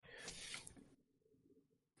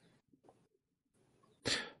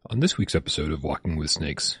On this week's episode of Walking with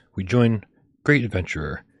Snakes, we join great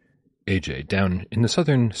adventurer AJ down in the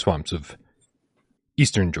southern swamps of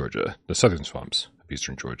eastern Georgia,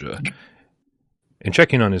 and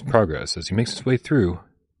checking on his progress as he makes his way through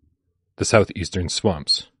the southeastern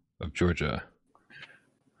swamps of Georgia.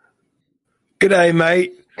 G'day,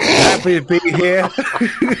 mate. Happy to be here.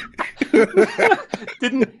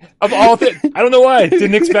 I don't know why.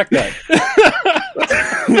 Didn't expect that.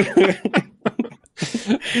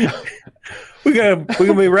 We're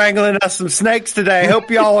gonna be wrangling us some snakes today.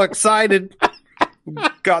 Hope y'all are excited.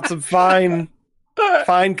 Got some fine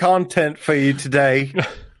content for you today.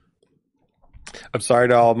 I'm sorry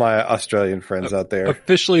to all my Australian friends out there.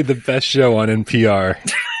 Officially the best show on NPR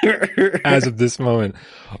as of this moment.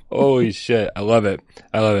 Holy shit. I love it.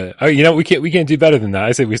 Oh, you know, we can't do better than that.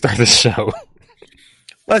 I say we start the show.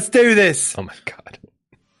 Let's do this. Oh my God.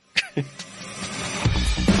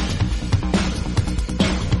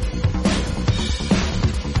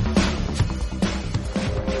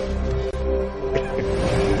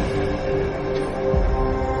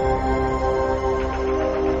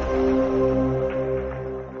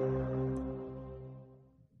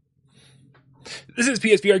 This is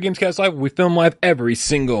PSVR GAMESCAST Live. We film live every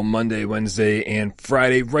single Monday, Wednesday, and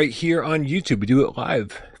Friday right here on YouTube. We do it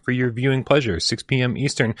live for your viewing pleasure, 6 p.m.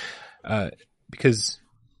 Eastern, because,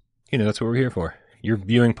 you know, that's what we're here for, your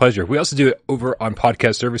viewing pleasure. We also do it over on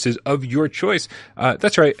podcast services of your choice.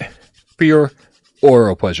 That's right, for your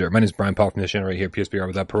oral pleasure. My name is Brian Paul from this channel right here, PSVR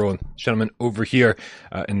Without Parole. And gentlemen over here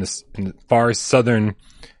in the far southern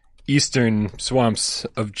eastern swamps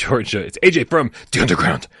of Georgia, it's AJ from the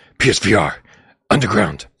Underground, PSVR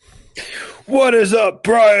Underground. What is up,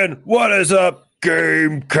 Brian? What is up,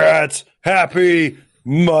 Game Cats? Happy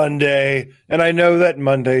Monday. And I know that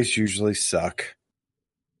Mondays usually suck.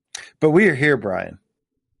 But we are here, Brian,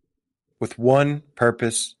 with one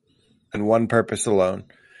purpose and one purpose alone.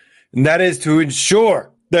 And that is to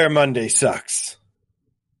ensure their Monday sucks.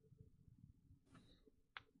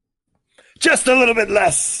 Just a little bit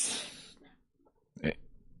less.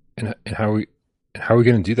 And how are we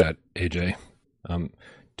going to do that, AJ?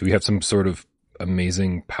 Do we have some sort of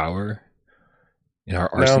amazing power in our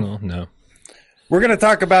arsenal? No. We're going to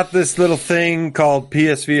talk about this little thing called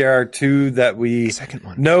PSVR2 that we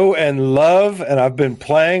know and love, and I've been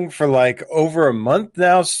playing for like over a month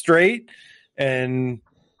now straight, and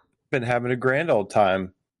been having a grand old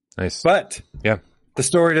time. Nice. But yeah, the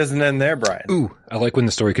story doesn't end there, Brian. Ooh, I like when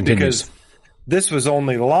the story continues. Because this was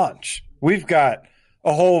only launch. We've got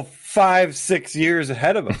a whole 5-6 years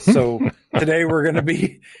ahead of us. So today we're going to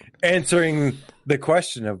be answering the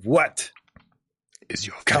question of what is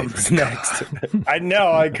your comes next. I know,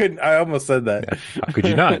 I almost said that. Yeah. How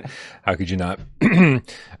could you not?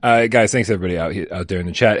 Guys, thanks everybody out there in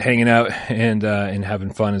the chat, hanging out and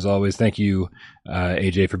having fun as always. Thank you,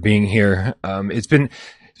 AJ, for being here. It's been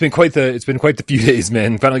quite the few days,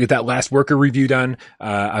 man. Finally get that last worker review done.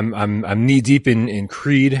 I'm knee deep in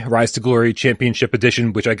Creed Rise to Glory Championship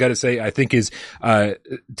Edition, which I gotta say, I think is,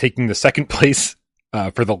 taking the second place,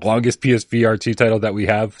 for the longest PSVR2 title that we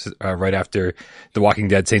have, right after The Walking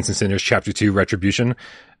Dead Saints and Sinners Chapter 2 Retribution.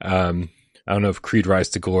 I don't know if Creed Rise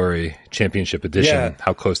to Glory Championship Edition,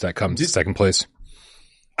 how close that comes to second place.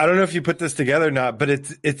 I don't know if you put this together or not, but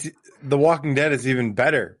it's The Walking Dead is even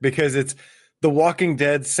better because it's The Walking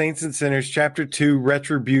Dead Saints and Sinners Chapter 2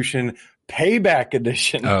 Retribution Payback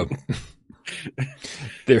Edition. Oh.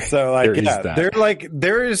 There's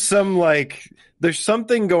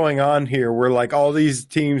something going on here where like all these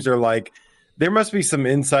teams are like, there must be some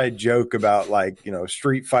inside joke about like, you know,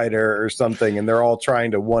 Street Fighter or something, and they're all trying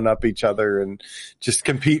to one up each other and just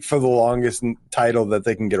compete for the longest title that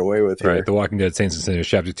they can get away with here. Right, The Walking Dead Saints and Sinners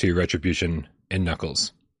Chapter 2 Retribution and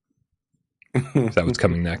Knuckles. Is that what's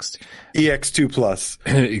coming next? EX2 Plus.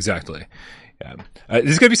 Exactly. Yeah.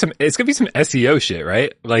 It's gonna be some SEO shit,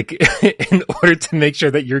 right? Like, in order to make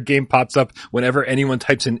sure that your game pops up whenever anyone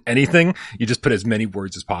types in anything, you just put as many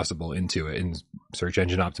words as possible into it in search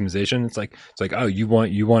engine optimization. It's like, oh, you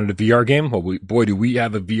wanted a VR game? Well, boy, do we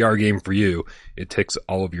have a VR game for you. It ticks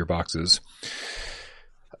all of your boxes.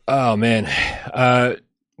 Oh man.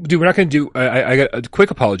 Dude, we're not going to do, I got a quick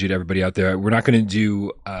apology to everybody out there. We're not going to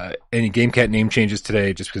do, any GameCat name changes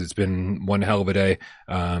today just because it's been one hell of a day.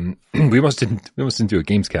 We almost didn't do a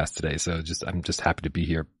GamesCast today. So I'm just happy to be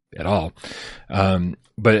here at all.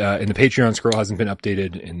 But in the Patreon scroll hasn't been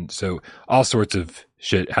updated. And so all sorts of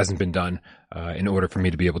shit hasn't been done, in order for me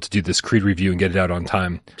to be able to do this Creed review and get it out on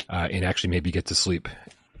time, and actually maybe get to sleep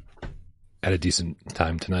at a decent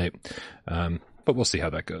time tonight. But we'll see how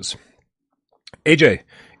that goes. AJ,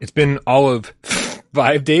 it's been all of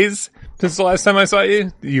 5 days Since the last time I saw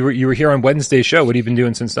you, you were here on Wednesday's show. What have you been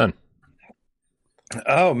doing since then?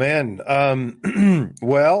 Oh man.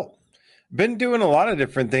 Well, been doing a lot of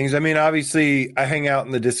different things. I mean, obviously I hang out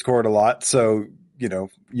in the Discord a lot. So, you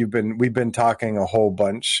know, we've been talking a whole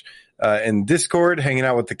bunch, in Discord, hanging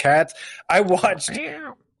out with the cats. I watched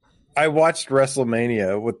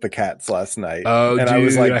WrestleMania with the cats last night. Oh, and dude, I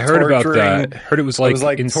was like, I heard about that. I heard it was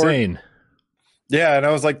like insane. Yeah, and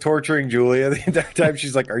I was like torturing Julia the entire time.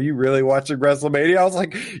 She's like, "Are you really watching WrestleMania?" I was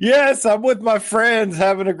like, "Yes, I'm with my friends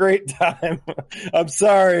having a great time." I'm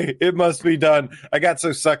sorry, it must be done. I got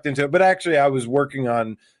so sucked into it, but actually, I was working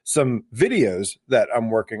on some videos that I'm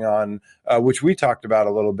working on, which we talked about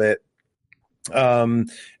a little bit.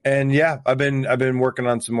 And yeah, I've been working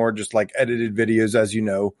on some more just like edited videos, as you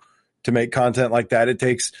know, to make content like that. It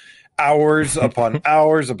takes hours upon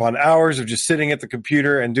hours upon hours of just sitting at the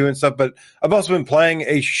computer and doing stuff. But I've also been playing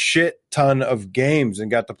a shit ton of games and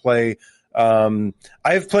got to play.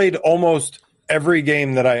 I've played almost every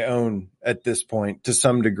game that I own at this point to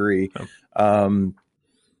some degree. And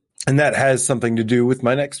that has something to do with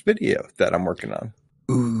my next video that I'm working on.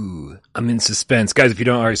 Ooh, I'm in suspense. Guys, if you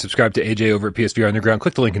don't already subscribe to AJ over at PSVR Underground,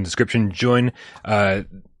 click the link in the description, join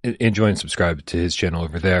and subscribe to his channel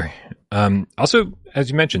over there. Also, as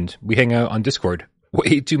you mentioned, we hang out on Discord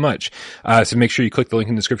way too much. So make sure you click the link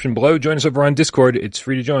in the description below. Join us over on Discord. It's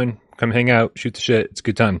free to join. Come hang out, shoot the shit. It's a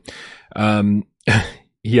good time.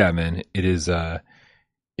 Yeah, man, it is a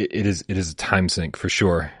time sink for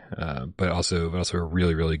sure. But also a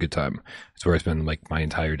really, really good time. It's where I spend like my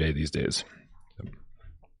entire day these days.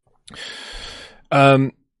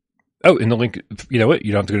 In the link, you know what?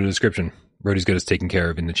 You don't have to go to the description. Brody's got us taken care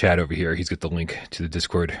of in the chat over here. He's got the link to the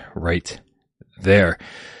Discord right there.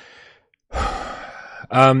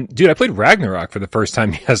 Dude, I played Ragnarok for the first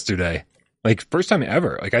time yesterday. Like first time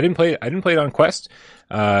ever. Like I didn't play it on Quest.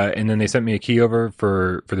 And then they sent me a key over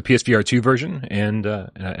for the PSVR2 version and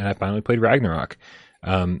I finally played Ragnarok.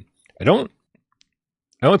 I only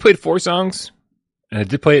played 4 songs and I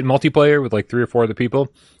did play it in multiplayer with like 3 or 4 other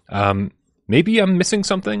people. Maybe I'm missing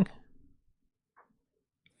something.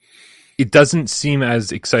 It doesn't seem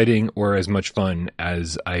as exciting or as much fun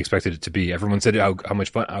as I expected it to be. Everyone said how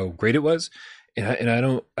much fun, how great it was, and I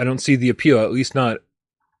don't see the appeal. At least not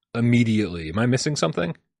immediately. Am I missing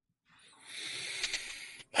something?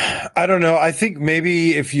 I don't know. I think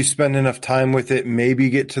maybe if you spend enough time with it,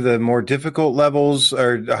 maybe get to the more difficult levels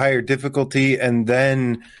or the higher difficulty, and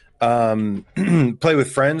then play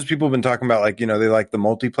with friends. People have been talking about like, you know, they like the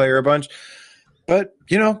multiplayer a bunch, but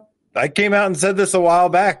you know, I came out and said this a while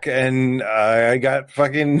back, and I got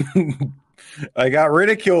fucking, I got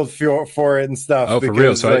ridiculed for it and stuff. Oh, for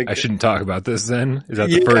real? So like, I shouldn't talk about this then? Is that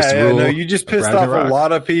the first rule? No, you just pissed off a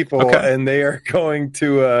lot of people, and they are going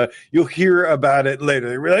to, you'll hear about it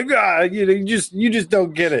later. They're like, you just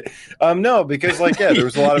don't get it. No, because like, yeah, there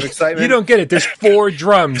was a lot of excitement. You don't get it. There's 4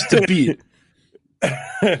 drums to beat.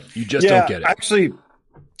 You just don't get it. Actually,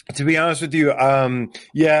 to be honest with you,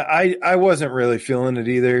 I wasn't really feeling it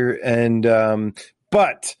either. And,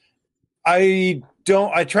 but I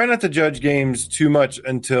try not to judge games too much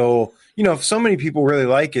until, you know, if so many people really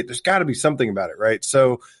like it, there's got to be something about it, right?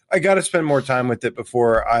 So I got to spend more time with it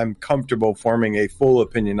before I'm comfortable forming a full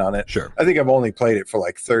opinion on it. Sure. I think I've only played it for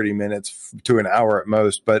like 30 minutes to an hour at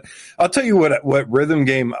most, but I'll tell you what rhythm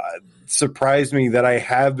game surprised me that I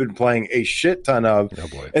have been playing a shit ton of. Oh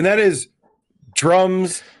boy. And that is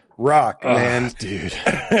Drums Rock, man. Dude.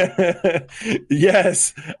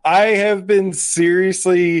 Yes, I have been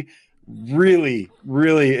seriously really,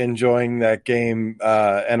 really enjoying that game.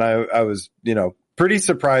 And I was, you know, pretty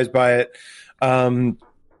surprised by it.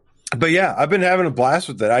 But yeah, I've been having a blast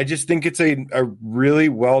with it. I just think it's a really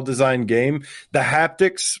well-designed game. The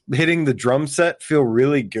haptics hitting the drum set feel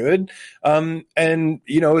really good. And,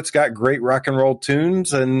 you know, it's got great rock and roll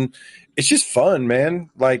tunes, and it's just fun,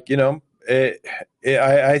 man. Like, you know,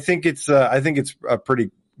 I think it's a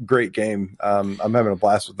pretty great game. I'm having a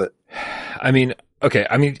blast with it. I mean, okay.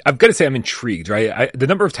 I mean, I've got to say I'm intrigued, right? The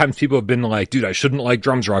number of times people have been like, dude, I shouldn't like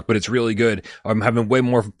Drums Rock, but it's really good. I'm having way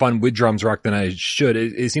more fun with Drums Rock than I should.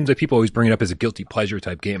 It seems like people always bring it up as a guilty pleasure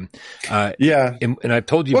type game. Yeah. And I've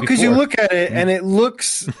told you before. Because you look at it and it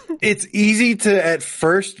looks, it's easy to, at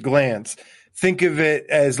first glance, think of it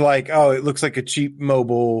as like, oh, it looks like a cheap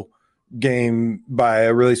mobile game by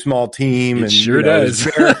a really small team. It sure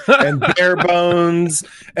does. And bare bones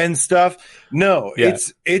and stuff. No, yeah.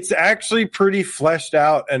 It's actually pretty fleshed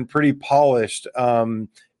out and pretty polished, and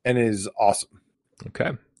is awesome. Okay. I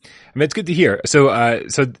mean, it's good to hear. So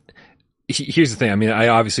here's the thing. I mean, I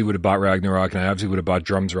obviously would have bought Ragnarok, and I obviously would have bought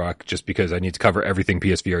Drumsrock just because I need to cover everything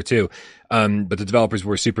PSVR2. But the developers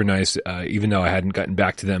were super nice, even though I hadn't gotten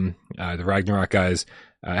back to them. The Ragnarok guys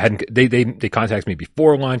hadn't. They contacted me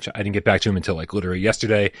before launch. I didn't get back to them until like literally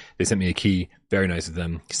yesterday. They sent me a key. Very nice of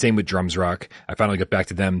them. Same with Drumsrock. I finally got back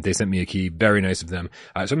to them. They sent me a key. Very nice of them.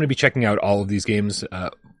 So I'm going to be checking out all of these games.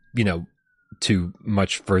 To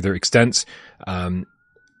much further extents. And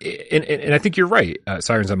I think you're right.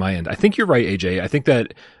 Sirens on my end. I think you're right, AJ. I think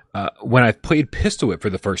that when I played Pistol Whip for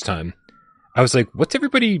the first time, I was like, "What's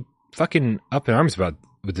everybody fucking up in arms about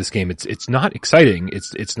with this game? It's not exciting.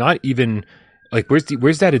 It's not even like where's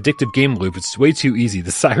that addictive game loop? It's way too easy.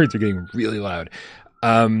 The sirens are getting really loud."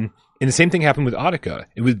 And the same thing happened with Audica.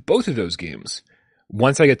 And with both of those games,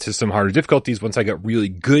 once I get to some harder difficulties, once I got really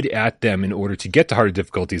good at them in order to get to harder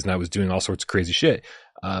difficulties, and I was doing all sorts of crazy shit,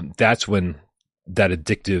 that's when that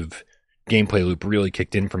addictive gameplay loop really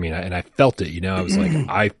kicked in for me, and I felt it. I was like,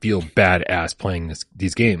 I feel badass playing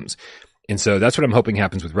these games, and so that's what I'm hoping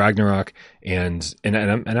happens with Ragnarok, and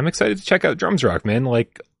I'm excited to check out Drumsrock, man.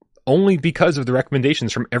 Like, only because of the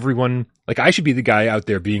recommendations from everyone. Like, I should be the guy out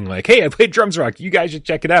there being like, "Hey, I played Drumsrock. You guys should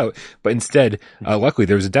check it out." But instead, luckily,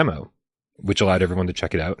 there was a demo, which allowed everyone to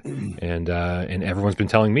check it out. And everyone's been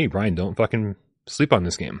telling me, "Brian, don't fucking sleep on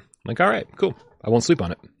this game." I'm like, all right, cool. I won't sleep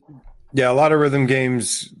on it. Yeah, a lot of rhythm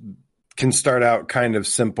games can start out kind of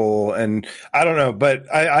simple, and I don't know,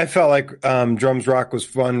 but I felt like Drumsrock was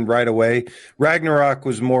fun right away. Ragnarok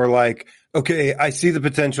was more like, okay, I see the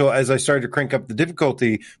potential as I started to crank up the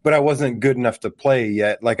difficulty, but I wasn't good enough to play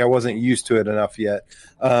yet. Like, I wasn't used to it enough yet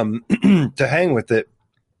to hang with it.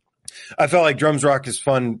 I felt like Drumsrock is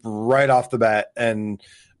fun right off the bat, and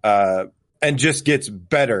just gets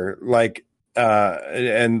better,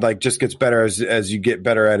 just gets better as you get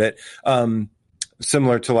better at it.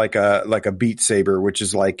 Similar to like a Beat Saber, which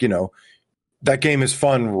is like, that game is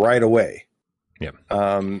fun right away. Yeah.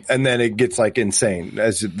 And then it gets like insane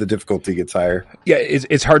as the difficulty gets higher. Yeah,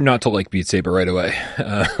 it's hard not to like Beat Saber right away.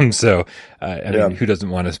 I mean, who doesn't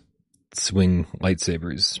want to swing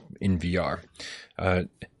lightsabers in VR? And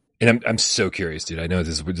I'm so curious, dude. I know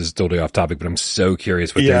this is totally off topic, but I'm so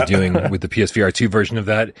curious what they're doing with the PSVR2 version of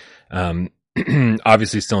that.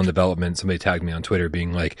 Obviously still in development. Somebody tagged me on Twitter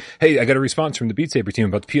being like, "Hey, I got a response from the Beat Saber team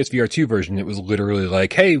about the PSVR2 version." It was literally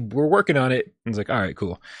like, "Hey, we're working on it." I was like, all right,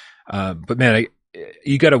 cool. But man,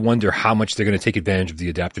 you got to wonder how much they're going to take advantage of the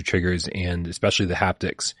adaptive triggers and especially the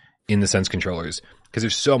haptics in the Sense controllers, because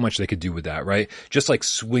there's so much they could do with that, right? Just like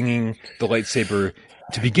swinging the lightsaber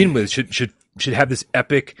to begin with should have this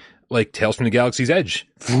epic, like, Tales from the Galaxy's Edge,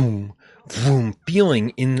 vroom, vroom, feeling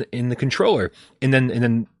in the controller, and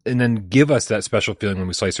then give us that special feeling when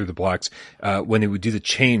we slice through the blocks, when it would do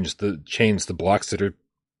the blocks that are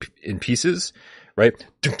in pieces, right?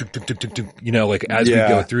 Like, as we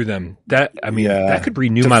go through them, that could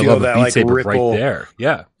renew my love of Beat Saber right there.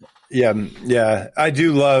 Yeah. Yeah. I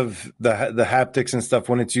do love the haptics and stuff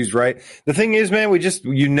when it's used right. The thing is, man,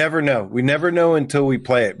 you never know. We never know until we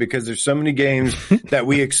play it, because there's so many games that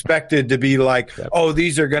we expected to be like, oh,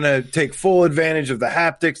 these are going to take full advantage of the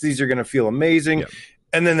haptics. These are going to feel amazing. Yep.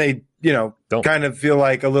 And then they, kind of feel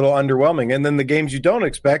like a little underwhelming. And then the games you don't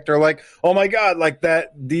expect are like, oh my God, like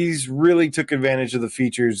that. These really took advantage of the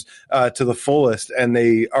features to the fullest, and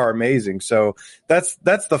they are amazing. So that's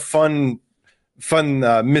the fun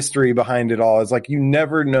mystery behind it all. Is like, you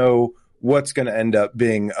never know what's going to end up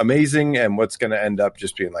being amazing and what's going to end up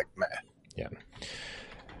just being like, meh. Yeah.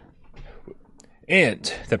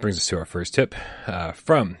 And that brings us to our first tip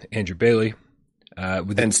from Andrew Bailey.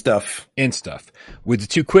 And stuff. With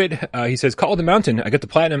the £2, he says, "Call of the Mountain. I got the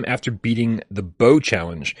platinum after beating the bow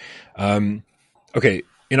challenge." Okay,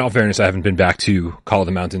 in all fairness, I haven't been back to Call of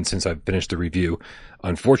the Mountain since I've finished the review.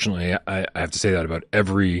 Unfortunately, I have to say that about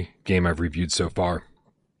every game I've reviewed so far.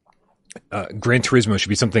 Gran Turismo should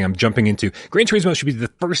be something I'm jumping into. Gran Turismo should be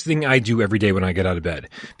the first thing I do every day when I get out of bed.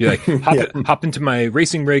 Be like, hop into my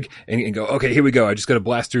racing rig and go, okay, here we go. I just got to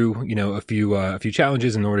blast through, a few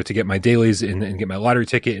challenges in order to get my dailies and get my lottery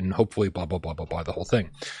ticket and hopefully blah, blah, blah, blah, blah, the whole thing.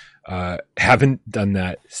 Haven't done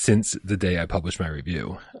that since the day I published my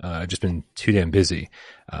review. I've just been too damn busy.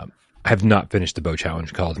 I have not finished the bow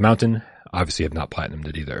challenge, Call of the Mountain. Obviously have not platinumed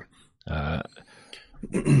it either. Where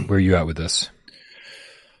are you at with this?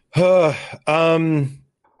 Well,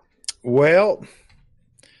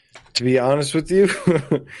 to be honest with you,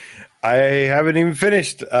 I haven't even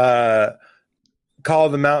finished Call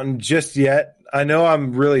of the Mountain just yet. I know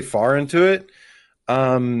I'm really far into it.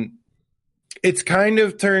 It's kind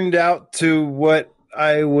of turned out to what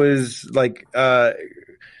I was like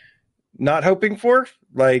not hoping for.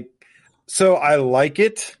 Like, so I like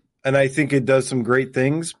it. and I think it does some great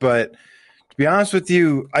things. But to be honest with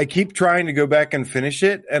you, I keep trying to go back and finish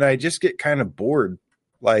it, and I just get kind of bored.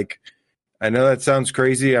 Like, I know that sounds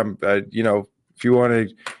crazy. I'm, you know, if you want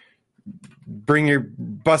to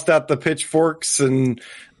bust out the pitchforks and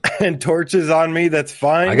torches on me, that's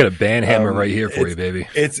fine. I got a band hammer right here for you, baby.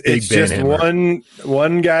 It's just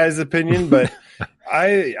one guy's opinion, but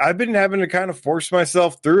I've been having to kind of force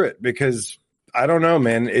myself through it because I don't know,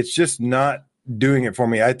 man. It's just not doing it for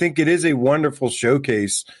me. I think it is a wonderful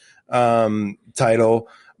showcase title,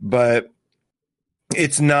 but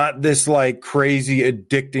it's not this like crazy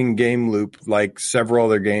addicting game loop like several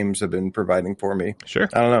other games have been providing for me. Sure.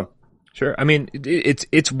 I don't know. Sure. I mean,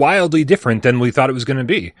 it's wildly different than we thought it was going to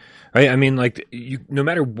be, right? I mean, like, no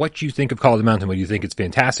matter what you think of Call of the Mountain, whether you think it's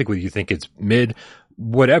fantastic, whether you think it's mid,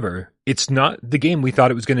 whatever, it's not the game we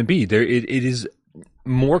thought it was going to be. It is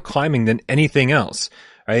more climbing than anything else,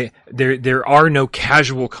 right? There are no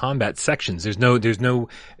casual combat sections. There's no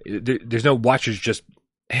watchers just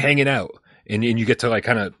hanging out, and you get to like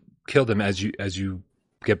kind of kill them as you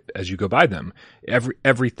go by them.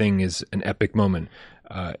 Everything is an epic moment.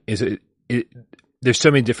 There's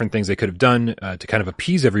so many different things they could have done to kind of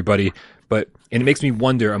appease everybody, and it makes me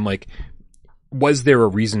wonder. I'm like, was there a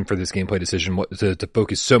reason for this gameplay decision to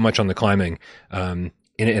focus so much on the climbing? And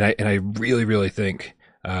I really, really think,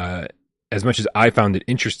 as much as I found it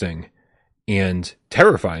interesting and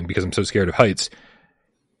terrifying because I'm so scared of heights,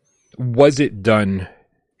 was it done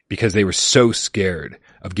because they were so scared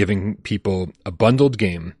of giving people a bundled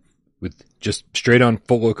game with just straight on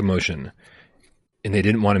full locomotion, and they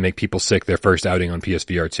didn't want to make people sick their first outing on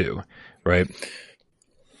PSVR2, right?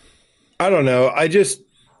 I don't know.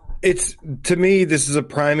 To me, this is a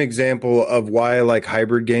prime example of why I like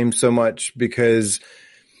hybrid games so much because,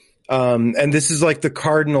 and this is like the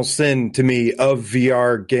cardinal sin to me of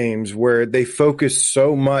VR games where they focus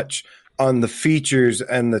so much on the features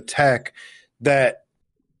and the tech that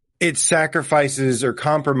it sacrifices or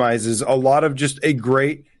compromises a lot of just a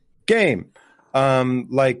great game.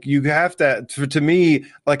 Like you have to me,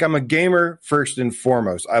 like I'm a gamer first and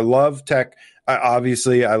foremost. I love tech.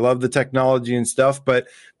 Obviously I love the technology and stuff, but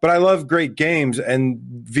I love great games, and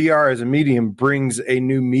VR as a medium brings a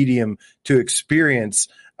new medium to experience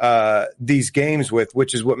these games with,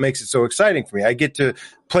 which is what makes it so exciting for me. I get to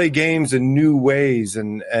play games in new ways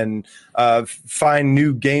and find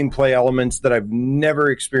new gameplay elements that I've never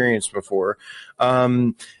experienced before.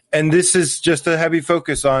 And this is just a heavy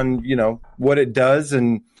focus on, you know, what it does.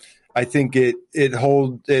 And I think it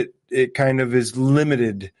kind of is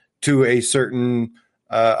limited to a certain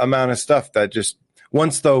amount of stuff that just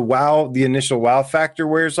once the initial wow factor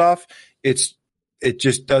wears off, it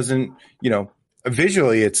just doesn't, you know,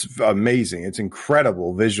 visually it's amazing. It's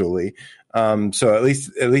incredible visually. So at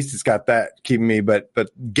least it's got that keeping me, but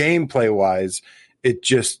gameplay wise, it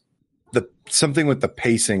just, something with the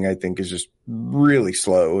pacing, I think, is just really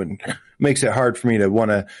slow and makes it hard for me to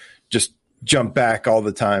want to just jump back all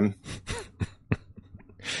the time.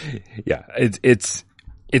 Yeah, it's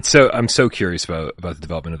so, I'm so curious about the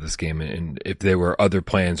development of this game and if there were other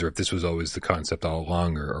plans or if this was always the concept all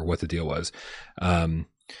along or what the deal was.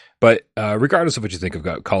 But regardless of what you think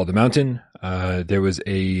of Call of the Mountain, there was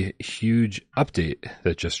a huge update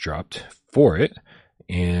that just dropped for it,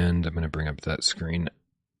 and I'm going to bring up that screen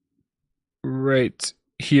right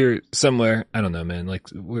here somewhere. I don't know, man. Like,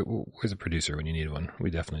 where's a producer when you need one? We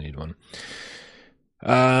definitely need one.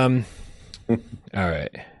 All right.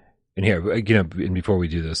 And here, you know, and before we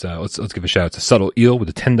do this, let's give a shout out to Subtle Eel with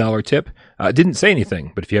a $10 tip. Didn't say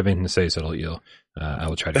anything, but if you have anything to say, Subtle Eel, I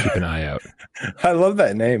will try to keep an eye out. I love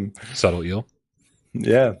that name. Subtle Eel.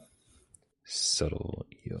 Yeah. Subtle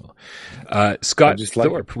Eel. Scott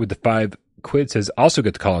Thorpe with the 5 quid says, also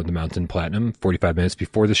got to Call of the Mountain Platinum 45 minutes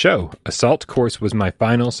before the show. Assault course was my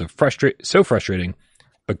final, so frustrating,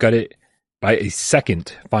 but got it by a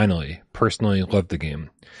second finally. Personally loved the game.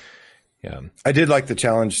 Yeah, I did like the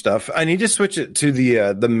challenge stuff. I need to switch it to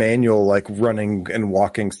the manual, like running and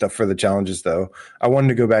walking stuff for the challenges, though. I wanted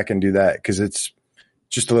to go back and do that because it's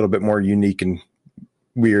just a little bit more unique and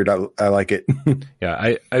weird. I like it.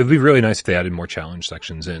 Yeah, it'd be really nice if they added more challenge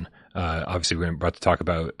sections in. Obviously, we're about to talk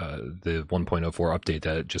about the 1.04 update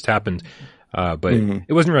that just happened, but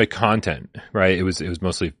it wasn't really content, right? It was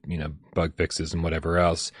mostly, you know, bug fixes and whatever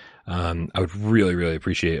else. I would really, really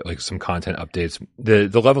appreciate like some content updates.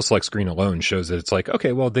 The level select screen alone shows that it's like,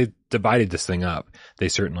 okay, well, they divided this thing up. They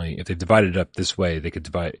certainly, if they divided it up this way, they could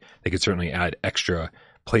certainly add extra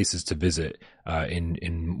places to visit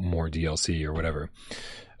in more DLC or whatever.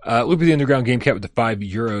 Loop of the Underground Game Cat with the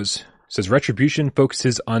 €5 says Retribution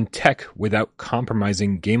focuses on tech without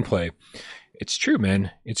compromising gameplay. It's true,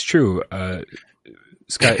 man. It's true.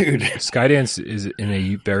 Skydance is in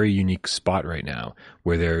a very unique spot right now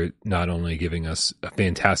where they're not only giving us a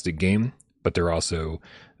fantastic game, but they're also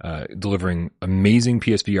delivering amazing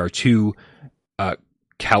PSVR2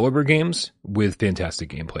 caliber games with fantastic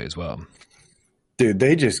gameplay as well. Dude,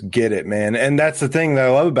 they just get it, man. And that's the thing that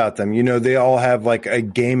I love about them. You know, they all have like a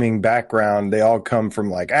gaming background. They all come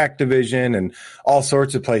from like Activision and all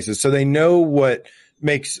sorts of places. So they know what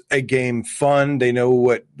makes a game fun. They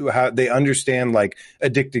know how they understand like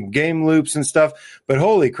addicting game loops and stuff. But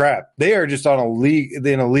holy crap, they are just in a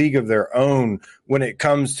league of their own when it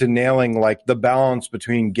comes to nailing like the balance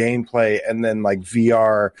between gameplay and then like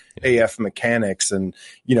VR AF mechanics and,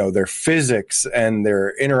 you know, their physics and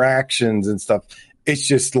their interactions and stuff. It's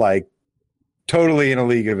just like totally in a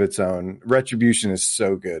league of its own. Retribution is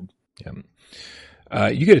so good. Yeah.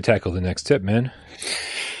 You get to tackle the next tip, man.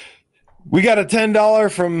 We got a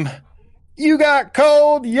 $10 from You Got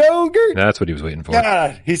Cold Yogurt. That's what he was waiting for.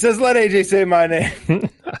 God, he says, let AJ say my name.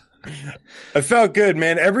 It felt good,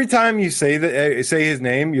 man. Every time you say his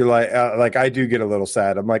name, you're like I do get a little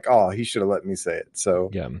sad. I'm like, oh, he should have let me say it.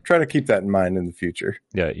 So yeah, try to keep that in mind in the future.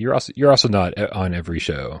 Yeah, you're also not on every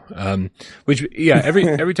show.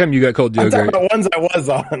 Every time You Got Cold Yogurt, I'm talking about ones I was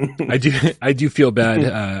on. I do feel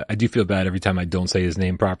bad. I do feel bad every time I don't say his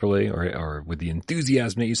name properly or with the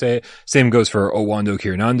enthusiasm that you say it. Same goes for Owando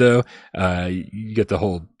Kirinando. You get the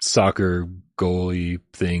whole soccer goalie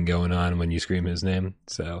thing going on when you scream his name.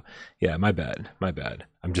 So yeah, my bad.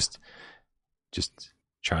 I'm just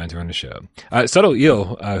trying to run the show. Subtle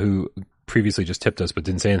Eel, who previously just tipped us but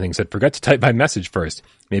didn't say anything, said, forgot to type my message first.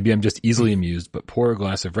 Maybe I'm just easily amused, but pour a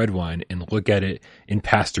glass of red wine and look at it in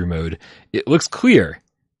pass-through mode. It looks clear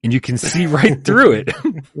and you can see right through it.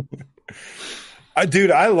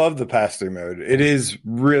 Dude, I love the pass-through mode. It is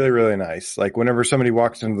really, really nice. Like whenever somebody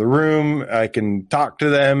walks into the room, I can talk to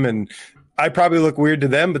them and I probably look weird to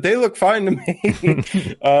them, but they look fine to me.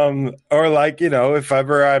 Or like, you know, if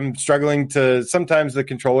ever I'm struggling to, sometimes the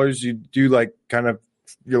controllers, you do like kind of,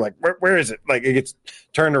 you're like, where is it? Like it gets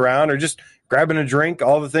turned around or just grabbing a drink,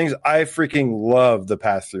 all the things. I freaking love the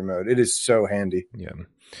pass-through mode. It is so handy. Yeah.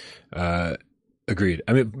 Agreed.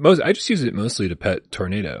 I mean, I just use it mostly to pet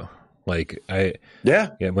Tornado. Whenever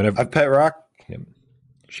I've pet Rock. Yeah.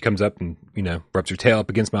 She comes up and, you know, rubs her tail up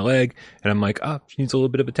against my leg, and I'm like, oh, she needs a little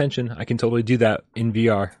bit of attention. I can totally do that in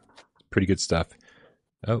VR. Pretty good stuff.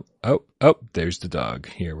 Oh, there's the dog.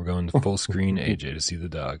 Here, we're going to full screen AJ to see the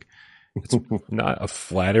dog. It's not a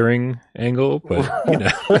flattering angle, but, you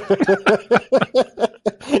know.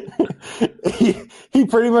 He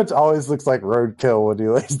pretty much always looks like roadkill when he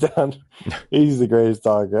lays down. He's the greatest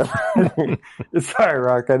dog ever. Sorry,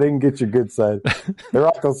 Rock. I didn't get your good side. The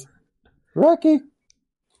Rock goes, Rocky.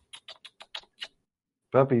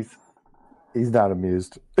 Puppies. He's not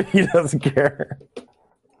amused. He doesn't care.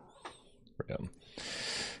 Yeah.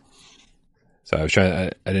 So I was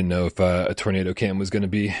trying. I didn't know if a tornado cam was going to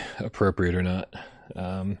be appropriate or not.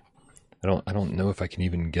 I don't know if I can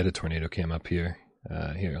even get a tornado cam up here.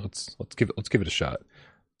 Here, let's give it a shot.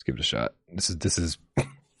 Let's give it a shot. This is.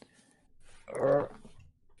 Oh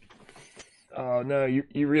no!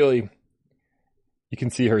 You really. You can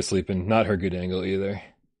see her sleeping. Not her good angle either.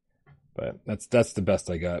 But that's the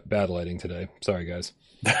best I got. Bad lighting today. Sorry, guys.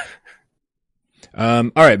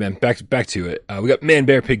 All right, man. Back to it. We got Man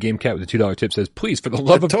Bear Pig Game Cat with a $2 tip. Says, please, for the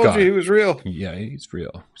love of God. I told you he was real. Yeah, he's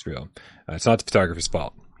real. He's real. It's not the photographer's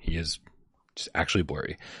fault. He is just actually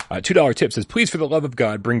blurry. $2 tip says, please, for the love of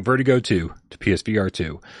God, bring Vertigo 2 to PSVR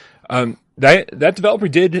 2. That developer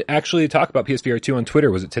did actually talk about PSVR 2 on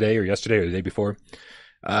Twitter. Was it today or yesterday or the day before?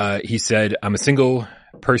 He said, I'm a single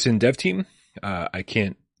person dev team. I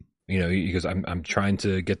can't. You know, he goes, I'm trying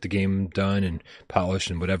to get the game done and polished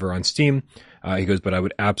and whatever on Steam. He goes, but I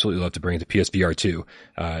would absolutely love to bring it to PSVR 2.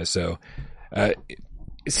 So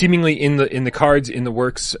seemingly in the cards, in the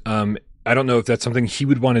works. I don't know if that's something he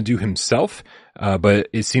would want to do himself, but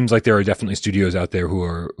it seems like there are definitely studios out there who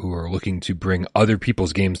are looking to bring other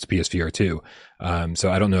people's games to PSVR 2. So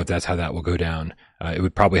I don't know if that's how that will go down. It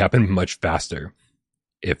would probably happen much faster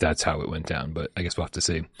if that's how it went down, but I guess we'll have to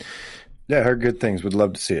see. Yeah, I heard good things. Would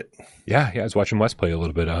love to see it. Yeah. I was watching Wes play a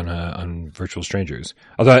little bit on Virtual Strangers.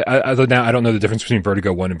 Although now I don't know the difference between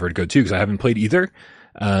Vertigo 1 and Vertigo 2 because I haven't played either.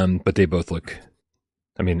 But they both look,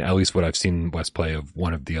 I mean, at least what I've seen Wes play of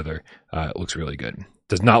one of the other, it looks really good.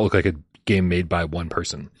 Does not look like a game made by one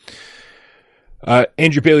person.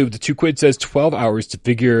 Andrew Bailey with the $2 says 12 hours to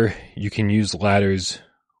figure you can use ladders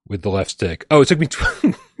with the left stick. Oh, it took me,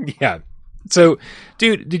 yeah. So,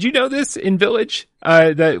 dude, did you know this in Village?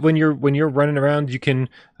 That when you're running around, you can.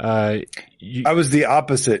 I was the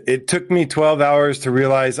opposite. It took me 12 hours to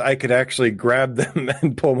realize I could actually grab them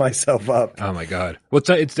and pull myself up. Oh my god! Well,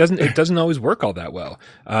 it doesn't always work all that well.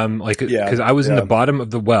 Because I was in the bottom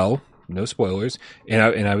of the well. No spoilers.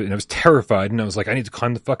 And I was terrified, and I was like, I need to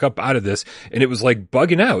climb the fuck up out of this. And it was like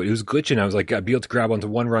bugging out. It was glitching. I was like, I'd be able to grab onto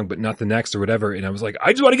one rung, but not the next or whatever. And I was like,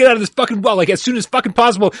 I just want to get out of this fucking well, like as soon as fucking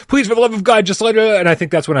possible. Please, for the love of God, just let it. And I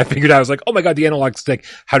think that's when I figured out. I was like, oh my god, the analog stick.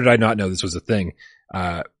 How did I not know this was a thing?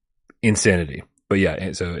 Insanity. But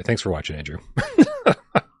yeah, so thanks for watching, Andrew.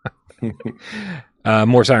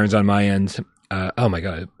 More sirens on my end. Oh my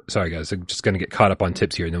god. Sorry guys. I'm just going to get caught up on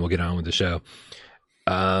tips here and then we'll get on with the show.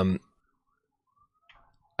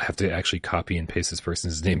 I have to actually copy and paste this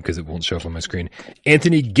person's name because it won't show up on my screen.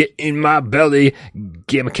 Anthony, get in my belly.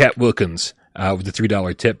 Gamma Cat Wilkins with the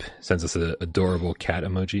 $3 tip sends us an adorable cat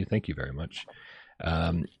emoji. Thank you very much.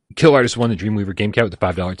 Kill Artist 1, the Dreamweaver Game Cat with the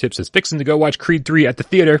 $5 tip says, fixing to go watch Creed 3 at the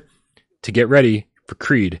theater to get ready for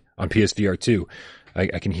Creed on PSVR2. I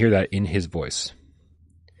can hear that in his voice.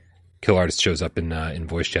 Kill Artist shows up in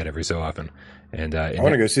voice chat every so often. And I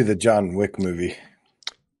want to go see the John Wick movie.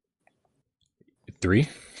 3?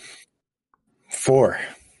 4.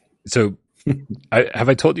 So, have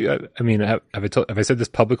I told you? I mean, have I said this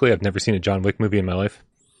publicly? I've never seen a John Wick movie in my life.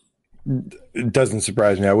 It doesn't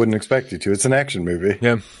surprise me. I wouldn't expect you to. It's an action movie.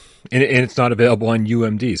 Yeah, and it's not available on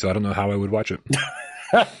UMD, so I don't know how I would watch it.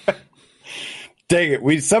 Dang it!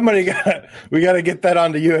 We got to get that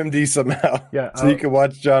onto UMD somehow. Yeah, so you can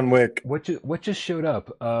watch John Wick. What just showed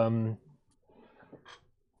up? Fuck,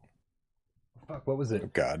 what was it? Oh,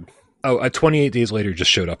 God. 28 Days Later just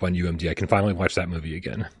showed up on UMD. I can finally watch that movie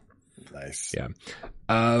again. Nice. Yeah.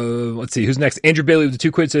 Let's see. Who's next? Andrew Bailey with the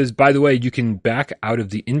 2 quid says, by the way, you can back out of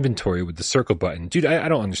the inventory with the circle button. Dude, I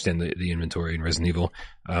don't understand the inventory in Resident Evil.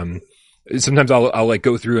 Sometimes I'll like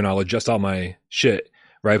go through and I'll adjust all my shit,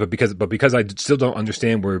 right? But because I still don't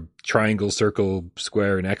understand where triangle, circle,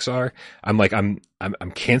 square, and X are, I'm like, I'm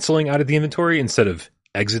canceling out of the inventory instead of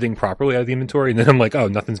exiting properly out of the inventory. And then I'm like, oh,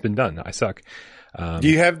 nothing's been done. I suck. Do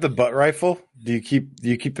you have the butt rifle? Do you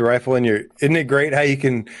keep the rifle in your? Isn't it great how you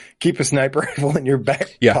can keep a sniper rifle in your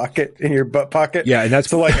back pocket, in your butt pocket? Yeah, and that's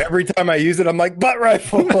so like every time I use it, I'm like butt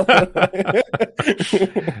rifle.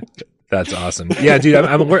 That's awesome. Yeah, dude,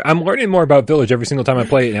 I'm learning more about Village every single time I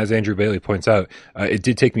play it. And as Andrew Bailey points out, it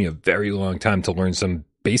did take me a very long time to learn some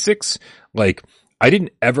basics. Like I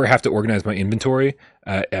didn't ever have to organize my inventory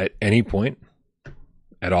at any point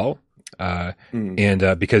at all.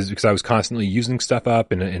 And because I was constantly using stuff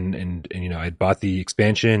up and you know, I'd bought the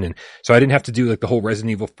expansion, and so I didn't have to do like the whole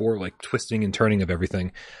Resident Evil 4 like twisting and turning of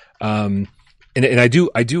everything. And I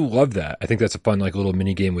do love that. I think that's a fun like little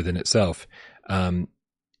mini game within itself. But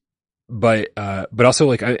also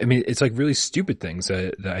like I mean it's like really stupid things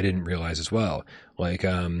that I didn't realize as well. Like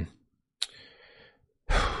the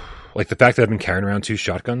fact that I've been carrying around 2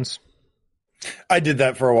 shotguns. I did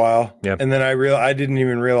that for a while. Yeah. And then I didn't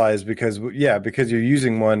even realize because you're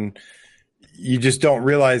using one, you just don't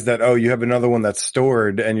realize that, oh, you have another one that's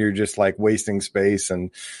stored and you're just like wasting space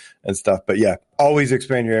and stuff. But yeah, always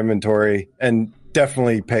expand your inventory, and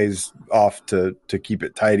definitely pays off to keep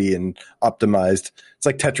it tidy and optimized. It's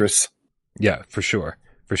like Tetris. Yeah, for sure.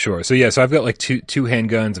 For sure. So yeah, so I've got like two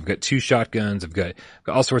handguns, I've got 2 shotguns, I've got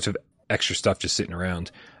all sorts of extra stuff just sitting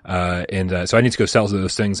around. So I need to go sell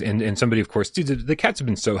those things. And somebody, of course, dude, the cats have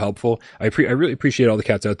been so helpful. I really appreciate all the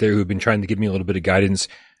cats out there who've been trying to give me a little bit of guidance,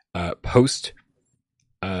 post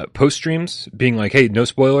streams, being like, hey, no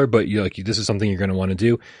spoiler, but this is something you're going to want to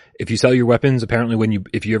do. If you sell your weapons, apparently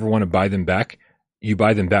if you ever want to buy them back, you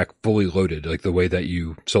buy them back fully loaded, like the way that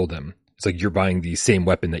you sold them. It's like you're buying the same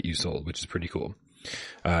weapon that you sold, which is pretty cool.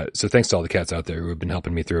 So thanks to all the cats out there who have been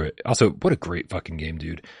helping me through it. Also, what a great fucking game,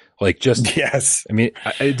 dude. Like just, yes. I mean,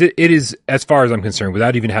 it is, as far as I'm concerned,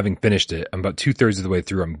 without even having finished it, I'm about 2/3 of the way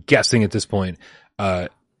through. I'm guessing at this point, the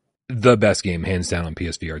best game hands down on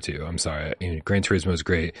PSVR2. I'm sorry. I mean, Gran Turismo is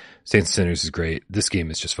great. Saints and Sinners is great. This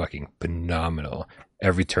game is just fucking phenomenal.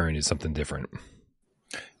 Every turn is something different.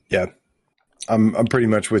 Yeah. I'm pretty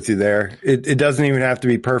much with you there. It doesn't even have to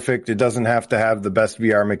be perfect. It doesn't have to have the best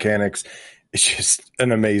VR mechanics. It's just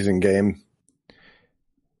an amazing game.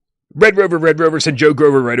 Red Rover sent Joe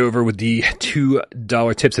Grover right over with the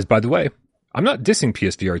 $2 tip. Says, by the way, I'm not dissing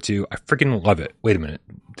PSVR2. I freaking love it. Wait a minute.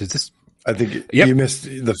 Does this? I think you missed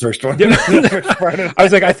the first one. Yep. I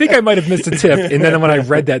was like, I think I might have missed a tip. And then when I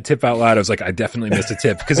read that tip out loud, I was like, I definitely missed a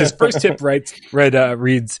tip. Because his first tip reads,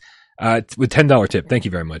 with $10 tip. Thank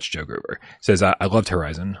you very much, Joe Gruber. Says, I loved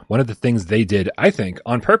Horizon. One of the things they did, I think,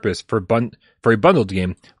 on purpose for a bundled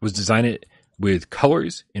game was design it with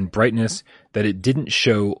colors and brightness that it didn't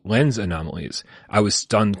show lens anomalies. I was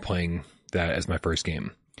stunned playing that as my first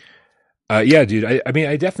game. Yeah, dude. I mean,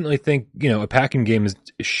 I definitely think, a pack-in game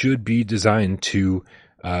should be designed to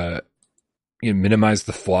minimize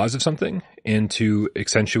the flaws of something and to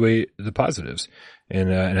accentuate the positives.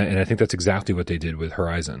 And I think that's exactly what they did with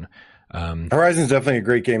Horizon. Horizon's definitely a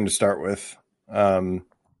great game to start with.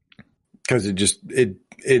 Because it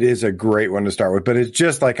is a great one to start with, but it's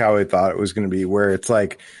just like how I thought it was going to be, where it's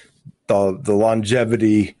like the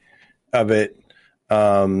longevity of it.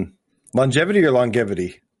 Longevity or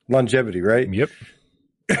longevity? Longevity, right? Yep.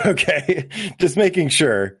 Okay. Just making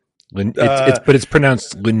sure. But it's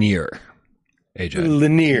pronounced linear. AJ.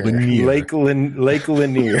 Lanier. Lake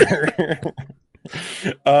Lanier.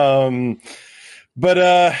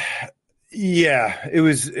 Yeah, it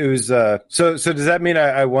was so does that mean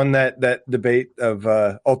I won that debate of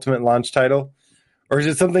ultimate launch title, or is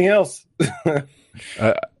it something else?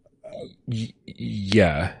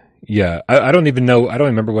 Yeah. I don't even know. I don't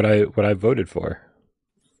remember what I voted for.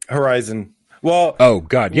 Horizon. Well, oh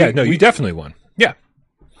god, yeah, you definitely won. Yeah.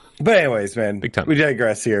 But anyways, man, big time. We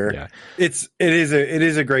digress here. Yeah. It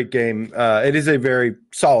is a great game. It is a very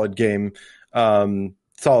solid game.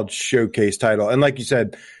 Solid showcase title. And like you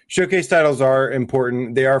said, showcase titles are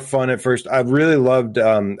important. They are fun at first. I really loved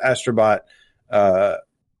Astrobot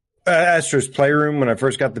Astro's Playroom when I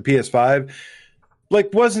first got the PS5.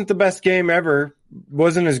 Like, wasn't the best game ever.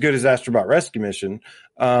 Wasn't as good as Astrobot Rescue Mission.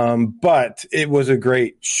 But it was a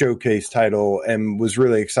great showcase title and was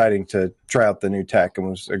really exciting to try out the new tech, and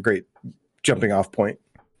was a great jumping off point.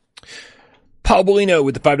 Paul Bolino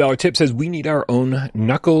with the $5 tip says, we need our own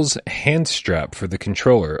Knuckles hand strap for the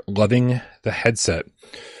controller. Loving the headset.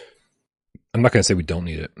 I'm not going to say we don't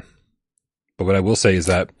need it, but what I will say is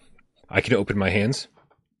that I can open my hands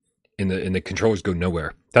and the controllers go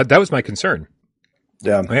nowhere. That was my concern.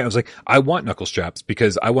 Yeah. I was like, I want knuckle straps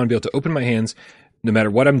because I want to be able to open my hands no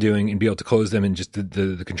matter what I'm doing and be able to close them, and just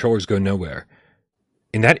the controllers go nowhere.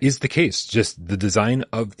 And that is the case. Just the design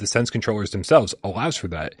of the Sense controllers themselves allows for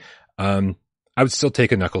that. I would still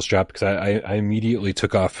take a knuckle strap because I immediately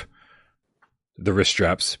took off the wrist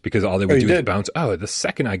straps because all they would do is bounce. Oh, the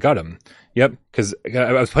second I got them. Yep. Because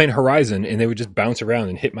I was playing Horizon and they would just bounce around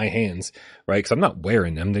and hit my hands, right? Because I'm not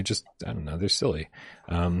wearing them. They're just, I don't know, they're silly.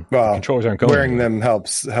 Well, the controllers aren't going wearing anywhere. them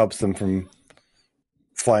helps them from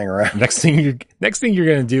flying around. Next thing you're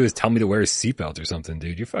going to do is tell me to wear a seatbelt or something,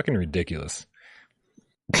 dude. You're fucking ridiculous.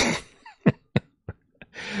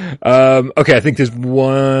 Okay, I think there's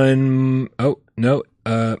one. Oh no,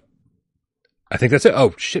 I think that's it.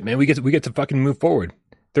 Oh shit, man, we get to fucking move forward.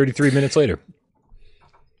 33 minutes later.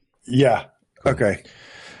 Yeah. Cool. Okay.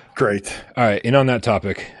 Great. All right, and on that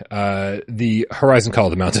topic, the Horizon Call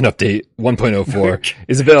of the Mountain update 1.04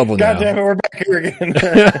 is available now. God damn it, we're back here again.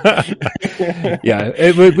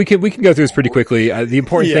 Yeah, we can go through this pretty quickly. The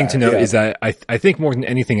important thing to note is that I think more than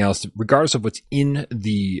anything else, regardless of what's in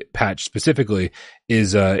the patch specifically,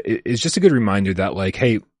 is just a good reminder that, like,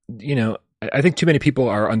 hey, I think too many people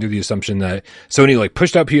are under the assumption that Sony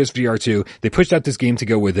pushed out PSVR2, they pushed out this game to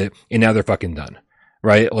go with it, and now they're fucking done.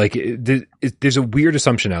 Right? Like, there's a weird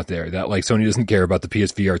assumption out there that, like, Sony doesn't care about the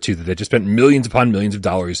PSVR2 that they just spent millions upon millions of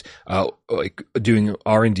dollars, doing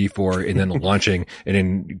R&D for, and then launching, and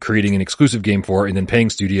then creating an exclusive game for, and then paying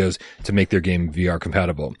studios to make their game VR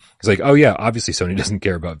compatible. It's like, oh yeah, obviously Sony doesn't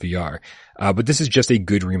care about VR. But this is just a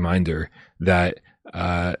good reminder that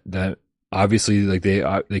obviously, like,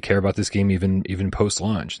 they care about this game even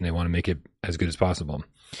post-launch, and they want to make it as good as possible.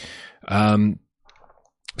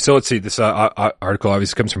 So let's see. This article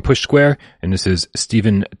obviously comes from Push Square, and this is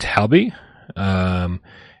Stephen Talby.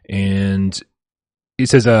 And he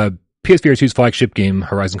says, PSVR2's flagship game,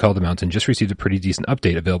 Horizon Call of the Mountain, just received a pretty decent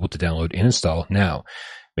update available to download and install now.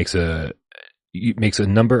 Makes a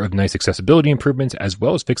number of nice accessibility improvements, as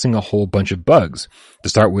well as fixing a whole bunch of bugs. To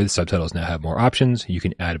start with, subtitles now have more options. You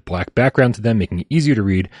can add a black background to them, making it easier to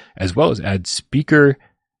read, as well as add speaker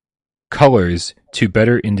colors to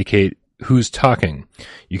better indicate who's talking.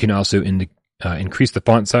 You can also increase the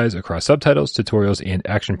font size across subtitles, tutorials, and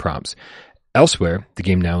action prompts. Elsewhere, the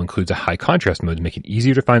game now includes a high contrast mode to make it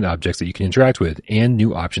easier to find objects that you can interact with, and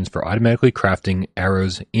new options for automatically crafting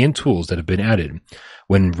arrows and tools that have been added.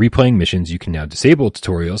 When replaying missions, you can now disable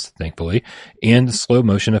tutorials, thankfully, and the slow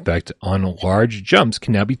motion effect on large jumps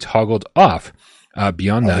can now be toggled off.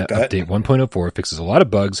 Beyond that, Update 1.04 fixes a lot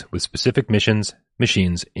of bugs with specific missions,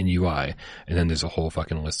 machines, and UI. And then there's a whole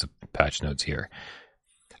fucking list of patch notes here.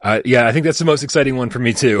 Yeah, I think that's the most exciting one for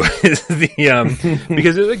me too. Is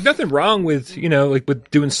because there's like nothing wrong with, like with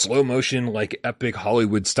doing slow motion, like epic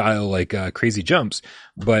Hollywood style, like, crazy jumps.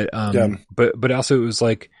 But but also it was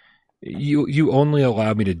like, you only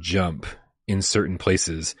allow me to jump in certain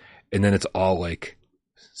places, and then it's all like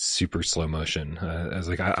super slow motion. I was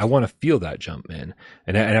like, I want to feel that jump, man.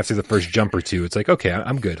 And after the first jump or two, it's like, okay,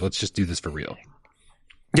 I'm good. Let's just do this for real.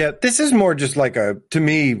 Yeah, this is more just like to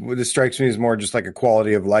me, what this strikes me as more just like a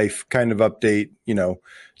quality of life kind of update,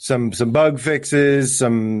 some bug fixes,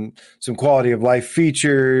 some quality of life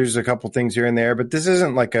features, a couple things here and there, but this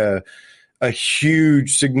isn't like a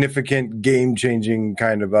huge, significant, game-changing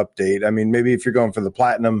kind of update. I mean, maybe if you're going for the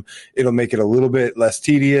platinum, it'll make it a little bit less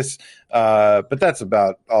tedious, but that's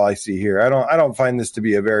about all I see here. I don't find this to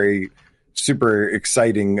be a very super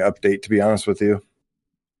exciting update, to be honest with you.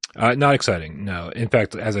 Not exciting, no. In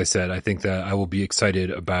fact, as I said, I think that I will be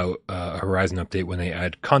excited about a Horizon update when they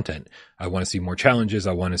add content. I want to see more challenges.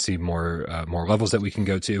 I want to see more levels that we can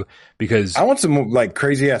go to, because I want some like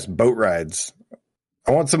crazy ass boat rides.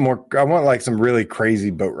 I want like some really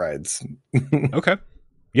crazy boat rides. Okay.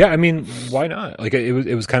 Yeah, I mean, why not? Like it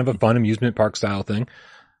was kind of a fun amusement park style thing.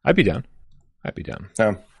 I'd be down.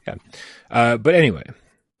 Yeah. But anyway,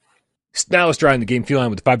 now let's try in the game feline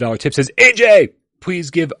with the $5 tip. Says AJ, please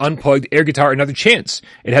give Unplugged Air Guitar another chance.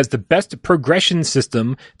 It has the best progression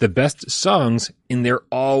system, the best songs, and they're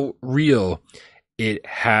all real. It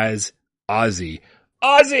has Ozzy.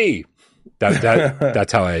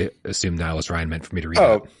 That's how I assumed Nihilus Ryan meant for me to read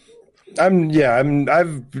that.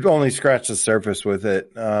 I've only scratched the surface with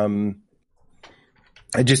it.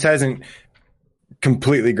 It just hasn't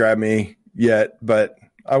completely grabbed me yet, but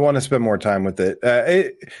I want to spend more time with it.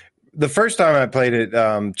 The first time I played it,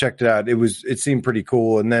 checked it out, it seemed pretty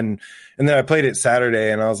cool. And then I played it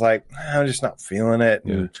Saturday and I was like, I'm just not feeling it.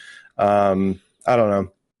 Yeah. And, I don't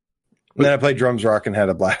know. And then I played Drums Rock and had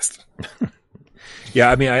a blast. Yeah.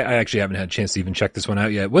 I mean, I actually haven't had a chance to even check this one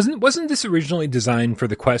out yet. Wasn't this originally designed for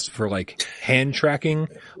the Quest for like hand tracking?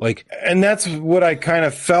 And that's what I kind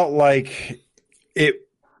of felt like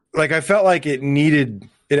I felt like it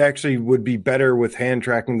actually would be better with hand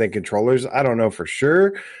tracking than controllers. I don't know for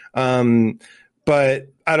sure. But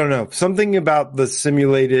I don't know. Something about the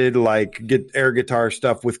simulated air guitar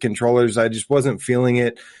stuff with controllers, I just wasn't feeling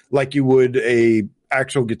it like you would a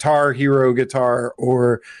actual guitar, hero guitar,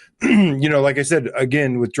 or like I said,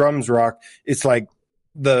 again, with Drums Rock, it's like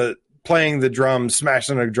playing the drums,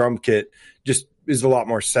 smashing a drum kit just is a lot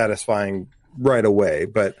more satisfying right away.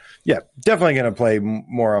 But yeah, definitely going to play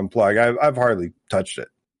more Unplugged. I've hardly touched it.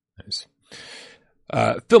 Nice.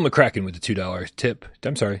 Phil McCracken with the $2 tip.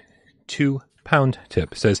 I'm sorry, £2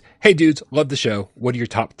 tip says, "Hey dudes, love the show. What are your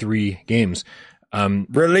top 3 games?"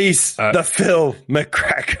 Release the Phil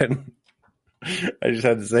McCracken. I just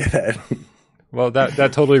had to say that. Well,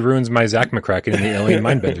 that totally ruins my Zach McCracken and the Alien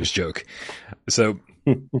Mindbenders joke. So,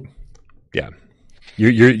 yeah,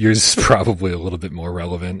 yours is probably a little bit more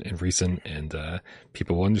relevant and recent, and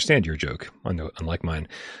people will understand your joke, unlike mine.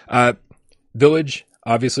 Village.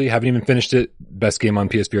 Obviously, haven't even finished it. Best game on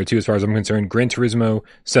PSVR2 as far as I'm concerned. Gran Turismo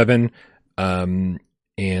 7. And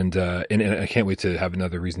I can't wait to have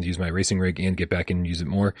another reason to use my racing rig and get back and use it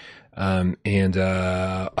more. Oh man,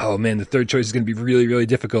 the third choice is going to be really, really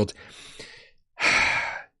difficult.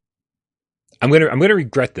 I'm going to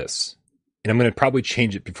regret this, and I'm going to probably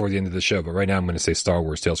change it before the end of the show. But right now I'm going to say Star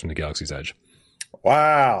Wars Tales from the Galaxy's Edge.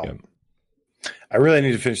 Wow. Yeah. I really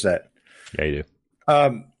need to finish that. Yeah, you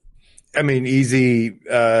do. I mean, easy.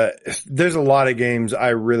 There's a lot of games I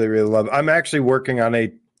really, really love. I'm actually working on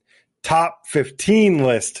a top 15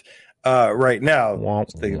 list right now.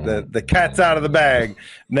 The cat's out of the bag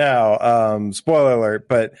now. Spoiler alert,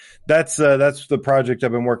 but that's the project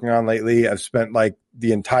I've been working on lately. I've spent like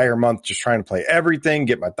the entire month just trying to play everything,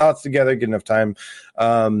 get my thoughts together, get enough time.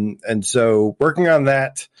 And so working on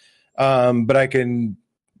that. But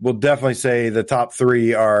we'll definitely say the top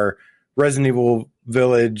 3 are Resident Evil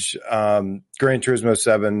Village, Gran Turismo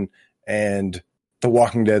 7, and The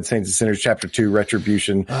Walking Dead Saints and Sinners Chapter 2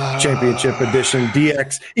 Retribution Championship Edition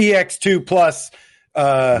EX2 Plus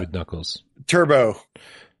with Knuckles Turbo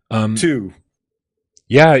 2.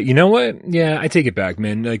 Yeah, you know what? Yeah, I take it back,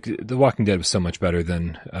 man. Like The Walking Dead was so much better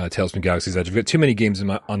than Tales from Galaxy's Edge. I've got too many games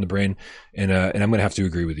on the brain, and I'm going to have to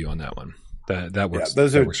agree with you on that one. That works. Yeah,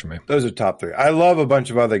 that works for me. Those are top 3. I love a bunch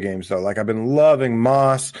of other games though. Like I've been loving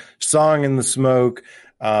Moss, Song in the Smoke.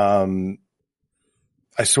 I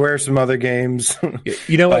swear some other games.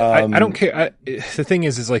 You know what? I don't care. The thing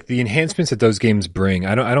is like the enhancements that those games bring.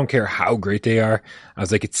 I don't care how great they are. I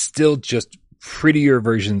was like, it's still just prettier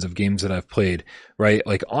versions of games that I've played, right?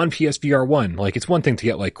 Like on PSVR1, like it's one thing to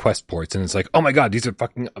get like Quest ports and it's like, oh my God, these are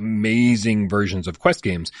fucking amazing versions of Quest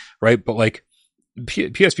games, right? But like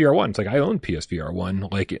PSVR1, it's like I own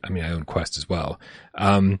PSVR1, like, I mean, I own Quest as well.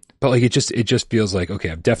 But like it just feels like,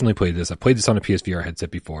 okay, I've definitely played this. I've played this on a PSVR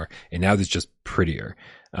headset before and now it's just prettier.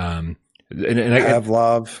 And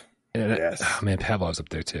Pavlov. Yes. Oh man, Pavlov's up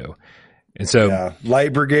there too. And so, yeah,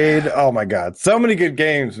 Light Brigade. Oh my God, so many good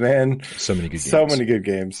games, man. So many good games. So many good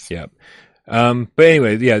games. Yeah. But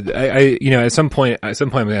anyway, yeah, I at some point, I'm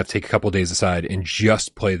gonna have to take a couple of days aside and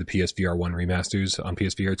just play the PSVR1 remasters on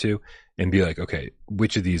PSVR2 and be like, okay,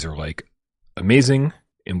 which of these are like amazing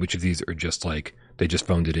and which of these are just like they just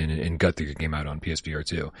phoned it in and got the game out on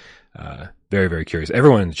PSVR2. Very, very curious.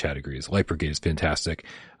 Everyone in the chat agrees. Light Brigade is fantastic.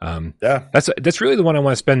 Yeah, that's really the one I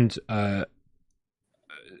want to spend.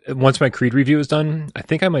 Once my Creed review is done, I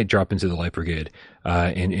think I might drop into the Light Brigade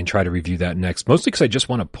and try to review that next. Mostly because I just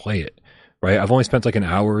want to play it. Right, I've only spent like an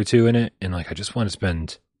hour or two in it, and like I just want to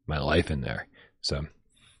spend my life in there. So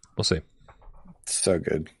we'll see. So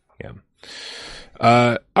good. Yeah.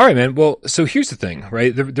 All right, man. Well, so here's the thing,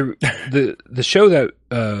 right? The show that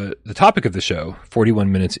the topic of the show,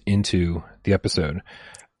 41 minutes into the episode,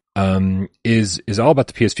 is all about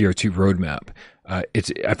the PSVR2 roadmap.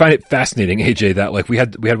 I find it fascinating, AJ, that like we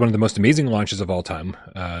had one of the most amazing launches of all time.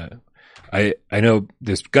 I know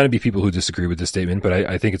there's going to be people who disagree with this statement, but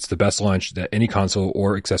I think it's the best launch that any console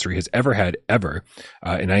or accessory has ever had, ever.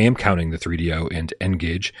 And I am counting the 3DO and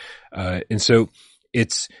N-Gage. And so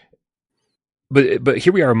it's, but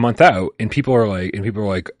here we are a month out and people are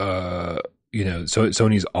like, so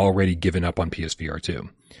Sony's already given up on PSVR 2,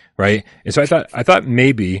 right? And so I thought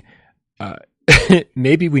maybe,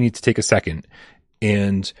 maybe we need to take a second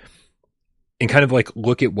and kind of like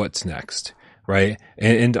look at what's next. Right.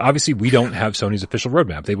 And obviously we don't have Sony's official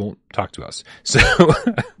roadmap. They won't talk to us. So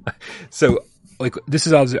like this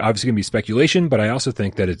is obviously going to be speculation, but I also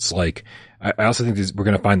think that it's like, I also think we're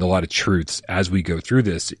going to find a lot of truths as we go through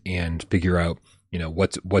this and figure out,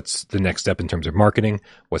 what's the next step in terms of marketing?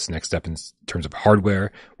 What's the next step in terms of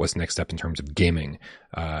hardware? What's the next step in terms of gaming?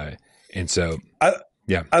 And so,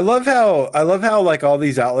 yeah, I love how like all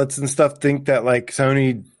these outlets and stuff think that like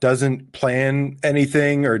Sony doesn't plan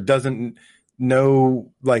anything or doesn't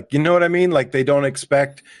know, like, you know what I mean? Like they don't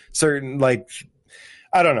expect certain, like,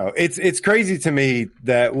 I don't know. It's crazy to me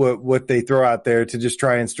that what they throw out there to just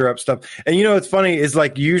try and stir up stuff. And what's funny is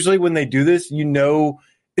like usually when they do this,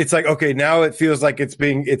 it's like, okay, now it feels like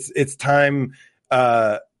it's time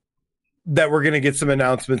that we're going to get some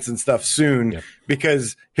announcements and stuff soon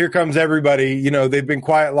because here comes everybody, they've been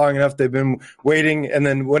quiet long enough. They've been waiting. And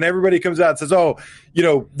then when everybody comes out and says, oh,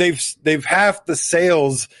 they've half the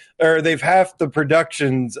sales or they've half the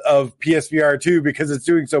productions of PSVR 2 because it's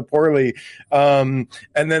doing so poorly. And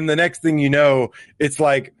then the next thing it's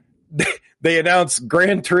like, they announced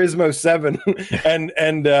Gran Turismo 7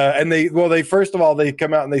 and they first of all, they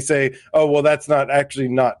come out and they say, oh, well, that's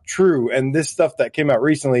not true. And this stuff that came out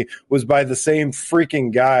recently was by the same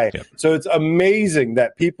freaking guy. Yep. So it's amazing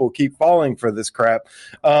that people keep falling for this crap.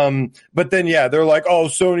 But then, they're like, oh,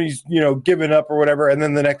 Sony's, giving up or whatever. And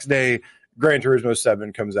then the next day, Gran Turismo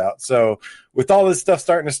 7 comes out. So with all this stuff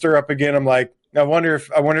starting to stir up again, I'm like, I wonder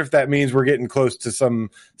if that means we're getting close to some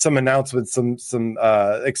announcements, some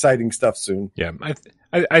exciting stuff soon. Yeah,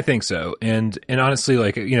 I think so. And honestly,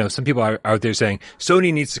 like, some people are out there saying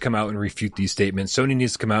Sony needs to come out and refute these statements. Sony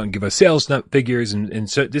needs to come out and give us sales figures. And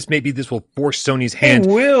so this will force Sony's hand.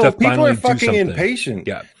 They will. To people are fucking something. Impatient.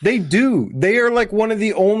 Yeah, they do. They are like one of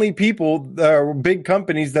the only people, big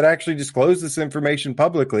companies that actually disclose this information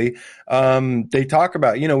publicly. They talk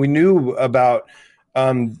about, we knew about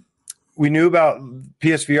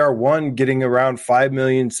PSVR 1 getting around 5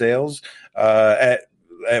 million sales at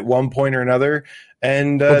one point or another.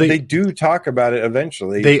 And they do talk about it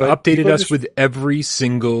eventually. They updated us with every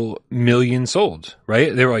single million sold,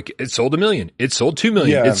 right? They were like, it sold 1 million. It sold 2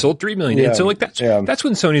 million. It sold 3 million. Yeah. And so like that's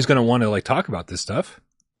when Sony's going to want to like talk about this stuff.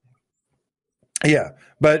 Yeah.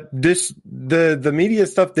 But the media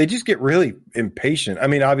stuff, they just get really impatient. I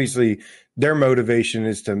mean, obviously their motivation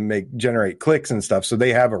is to generate clicks and stuff. So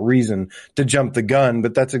they have a reason to jump the gun,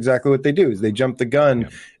 but that's exactly what they do is they jump the gun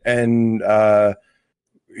and,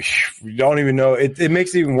 we don't even know. It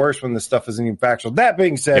makes it even worse when the stuff isn't even factual. That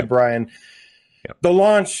being said, Brian, the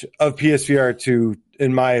launch of PSVR 2,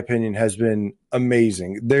 in my opinion, has been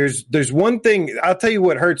amazing. There's one thing, I'll tell you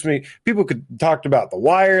what hurts me. People could talk about The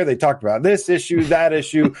Wire, they talked about this issue, that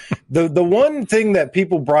issue. The one thing that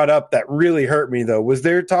people brought up that really hurt me though was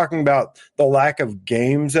they're talking about the lack of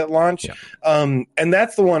games at launch. Yeah. And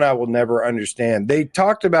that's the one I will never understand. They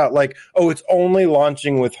talked about like, oh, it's only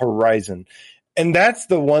launching with Horizon. And that's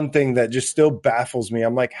the one thing that just still baffles me.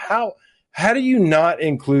 I'm like, how do you not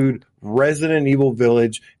include Resident Evil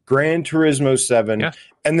Village, Gran Turismo 7,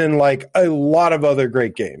 and then like a lot of other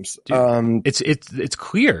great games? Dude, it's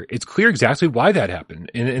clear. It's clear exactly why that happened.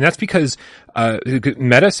 And that's because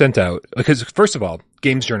Meta sent out, because first of all,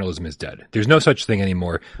 games journalism is dead. There's no such thing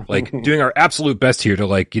anymore. Like doing our absolute best here to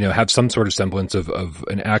like, have some sort of semblance of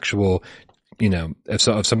an actual,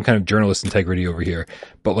 of some kind of journalist integrity over here.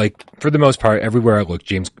 But like for the most part, everywhere I look,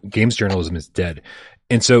 games journalism is dead.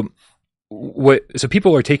 And so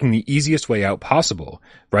people are taking the easiest way out possible,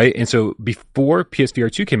 right? And so before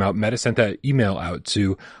PSVR2 came out, Meta sent that email out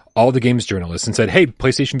to all the games journalists and said, hey,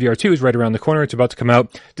 PlayStation VR2 is right around the corner. It's about to come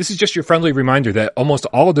out. This is just your friendly reminder that almost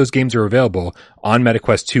all of those games are available on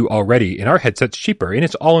MetaQuest 2 already, and our headset's cheaper, and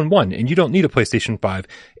it's all in one, and you don't need a PlayStation 5.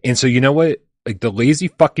 And so you know what? Like the lazy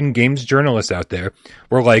fucking games journalists out there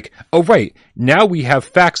were like, oh, right, now we have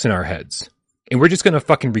facts in our heads, and we're just going to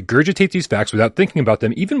fucking regurgitate these facts without thinking about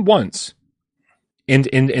them even once.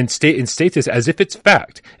 And state this as if it's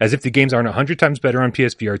fact, as if the games aren't 100 times better on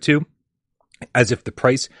PSVR 2, as if the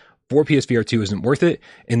price for PSVR 2 isn't worth it,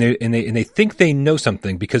 and they think they know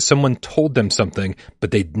something because someone told them something,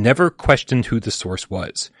 but they never questioned who the source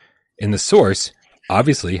was, and the source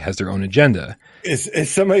obviously has their own agenda. Is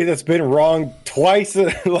somebody that's been wrong twice,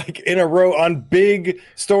 like in a row on big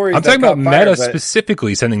stories. I'm talking about Meta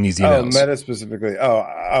specifically sending these emails. Oh, Meta specifically. Oh,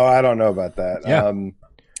 I don't know about that. Yeah.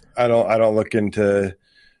 I don't look into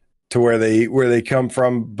where they come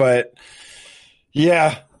from, but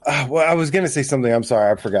yeah. Well, I was going to say something. I'm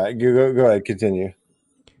sorry, I forgot. Go ahead, continue.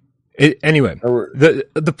 Anyway,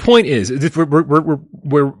 the point is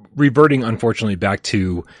we're reverting, unfortunately, back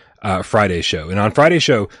to Friday's show. And on Friday's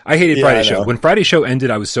show, I hated Friday's show. When Friday's show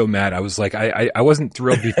ended, I was so mad. I was like, I wasn't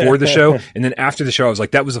thrilled before the show. And then after the show, I was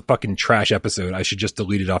like, that was a fucking trash episode. I should just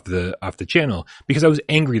delete it off the channel, because I was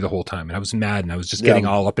angry the whole time and I was mad and I was just getting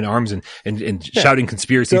all up in arms and shouting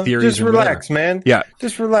conspiracy theories. Just relax, man. Yeah.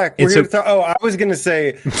 Just relax. I was going to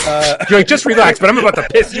say, you're like, just relax, but I'm about to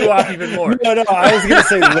piss you off even more. No, I was going to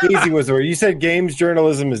say lazy was the word. You said games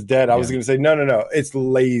journalism is dead. I was going to say, no. It's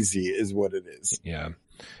lazy is what it is. Yeah.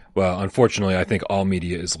 Well, unfortunately, I think all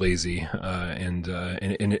media is lazy, and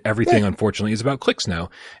everything, unfortunately, is about clicks now.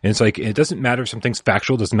 And it's like, it doesn't matter if something's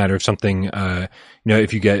factual, doesn't matter if something,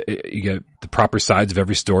 if you get the proper sides of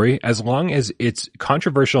every story, as long as it's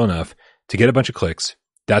controversial enough to get a bunch of clicks.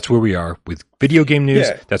 That's where we are with video game news.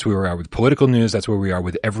 Yeah. That's where we are with political news. That's where we are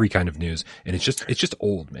with every kind of news. And it's just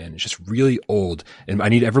old, man. It's just really old. And I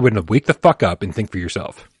need everyone to wake the fuck up and think for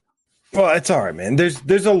yourself. Well, it's all right, man. There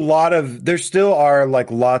still are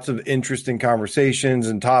like lots of interesting conversations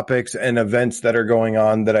and topics and events that are going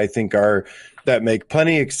on that I think that make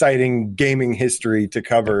plenty exciting gaming history to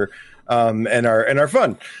cover, and are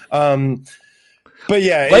fun. But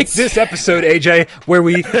yeah, like this episode, AJ, where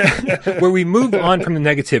we move on from the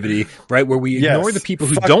negativity, right? Where we ignore the people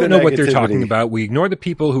who don't know what they're talking about. We ignore the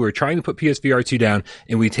people who are trying to put PSVR2 down,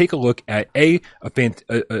 and we take a look at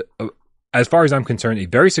as far as I'm concerned, a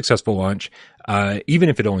very successful launch, even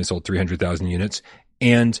if it only sold 300,000 units.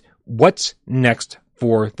 And what's next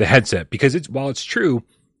for the headset? Because while it's true,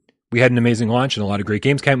 we had an amazing launch and a lot of great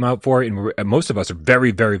games came out for it, and most of us are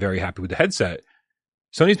very, very, very happy with the headset.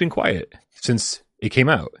 Sony's been quiet since it came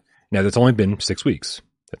out. Now, that's only been 6 weeks.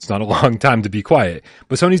 That's not a long time to be quiet.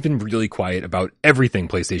 But Sony's been really quiet about everything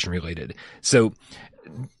PlayStation related. So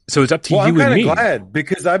it's up to you and me. I'm kind of glad,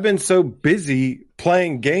 because I've been so busy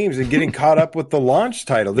playing games and getting caught up with the launch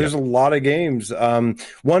title. There's a lot of games. 1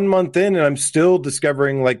 month in, and I'm still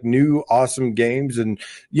discovering like new awesome games. And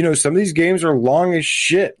some of these games are long as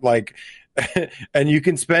shit. Like, and you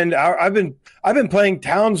can spend hours. I've been playing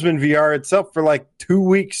Townsman VR itself for like 2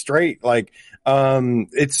 weeks straight. Like,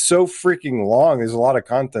 it's so freaking long. There's a lot of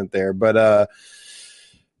content there, but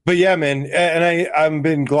yeah, man, and I've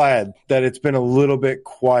been glad that it's been a little bit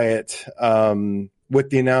quiet with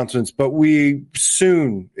the announcements, but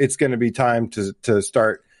it's going to be time to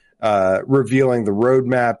start revealing the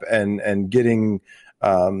roadmap and getting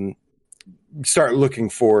start looking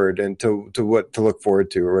forward and to what to look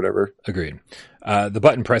forward to or whatever. Agreed. The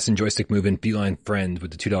button press and joystick move and Feline Friend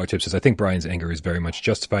with the $2 tip says, I think Brian's anger is very much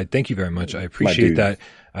justified. Thank you very much. I appreciate that.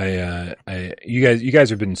 You guys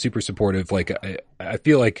have been super supportive. Like, I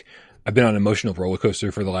feel like I've been on an emotional roller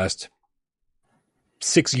coaster for the last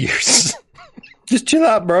 6 years. Just chill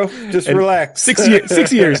out, bro. Just relax.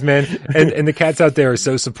 6 years, man. And the cats out there are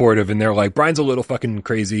so supportive, and they're like, Brian's a little fucking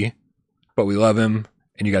crazy, but we love him.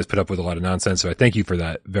 And you guys put up with a lot of nonsense. So I thank you for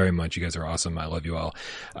that very much. You guys are awesome. I love you all.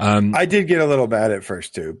 I did get a little mad at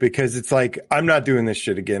first too, because it's like, I'm not doing this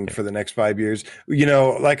shit again for the next 5 years. You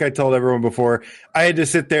know, like I told everyone before, I had to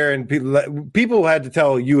sit there and people had to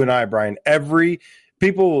tell you and I, Brian,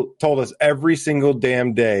 people told us every single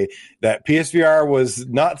damn day that PSVR was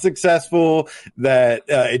not successful, that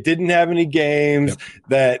it didn't have any games,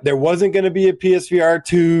 that there wasn't going to be a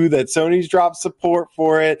PSVR2, that Sony's dropped support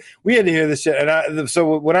for it. We had to hear this shit. And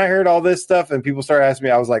so when I heard all this stuff and people started asking me,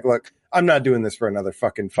 I was like, look, I'm not doing this for another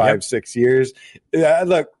fucking 5-6 years.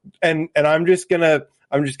 Look, and I'm just going to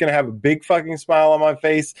have a big fucking smile on my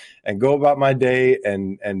face and go about my day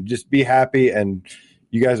and just be happy. And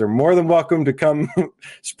you guys are more than welcome to come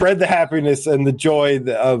spread the happiness and the joy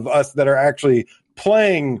of us that are actually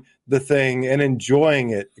playing the thing and enjoying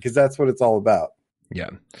it, because that's what it's all about. Yeah.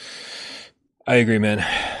 I agree, man.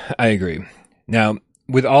 I agree. Now,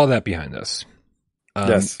 with all that behind us,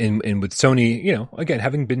 yes. and with Sony, you know, again,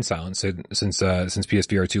 having been silent since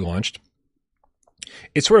PSVR2 launched,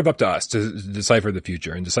 it's sort of up to us to decipher the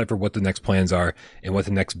future and decipher what the next plans are and what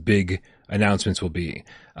the next big announcements will be.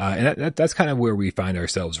 And that's kind of where we find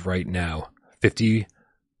ourselves right now,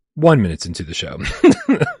 51 minutes into the show.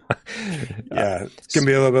 Yeah, it's going to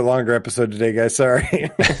be a little bit longer episode today, guys. Sorry.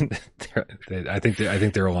 I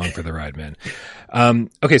think they're along for the ride, man.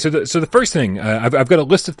 Okay. So the first thing, I've got a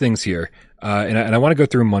list of things here, and I want to go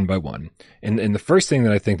through them one by one. And the first thing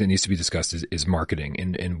that I think that needs to be discussed is marketing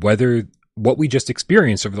and whether what we just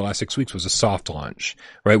experienced over the last 6 weeks was a soft launch,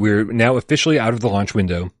 right? We're now officially out of the launch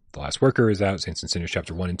window. The Last Worker is out. Saints and Sinners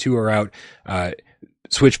Chapter 1 and 2 are out.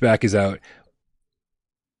 Switchback is out.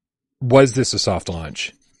 Was this a soft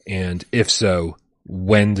launch? And if so,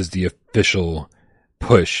 when does the official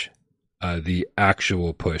push, the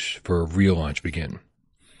actual push for a real launch begin?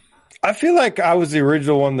 I feel like I was the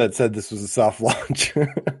original one that said this was a soft launch.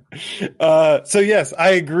 So yes, I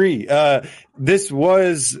agree. This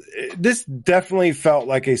definitely felt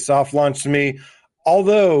like a soft launch to me,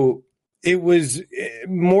 although it was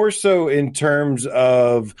more so in terms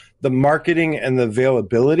of the marketing and the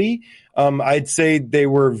availability. I'd say they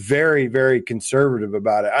were very, very conservative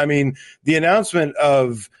about it. I mean, the announcement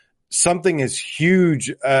of something as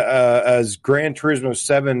huge as Gran Turismo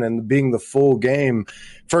 7 and being the full game,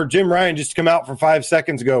 for Jim Ryan just to come out for 5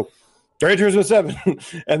 seconds ago, Gran Turismo 7,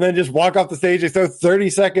 and then just walk off the stage. They throw 30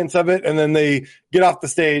 seconds of it, and then they get off the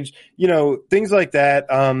stage. You know, things like that.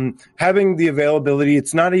 Having the availability,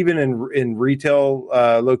 it's not even in retail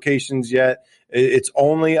locations yet. It's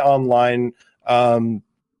only online.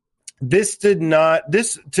 This to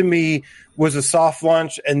me was a soft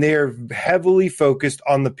launch, and they are heavily focused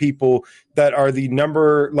on the people that are the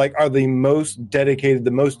most dedicated,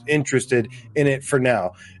 the most interested in it for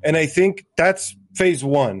now. And I think that's phase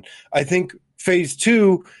one. I think phase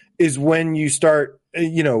two is when you start,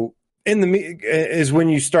 is when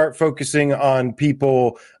you start focusing on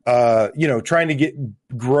people, trying to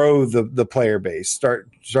grow the player base,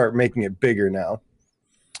 start making it bigger now.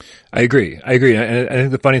 I agree. And I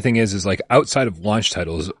think the funny thing is like outside of launch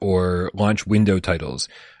titles or launch window titles,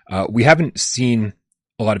 we haven't seen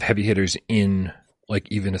a lot of heavy hitters in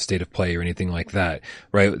like even a state of play or anything like that,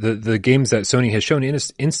 right? The games that Sony has shown in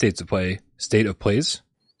states of play have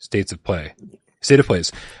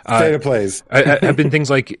been things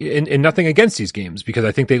like, and nothing against these games because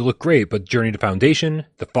I think they look great, but Journey to Foundation,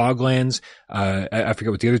 the Foglands, I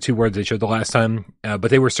forget what the other two were they showed the last time, but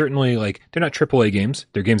they were certainly like, they're not AAA games.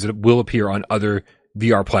 They're games that will appear on other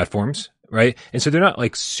VR platforms, right? And so they're not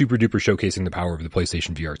like super duper showcasing the power of the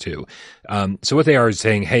PlayStation VR2. So what they are is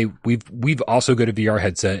saying, hey, we've also got a VR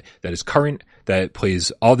headset that is current, that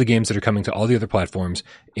plays all the games that are coming to all the other platforms,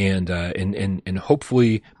 and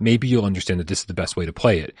hopefully maybe you'll understand that this is the best way to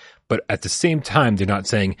play it. But at the same time, they're not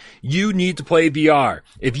saying you need to play VR.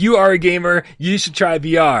 If you are a gamer, you should try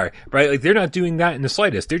VR, right? Like they're not doing that in the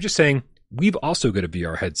slightest. They're just saying we've also got a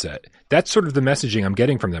VR headset. That's sort of the messaging I'm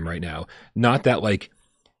getting from them right now. Not that like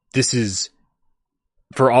this is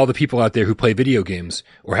for all the people out there who play video games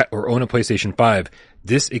or own a PlayStation 5.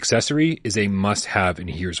 This accessory is a must-have, and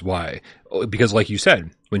here's why. Because like you said,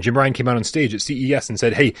 when Jim Ryan came out on stage at CES and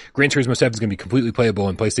said, hey, Gran Turismo 7 is going to be completely playable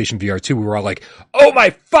in PlayStation VR2, we were all like, oh my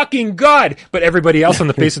fucking God! But everybody else on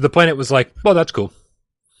the face of the planet was like, well, that's cool.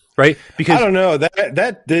 Right? Because I don't know.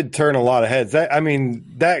 That did turn a lot of heads.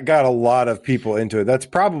 That got a lot of people into it. That's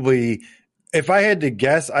probably if I had to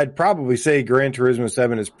guess, I'd probably say Gran Turismo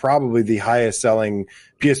 7 is probably the highest selling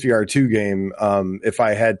PSVR2 game. If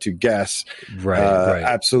I had to guess, Right.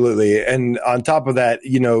 absolutely. And on top of that,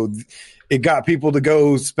 it got people to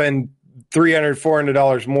go spend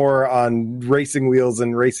 $300-$400 more on racing wheels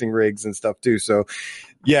and racing rigs and stuff too. So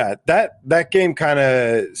yeah, that game kind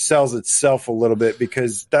of sells itself a little bit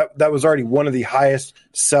because that was already one of the highest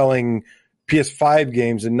selling PS5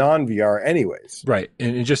 games in non-VR anyways. Right.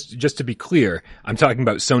 And just to be clear, I'm talking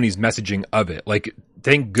about Sony's messaging of it. Like,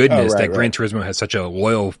 thank goodness that Gran Turismo has such a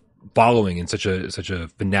loyal following and such a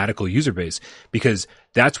fanatical user base, because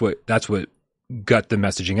that's what got the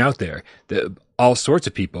messaging out there. All sorts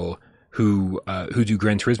of people who do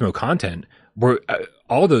Gran Turismo content were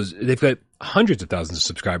all those, they've got hundreds of thousands of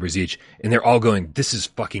subscribers each, and they're all going, this is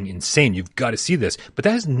fucking insane. You've got to see this. But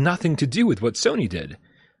that has nothing to do with what Sony did.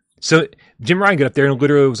 So Jim Ryan got up there and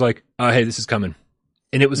literally was like, hey, this is coming.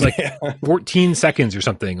 And it was like 14 seconds or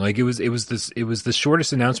something. Like it was the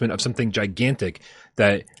shortest announcement of something gigantic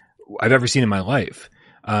that I've ever seen in my life.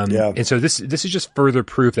 And so this is just further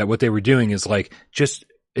proof that what they were doing is like,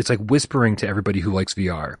 it's like whispering to everybody who likes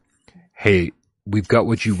VR, hey, we've got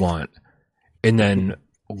what you want. And then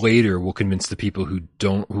later we'll convince the people who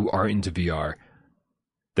aren't into VR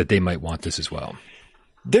that they might want this as well.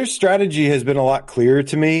 Their strategy has been a lot clearer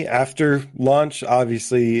to me after launch.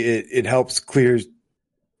 Obviously, it helps clear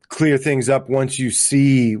things up once you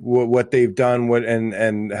see what they've done,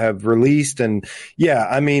 and have released. And yeah,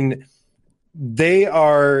 I mean, they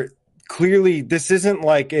are clearly, this isn't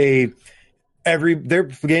like their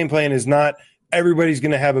game plan is not everybody's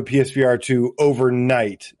going to have a PSVR 2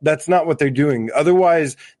 overnight. That's not what they're doing.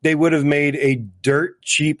 Otherwise, they would have made a dirt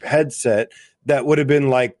cheap headset that would have been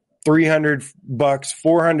like $300,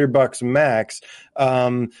 $400 max.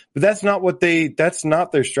 But that's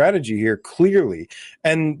not their strategy here, clearly.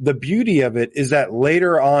 And the beauty of it is that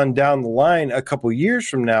later on down the line, a couple years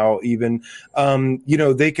from now, even,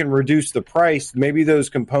 they can reduce the price. Maybe those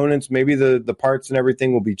components, maybe the parts and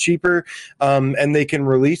everything will be cheaper. And they can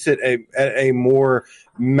release it at a more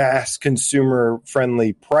mass consumer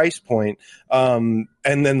friendly price point. And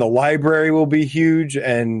then the library will be huge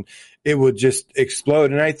and it would just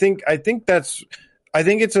explode. And I think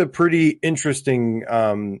it's a pretty interesting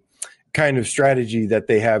kind of strategy that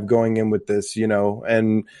they have going in with this,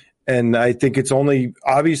 and I think it's only,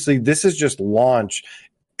 obviously this is just launch.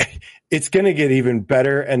 It's going to get even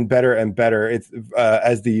better and better and better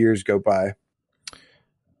as the years go by.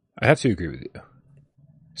 I have to agree with you.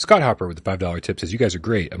 Scott Hopper with the $5 tip says, you guys are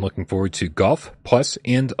great. I'm looking forward to Golf Plus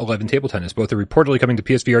and 11 Table Tennis. Both are reportedly coming to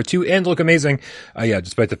PSVR 2 and look amazing.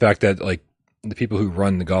 Despite the fact that like the people who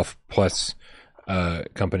run the Golf Plus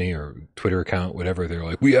company or Twitter account, whatever, they're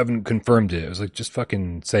like, we haven't confirmed it. I was like, just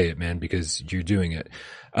fucking say it, man, because you're doing it.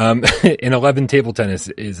 And 11 Table Tennis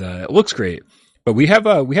is looks great. But we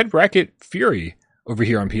had Racket Fury over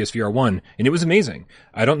here on PSVR 1, and it was amazing.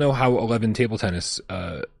 I don't know how 11 Table Tennis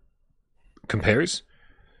compares.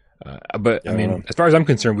 But I mean, as far as I'm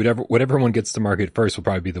concerned, whatever one gets to market first will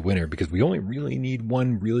probably be the winner, because we only really need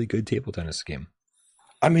one really good table tennis game.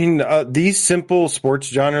 I mean, these simple sports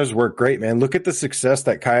genres work great, man. Look at the success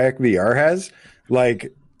that Kayak VR has.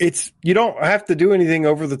 Like, you don't have to do anything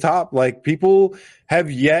over the top. Like, people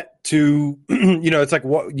have yet to, it's like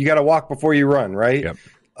you got to walk before you run, right?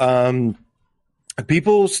 Yep.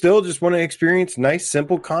 People still just want to experience nice,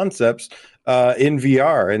 simple concepts in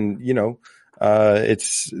VR, and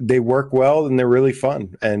they work well and they're really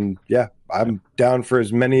fun. And yeah, I'm down for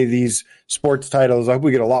as many of these sports titles. I hope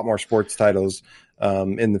we get a lot more sports titles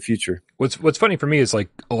in the future. What's funny for me is like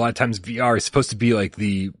a lot of times VR is supposed to be like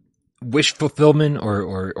the wish fulfillment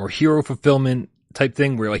or hero fulfillment type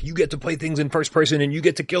thing, where like you get to play things in first person and you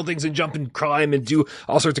get to kill things and jump and climb and do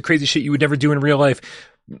all sorts of crazy shit you would never do in real life.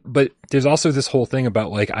 But there's also this whole thing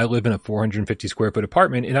about like, I live in a 450 square foot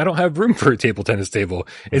apartment and I don't have room for a table tennis table.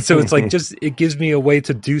 And so it's like, it gives me a way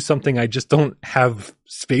to do something I just don't have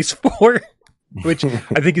space for, which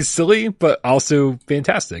I think is silly, but also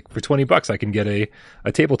fantastic. For $20, I can get a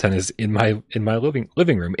table tennis in my living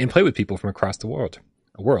room and play with people from across the world.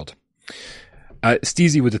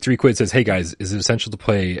 Steezy with the £3 says, hey guys, is it essential to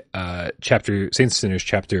play Saints and Sinners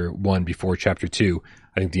chapter 1 before chapter 2?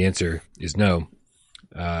 I think the answer is no.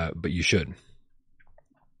 But you should.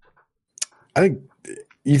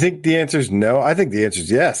 You think the answer is no? I think the answer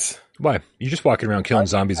is yes. Why? You're just walking around killing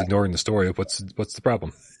zombies, ignoring the story. What's the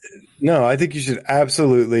problem? No, I think you should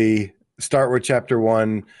absolutely start with chapter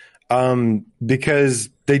 1, because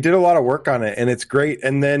they did a lot of work on it and it's great.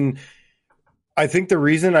 And then I think the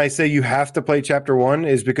reason I say you have to play chapter 1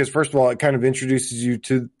 is because, first of all, it kind of introduces you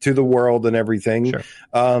to the world and everything, Sure.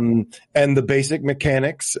 and the basic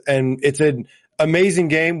mechanics. And it's an amazing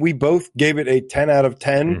game. We both gave it a 10 out of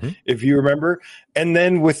 10, if you remember. And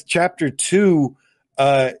then with chapter 2,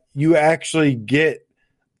 you actually get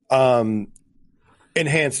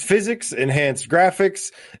enhanced physics, enhanced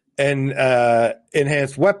graphics, and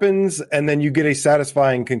enhanced weapons, and then you get a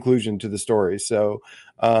satisfying conclusion to the story. So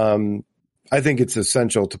I think it's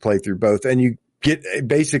essential to play through both, and you get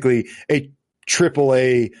basically a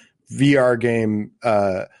AAA VR game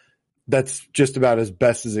that's just about as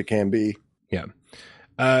best as it can be. Yeah.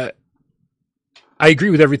 I agree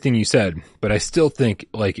with everything you said, but I still think,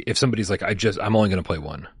 like, if somebody's like, I'm only going to play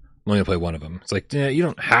one. I'm only going to play one of them. It's like, yeah, you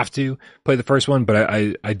don't have to play the first one, but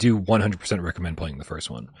I do 100% recommend playing the first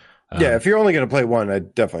one. Yeah, if you're only going to play one,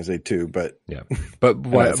 I'd definitely say 2, but yeah, but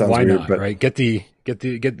why weird, not? but... Right? Get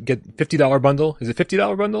 $50 bundle. Is it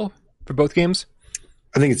 $50 bundle for both games?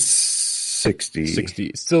 I think it's 60.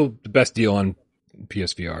 60. Still the best deal on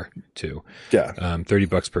PSVR 2. Yeah,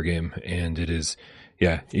 $30 per game, and it is.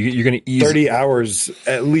 Yeah, you're going to ease 30 hours,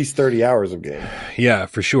 at least 30 hours of game. Yeah,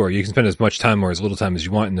 for sure. You can spend as much time or as little time as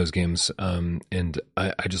you want in those games. And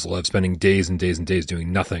I just love spending days and days and days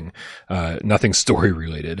doing nothing story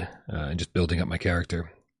related, and just building up my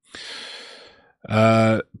character.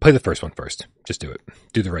 Play the first one first. Just do it.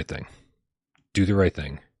 Do the right thing. Do the right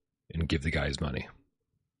thing and give the guy his money.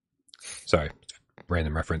 Sorry.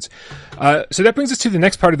 Random reference. So that brings us to the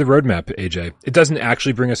next part of the roadmap, AJ. It doesn't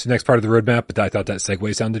actually bring us to the next part of the roadmap, but I thought that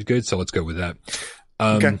segue sounded good, so let's go with that.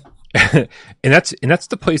 Okay. and that's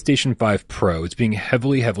the PlayStation 5 Pro. It's being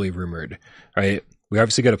heavily rumored, right? We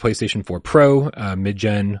obviously got a PlayStation 4 Pro,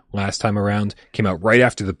 mid-gen last time around, came out right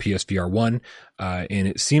after the PSVR 1, and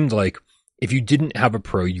it seemed like if you didn't have a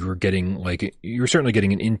Pro, you were certainly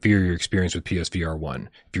getting an inferior experience with PSVR 1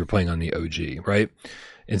 if you were playing on the OG, right?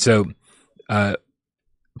 And so,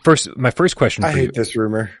 my first question. I hate this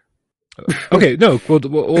rumor. Okay, no. Well,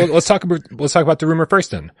 let's talk about the rumor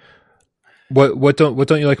first. Then, what don't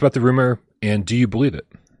you like about the rumor, and do you believe it?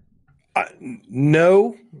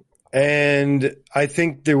 No, and I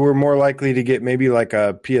think they were more likely to get maybe like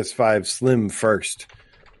a PS5 Slim first.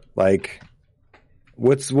 Like,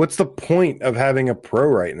 what's the point of having a Pro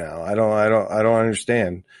right now? I don't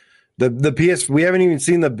understand. The PS, we haven't even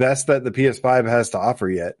seen the best that the PS5 has to offer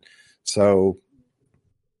yet. So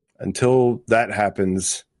until that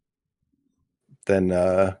happens, then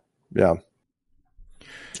yeah,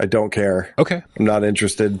 I don't care. Okay, I'm not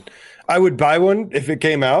interested. I would buy one if it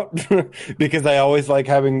came out because I always like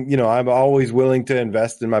having, I'm always willing to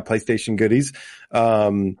invest in my PlayStation goodies.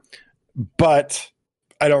 But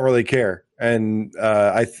I don't really care. And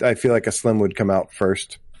I feel like a Slim would come out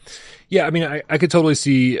first. Yeah, I mean, I could totally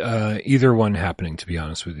see either one happening, to be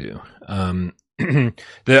honest with you.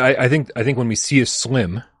 I think when we see a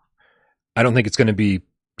Slim, I don't think it's going to be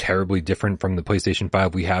terribly different from the PlayStation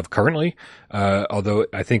 5 we have currently. Although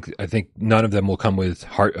I think none of them will come with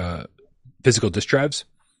physical disc drives,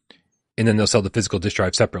 and then they'll sell the physical disc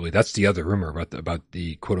drive separately. That's the other rumor about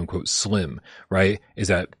the quote unquote Slim, right? Is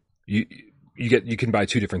that you can buy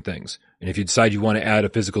two different things, and if you decide you want to add a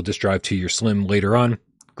physical disc drive to your Slim later on,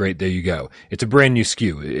 great, there you go. It's a brand new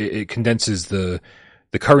SKU. It condenses the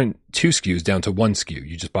current two SKUs down to one SKU.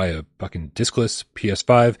 You just buy a fucking discless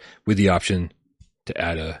PS5 with the option to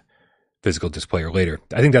add a physical disc player later.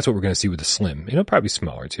 I think that's what we're going to see with the Slim. It'll probably be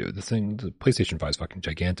smaller too. The PlayStation 5 is fucking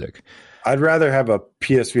gigantic. I'd rather have a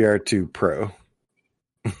PSVR2 Pro.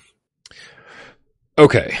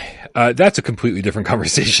 Okay, that's a completely different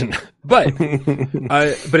conversation. But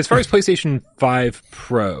as far as PlayStation 5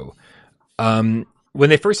 Pro, when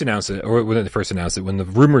they first announced it, when the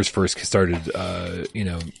rumors first started,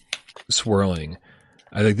 swirling,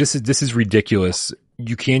 I think this is ridiculous.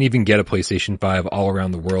 You can't even get a PlayStation 5 all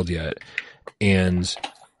around the world yet, and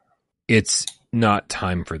it's not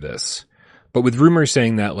time for this. But with rumors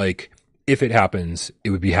saying that, like, if it happens, it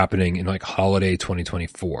would be happening in like holiday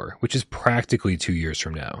 2024, which is practically 2 years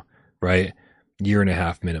from now, right? Year and a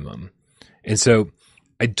half minimum. And so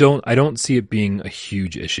I don't see it being a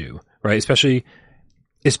huge issue, right? Especially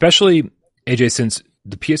AJ, since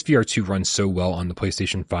the PSVR 2 runs so well on the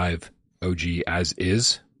PlayStation 5 OG as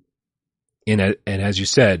is. And as you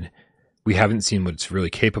said, we haven't seen what it's really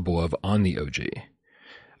capable of on the OG.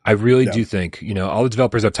 I really do think, all the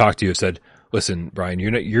developers I've talked to have said, listen, Brian,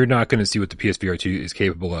 you're not going to see what the PSVR 2 is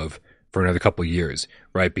capable of for another couple of years,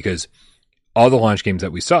 right? Because all the launch games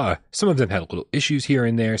that we saw, some of them had little issues here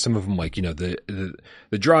and there. Some of them, like, the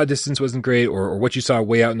draw distance wasn't great, or what you saw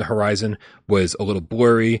way out in the horizon was a little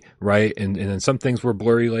blurry, right? And then some things were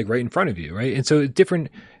blurry, like right in front of you, right? And so different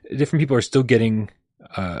people are still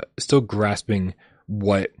still grasping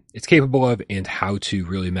what it's capable of and how to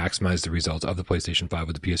really maximize the results of the PlayStation 5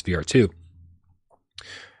 with the PSVR2.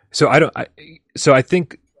 So I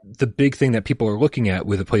think the big thing that people are looking at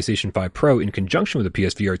with the PlayStation 5 Pro in conjunction with the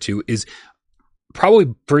PSVR2 is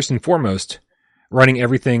probably first and foremost running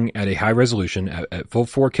everything at a high resolution at full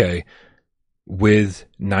 4K with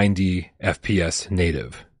 90 FPS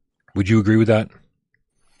native. Would you agree with that?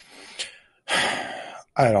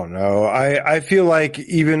 I don't know. I feel like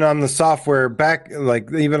even on the software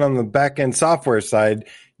even on the back end software side,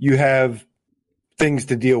 you have things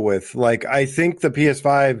to deal with. Like, I think the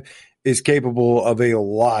PS5 is capable of a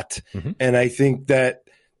lot. Mm-hmm. And I think that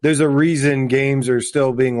there's a reason games are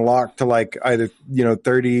still being locked to like either,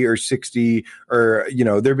 30 or 60, or,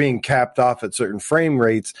 they're being capped off at certain frame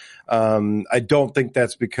rates. I don't think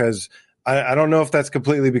that's because I don't know if that's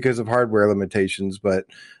completely because of hardware limitations, but,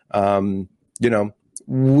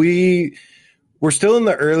 we're still in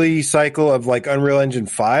the early cycle of like Unreal Engine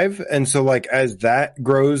 5. And so like, as that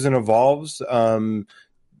grows and evolves,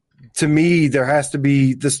 to me, there has to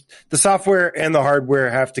be the software and the hardware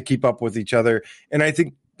have to keep up with each other. And I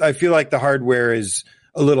feel like the hardware is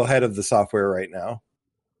a little ahead of the software right now.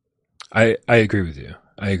 I agree with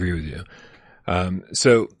you.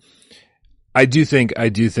 So I do think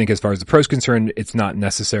as far as the Pro's concerned, it's not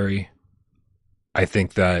necessary. I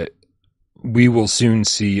think that we will soon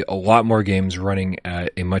see a lot more games running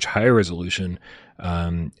at a much higher resolution,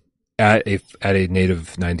 at a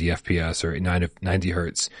native 90 FPS or 90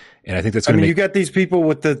 hertz. And I think that's going to you got these people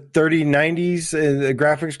with the 3090s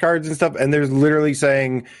graphics cards and stuff, and they're literally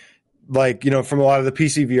saying, like, from a lot of the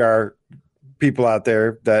PCVR people out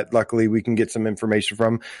there that luckily we can get some information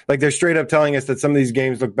from, like, they're straight up telling us that some of these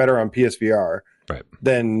games look better on PSVR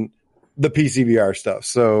than the PCVR stuff.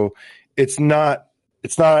 So it's not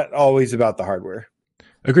always about the hardware.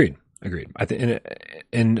 Agreed. I think,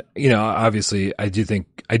 and obviously, I do think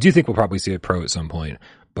we'll probably see a Pro at some point,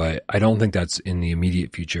 but I don't think that's in the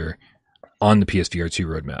immediate future on the PSVR2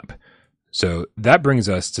 roadmap. So that brings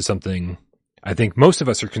us to something I think most of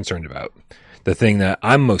us are concerned about. The thing that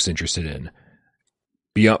I'm most interested in,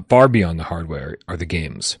 far beyond the hardware, are the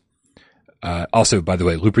games. Also, by the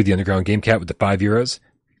way, Looper the Underground Game Cat with the €5,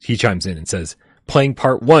 he chimes in and says, playing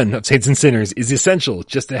part 1 of Saints and Sinners is essential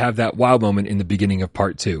just to have that wow moment in the beginning of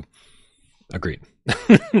part 2. Agreed.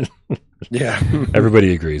 Yeah.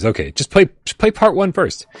 Everybody agrees. Okay, just play part 1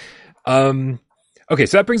 first. Okay,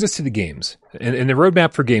 so that brings us to the games. And the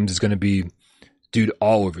roadmap for games is going to be, dude,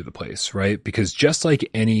 all over the place, right? Because just like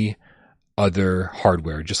any other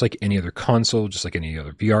hardware, just like any other console, just like any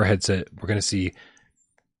other VR headset, we're going to see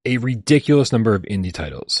a ridiculous number of indie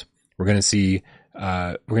titles. We're going to see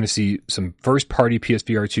some first-party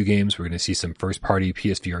PSVR2 games. We're going to see some first-party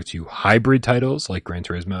PSVR2 hybrid titles like Gran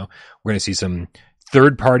Turismo. We're going to see some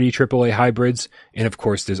third-party AAA hybrids, and of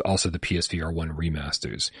course, there's also the PSVR1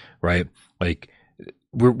 remasters, right? Like,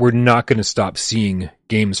 we're not going to stop seeing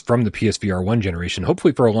games from the PSVR1 generation,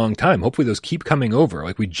 hopefully for a long time. Hopefully those keep coming over.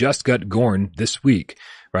 Like, we just got Gorn this week,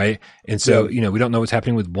 right? And so, we don't know what's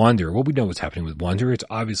happening with Wanderer. Well, we know what's happening with Wanderer. It's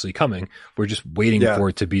obviously coming. We're just waiting for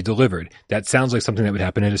it to be delivered. That sounds like something that would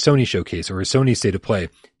happen at a Sony showcase or a Sony State of Play,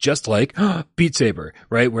 just like Beat Saber,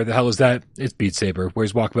 right? Where the hell is that? It's Beat Saber.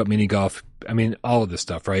 Where's Walkabout Mini Golf? I mean, all of this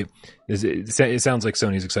stuff, right? It sounds like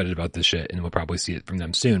Sony's excited about this shit, and we'll probably see it from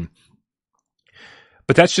them soon.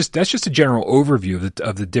 But that's just a general overview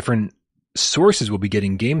of the different sources we'll be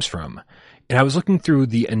getting games from. And I was looking through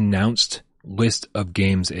the announced list of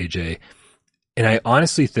games, AJ, and I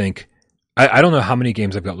honestly think, I don't know how many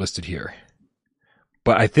games I've got listed here,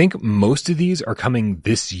 but I think most of these are coming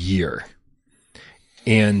this year.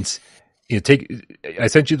 And I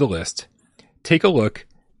sent you the list. Take a look.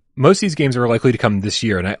 Most of these games are likely to come this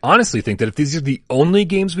year, and I honestly think that if these are the only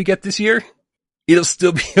games we get this year, it'll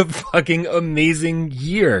still be a fucking amazing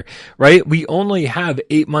year, right? We only have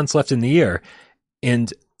 8 months left in the year,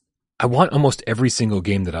 and I want almost every single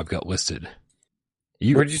game that I've got listed.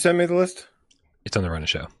 Where did you send me the list? It's on the Run a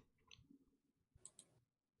Show.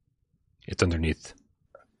 It's underneath.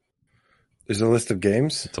 There's a list of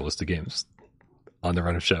games? It's a list of games on the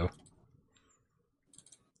Run a Show.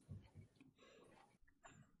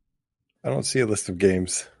 I don't see a list of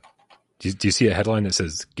games. Do you see a headline that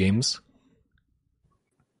says games?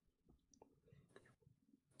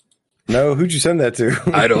 No, who'd you send that to?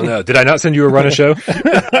 I don't know. Did I not send you a run a show?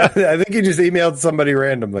 I think you just emailed somebody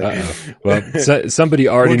randomly. Uh-oh. Well, somebody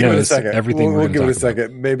already knows everything. We'll give it a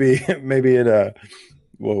second. Maybe it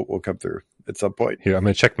will come through at some point. Here, I'm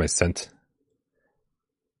going to check my sent.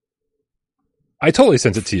 I totally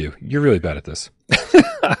sent it to you. You're really bad at this.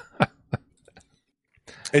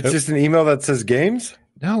 It's just an email that says games?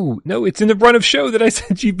 No, it's in the run of show that I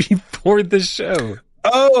sent you before the show.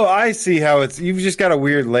 Oh, I see how you've just got a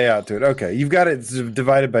weird layout to it. Okay. You've got it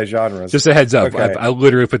divided by genres. Just a heads up. Okay. I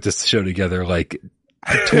literally put this show together like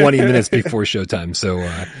 20 minutes before showtime. So,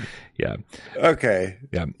 yeah. Okay.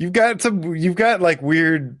 Yeah. You've got like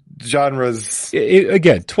weird genres.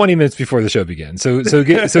 Again, 20 minutes before the show began. So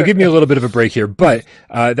give me a little bit of a break here. But,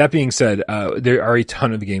 that being said, there are a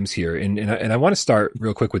ton of games here. And I want to start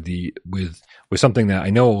real quick with something that I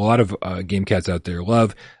know a lot of, game cats out there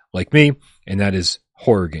love, like me, and that is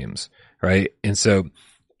horror games, right? And so,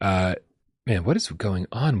 man, what is going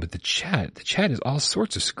on with the chat? The chat is all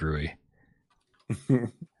sorts of screwy.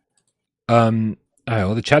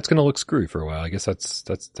 Well, the chat's going to look screwy for a while. I guess that's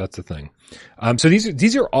the thing. So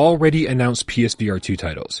these are already announced PSVR2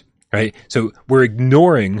 titles, right? So we're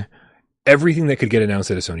ignoring everything that could get announced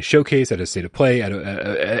at a Sony showcase, at a state of play, at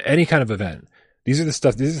any kind of event. These are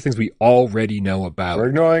the things we already know about. We're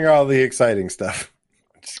ignoring all the exciting stuff.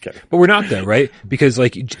 Just kidding. But we're not there, right? Because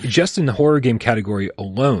like just in the horror game category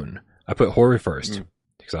alone, I put horror first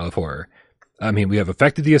because I love horror. I mean, we have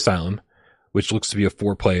Affected the Asylum, which looks to be a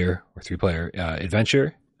 4-player or 3-player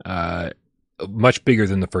adventure, much bigger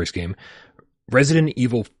than the first game. Resident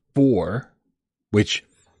Evil 4, which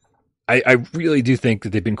I really do think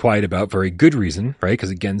that they've been quiet about for a good reason, right?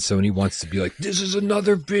 Because again, Sony wants to be like, this is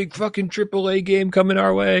another big fucking AAA game coming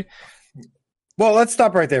our way. Well, let's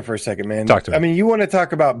stop right there for a second, man. Talk to me. I mean, you want to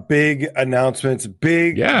talk about big announcements,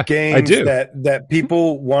 big games I do. that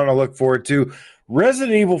people want to look forward to.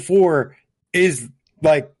 Resident Evil 4 is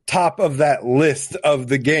like top of that list of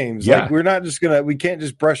the games. Yeah. Like we can't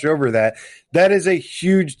just brush over that. That is a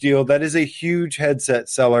huge deal. That is a huge headset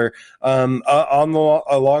seller. Along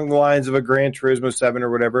the lines of a Gran Turismo 7 or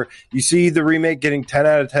whatever. You see the remake getting 10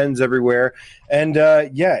 out of 10s everywhere. And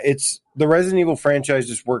it's the Resident Evil franchise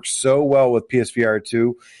just works so well with PSVR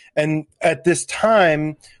 2. And at this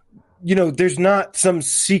time, there's not some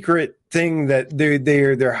secret thing that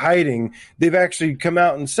they're hiding. They've actually come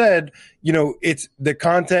out and said, it's the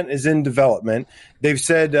content is in development. They've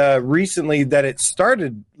said recently that it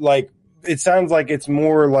started it sounds like it's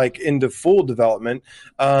more like into full development,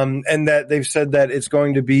 and that they've said that it's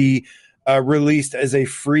going to be released as a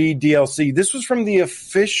free DLC. This was from the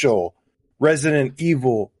official Resident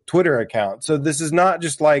Evil Twitter account. So this is not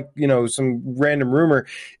just like, some random rumor.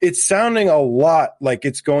 It's sounding a lot like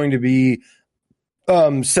it's going to be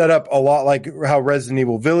set up a lot like how Resident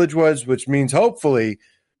Evil Village was, which means hopefully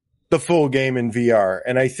the full game in VR.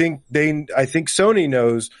 And I think Sony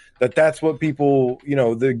knows that that's what people,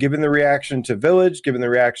 given the reaction to Village, given the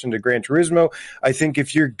reaction to Gran Turismo, I think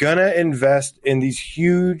if you're gonna invest in these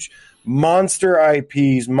huge monster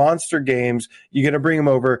IPs, monster games, you're going to bring them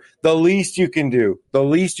over. The least you can do, the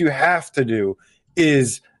least you have to do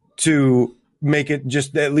is to make it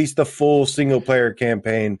just at least the full single player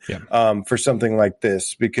campaign for something like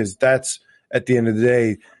this, because that's at the end of the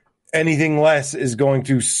day, anything less is going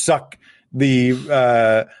to suck the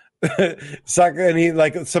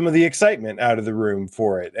some of the excitement out of the room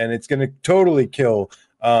for it. And it's going to totally kill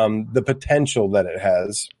the potential that it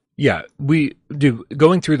has. Yeah, we do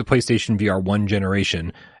going through the PlayStation VR1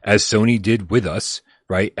 generation, as Sony did with us,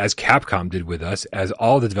 right? As Capcom did with us, as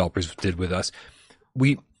all the developers did with us.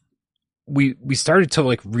 We started to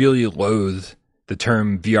like really loathe the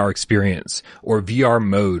term VR experience or VR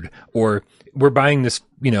mode, or we're buying this,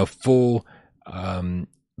 full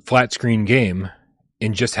flat screen game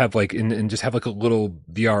and just have like a little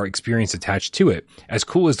VR experience attached to it. As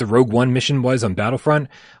cool as the Rogue One mission was on Battlefront,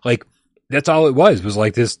 like that's all it was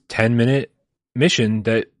like this 10-minute mission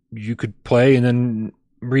that you could play and then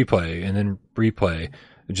replay and then replay.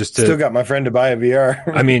 Still got my friend to buy a VR.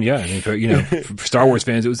 I mean, for Star Wars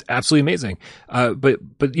fans, it was absolutely amazing. But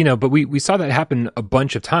we saw that happen a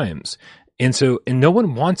bunch of times. And no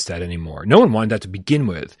one wants that anymore. No one wanted that to begin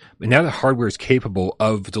with. But now the hardware is capable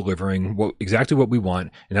of delivering exactly what we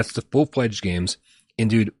want. And that's the full-fledged games. And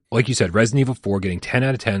dude, like you said, Resident Evil 4 getting 10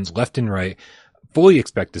 out of 10s left and right. Fully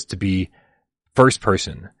expect this to be first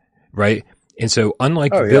person, right? And so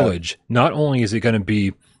unlike Village, not only is it going to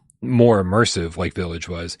be more immersive like Village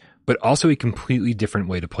was, but also a completely different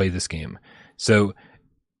way to play this game. So,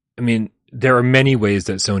 I mean, there are many ways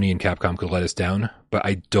that Sony and Capcom could let us down, but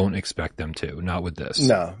I don't expect them to, not with this.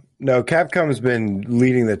 No, No, Capcom's been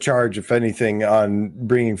leading the charge, if anything, on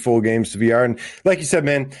bringing full games to VR. And like you said,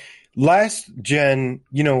 man, last gen,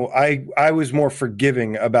 I was more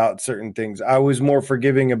forgiving about certain things. I was more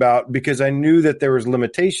forgiving about because I knew that there was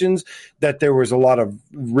limitations, that there was a lot of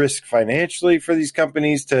risk financially for these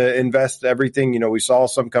companies to invest everything. We saw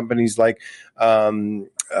some companies like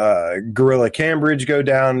Gorilla Cambridge go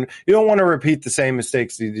down. You don't want to repeat the same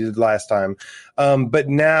mistakes you did last time. But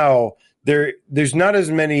now there's not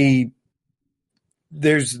as many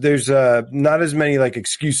not as many like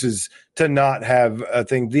excuses to not have a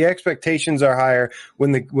thing. The expectations are higher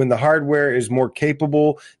when the hardware is more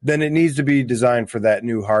capable, then it needs to be designed for that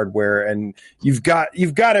new hardware. And you've got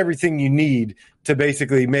everything you need to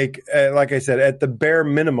basically make, like I said, at the bare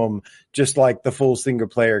minimum, just like the full single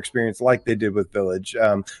player experience, like they did with Village,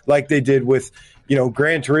 like they did with,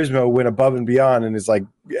 Gran Turismo went above and beyond and is like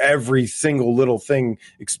every single little thing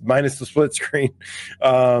minus the split screen.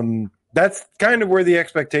 That's kind of where the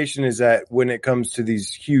expectation is at when it comes to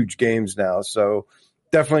these huge games now. So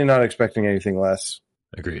definitely not expecting anything less.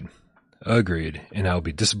 Agreed. And I'll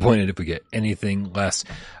be disappointed if we get anything less.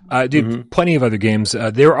 Dude, plenty of other games.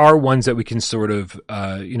 There are ones that we can sort of,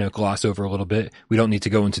 gloss over a little bit. We don't need to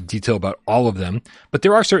go into detail about all of them, but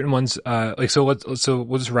there are certain ones, so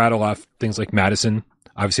we'll just rattle off things like Madison.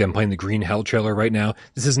 Obviously, I'm playing the Green Hell trailer right now.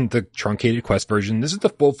 This isn't the truncated Quest version. This is the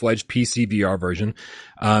full-fledged PC VR version.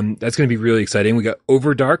 That's going to be really exciting. We got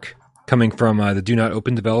Overdark coming from the Do Not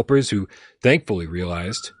Open developers who thankfully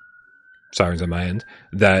realized, sirens on my end,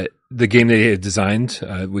 that the game they had designed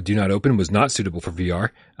with Do Not Open was not suitable for VR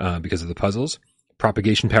because of the puzzles.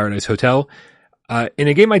 Propagation Paradise Hotel. In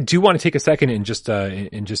a game I do want to take a second and just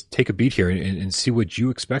take a beat here and see what you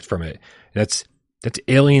expect from it. That's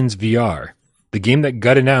Aliens VR. The game that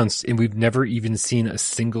got announced, and we've never even seen a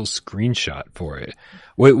single screenshot for it.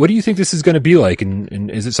 What do you think this is going to be like, and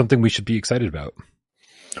is it something we should be excited about?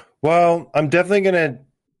 Well, I'm definitely going to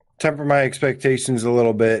temper my expectations a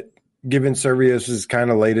little bit, given Servios' kind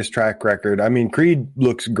of latest track record. I mean, Creed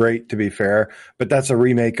looks great, to be fair, but that's a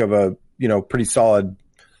remake of a pretty solid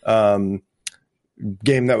game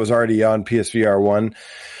that was already on PSVR 1.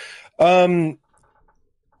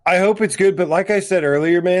 I hope it's good, but like I said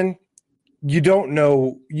earlier, man, you don't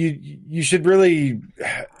know. You should really,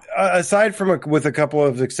 aside from with a couple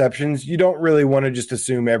of exceptions, you don't really want to just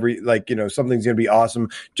assume something's going to be awesome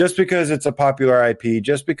just because it's a popular IP,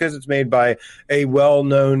 just because it's made by a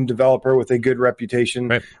well-known developer with a good reputation.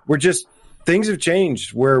 Right. Things have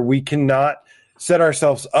changed where we cannot set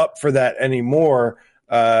ourselves up for that anymore.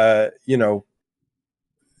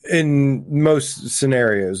 In most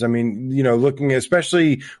scenarios, I mean, looking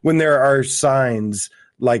especially when there are signs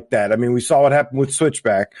like that. I mean, we saw what happened with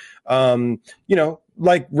Switchback.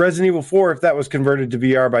 Like Resident Evil 4, if that was converted to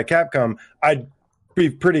VR by Capcom, I'd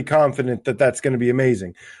be pretty confident that that's going to be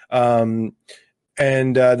amazing. And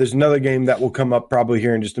there's another game that will come up probably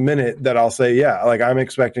here in just a minute that I'll say, yeah, like I'm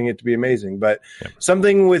expecting it to be amazing. But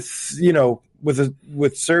something with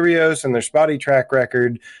Servios and their spotty track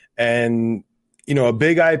record and, a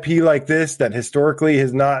big IP like this that historically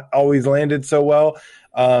has not always landed so well,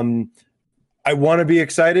 I want to be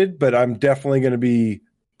excited, but I'm definitely going to be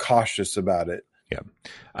cautious about it. Yeah,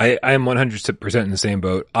 I am 100% in the same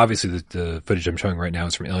boat. Obviously, the footage I'm showing right now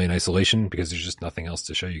is from Alien Isolation because there's just nothing else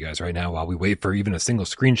to show you guys right now while we wait for even a single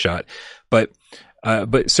screenshot. But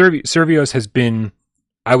Servios has been,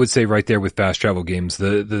 I would say, right there with Fast Travel Games,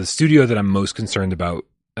 the studio that I'm most concerned about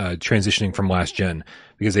transitioning from last gen,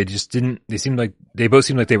 because they both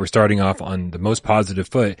seemed like they were starting off on the most positive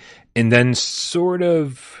foot and then sort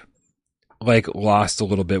of like lost a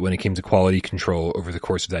little bit when it came to quality control over the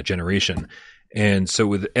course of that generation. And so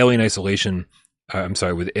with Alien Isolation,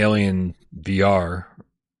 with Alien VR,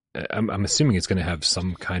 I'm assuming it's going to have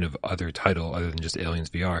some kind of other title other than just Aliens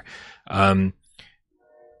VR. I'm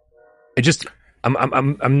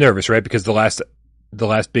nervous, right? Because the last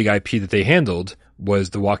big IP that they handled was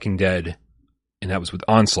The Walking Dead, and that was with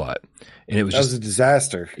Onslaught, and it was a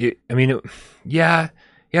disaster. It was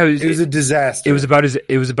a disaster. It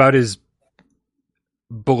was about as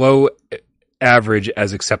below average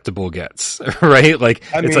as acceptable gets, right? Like,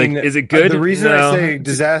 is it good? The reason I say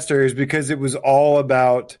disaster is because it was all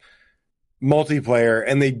about multiplayer,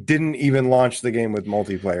 and they didn't even launch the game with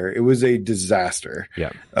multiplayer. It was a disaster.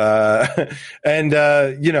 Yeah.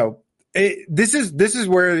 This is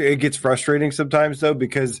where it gets frustrating sometimes, though,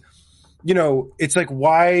 because it's like,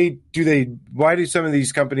 why do some of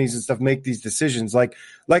these companies and stuff make these decisions? Like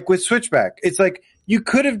with Switchback, it's like you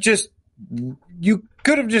could have just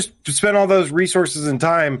spent all those resources and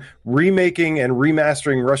time remaking and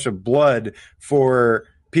remastering Rush of Blood for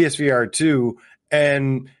PSVR 2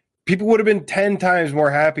 and people would have been 10 times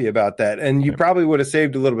more happy about that. And you probably would have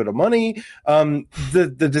saved a little bit of money.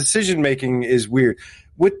 The decision making is weird.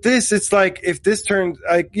 With this, it's like, if this turns,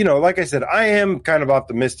 like, you know, like I said, I am kind of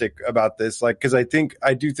optimistic about this, like, because I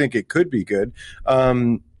do think it could be good.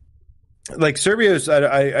 Like Servios,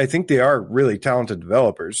 I think they are really talented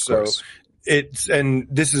developers. So and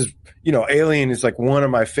this is, you know, Alien is like one of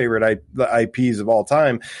my favorite IPs of all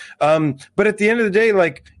time. But at the end of the day,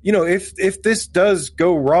 like, you know, if this does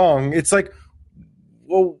go wrong, it's like,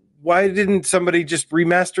 well, why didn't somebody just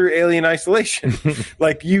remaster Alien Isolation?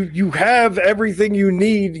 Like, you have everything you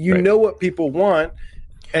need, you know what people want,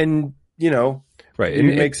 and, you know, you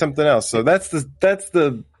make something else. So that's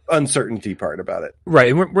the uncertainty part about it. Right.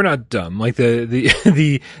 And we're not dumb. Like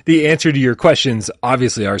the answer to your questions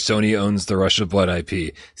obviously are Sony owns the Rush of Blood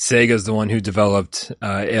IP. Sega's the one who developed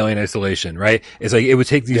Alien Isolation, right? It's like it would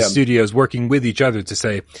take these studios working with each other to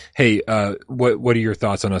say, hey, what are your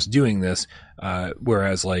thoughts on us doing this?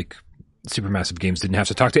 Whereas like Supermassive Games didn't have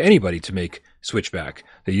to talk to anybody to make Switchback.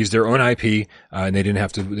 They used their own IP, and they didn't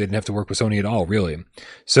have to work with Sony at all, really.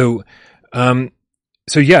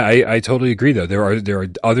 So yeah, I totally agree though. There are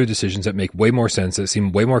other decisions that make way more sense, that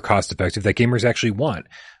seem way more cost effective, that gamers actually want.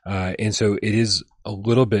 And so it is a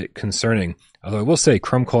little bit concerning. Although I will say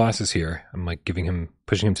Chrome Colossus here, I'm like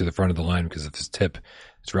pushing him to the front of the line because of his tip,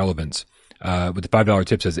 its relevance. With the $5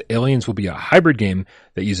 tip says Aliens will be a hybrid game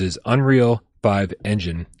that uses Unreal 5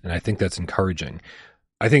 engine. And I think that's encouraging.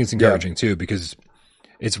 I think it's encouraging too, because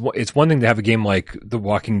it's one thing to have a game like The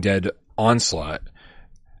Walking Dead Onslaught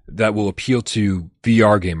that will appeal to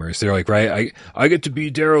VR gamers. They're like, right, I get to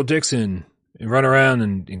be Daryl Dixon and run around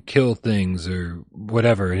and kill things or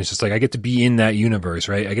whatever. And it's just like, I get to be in that universe,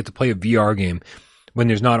 right? I get to play a VR game when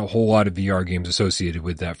there's not a whole lot of VR games associated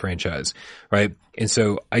with that franchise, right? And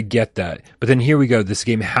so I get that. But then here we go. This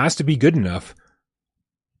game has to be good enough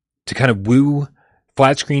to kind of woo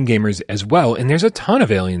flat screen gamers as well. And there's a ton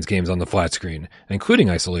of Aliens games on the flat screen, including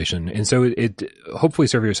Isolation. And so it hopefully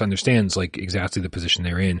Servius understands like exactly the position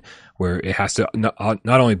they're in, where it has to not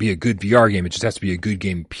only be a good VR game, it just has to be a good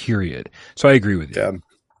game, period. So I agree with you. Yeah.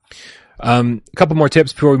 A couple more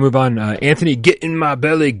tips before we move on. Anthony, get in my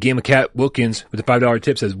belly, Gamer Cat Wilkins with the $5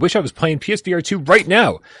 tip says, wish I was playing PSVR2 right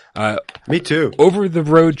now. Me too. Over the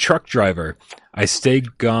road truck driver. I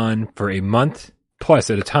stayed gone for a month plus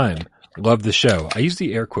at a time. Love the show. I use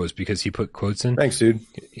the air quotes because he put quotes in. Thanks, dude.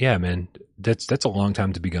 Yeah, man. That's a long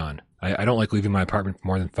time to be gone. I don't like leaving my apartment for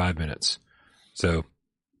more than 5 minutes. So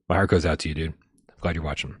my heart goes out to you, dude. I'm glad you're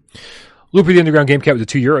watching. Loopy the Underground Game Cat with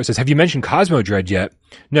the €2 says, have you mentioned Cosmo Dread yet?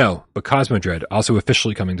 No, but Cosmo Dread also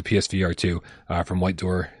officially coming to PSVR 2 from White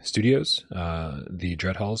Door Studios, the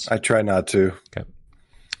Dread Halls. I try not to. Okay.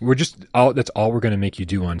 That's all we're going to make you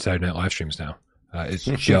do on Saturday Night live streams now. Is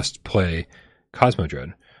just play Cosmo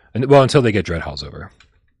Dread. And well, until they get Dread Halls over,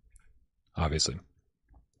 obviously.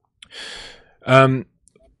 So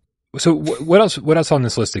what else on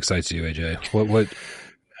this list excites you, AJ? What?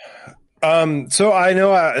 So I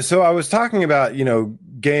know, so I was talking about, you know,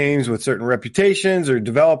 games with certain reputations or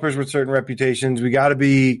developers with certain reputations. We got to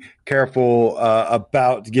be careful,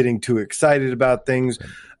 about getting too excited about things.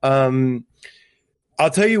 I'll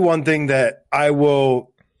tell you one thing that I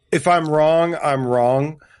will, if I'm wrong, I'm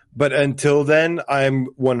wrong. But until then, I'm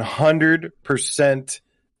 100%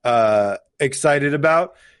 excited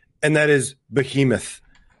about, and that is Behemoth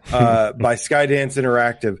by Skydance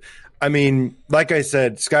Interactive. I mean, like I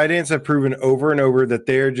said, Skydance have proven over and over that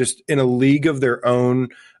they're just in a league of their own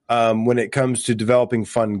when it comes to developing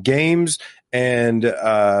fun games and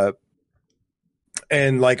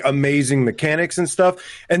like amazing mechanics and stuff.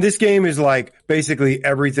 And this game is like basically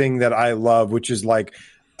everything that I love, which is like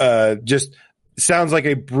just sounds like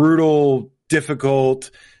a brutal, difficult,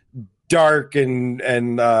 dark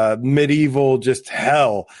and medieval just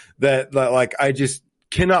hell that like I just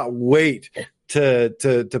cannot wait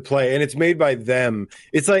to play. And it's made by them.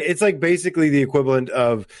 It's like basically the equivalent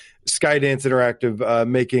of Skydance Interactive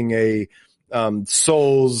making a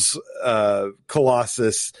Souls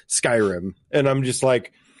Colossus Skyrim. And I'm just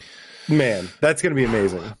like, man, that's going to be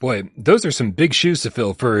amazing. Boy, those are some big shoes to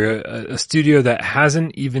fill for a studio that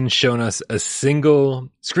hasn't even shown us a single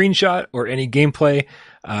screenshot or any gameplay.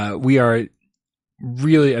 We are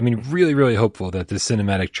really, really hopeful that this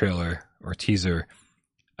cinematic trailer or teaser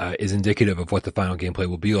is indicative of what the final gameplay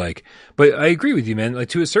will be like. But I agree with you, man. Like,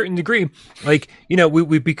 to a certain degree, like, you know,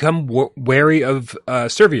 we've become wary of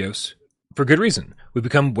Servios for good reason. We've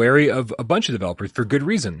become wary of a bunch of developers for good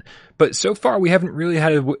reason. But so far, we haven't really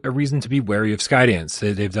had a reason to be wary of Skydance.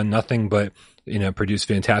 They've done nothing but produce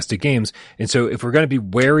fantastic games. And so if we're going to be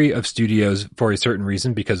wary of studios for a certain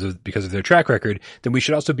reason because of their track record, then we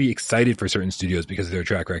should also be excited for certain studios because of their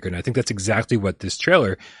track record. And I think that's exactly what this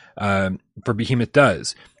trailer for Behemoth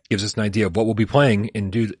does. Gives us an idea of what we'll be playing.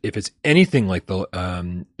 And dude, if it's anything like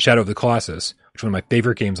the Shadow of the Colossus, which is one of my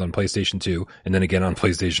favorite games on PlayStation 2 and then again on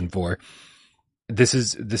PlayStation 4, this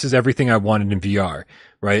is everything I wanted in VR,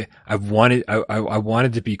 right? I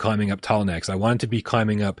wanted to be climbing up tall necks. I wanted to be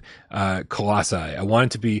climbing up colossi. I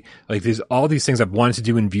wanted to be like there's all these things I've wanted to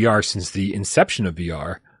do in VR since the inception of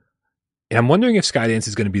VR. And I'm wondering if Skydance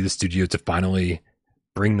is going to be the studio to finally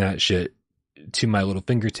bring that shit to my little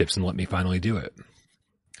fingertips and let me finally do it.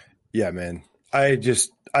 Yeah, man. I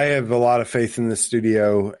have a lot of faith in the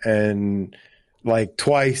studio, and like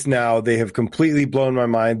twice now, they have completely blown my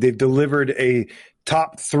mind. They've delivered a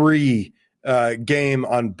top 3 game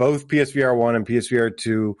on both PSVR1 and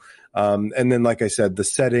PSVR2. And then, like I said, the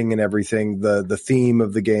setting and everything, the theme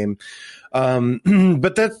of the game.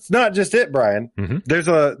 But that's not just it, Brian. Mm-hmm.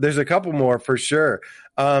 There's a couple more for sure.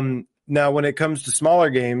 Now, when it comes to smaller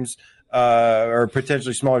games or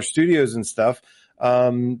potentially smaller studios and stuff,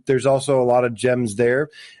 there's also a lot of gems there.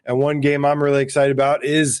 And one game I'm really excited about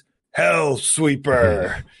is Hell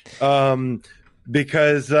Sweeper.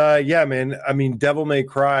 Because yeah, man, I mean, Devil May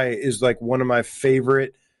Cry is like one of my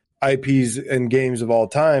favorite IPs and games of all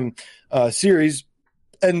time, series.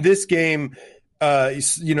 And this game,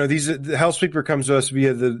 Hell Sweeper comes to us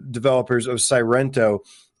via the developers of Sirento.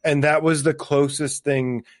 And that was the closest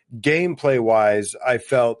thing gameplay wise I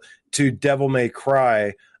felt to Devil May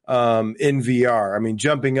Cry in VR. I mean,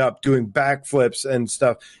 jumping up, doing backflips and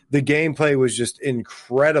stuff. The gameplay was just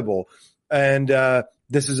incredible. And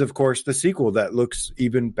this is, of course, the sequel that looks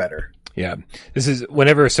even better. Yeah. This is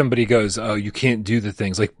whenever somebody goes, oh, you can't do the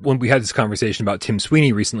things. Like when we had this conversation about Tim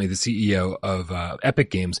Sweeney recently, the CEO of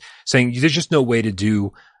Epic Games, saying there's just no way to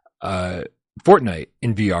do Fortnite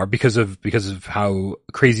in VR because of how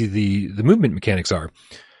crazy the movement mechanics are.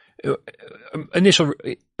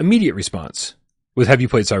 Immediate response was, have you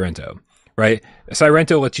played Sirento? Right?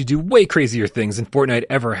 Sirento lets you do way crazier things than Fortnite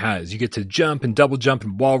ever has. You get to jump and double jump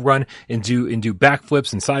and wall run and do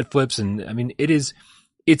backflips and side flips. And I mean, it's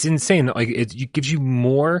insane. Like it gives you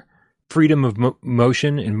more freedom of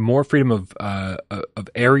motion and more freedom of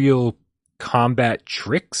aerial combat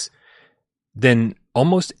tricks than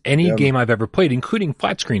almost any game I've ever played, including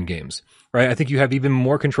flat screen games. Right? I think you have even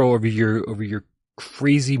more control over your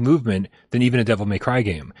crazy movement than even a Devil May Cry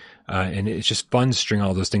game. And it's just fun to string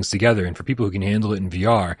all those things together. And for people who can handle it in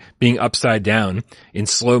VR, being upside down in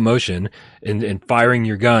slow motion and firing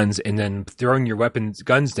your guns and then throwing your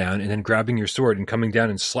guns down and then grabbing your sword and coming down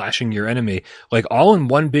and slashing your enemy, like all in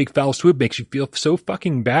one big foul swoop, makes you feel so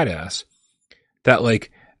fucking badass that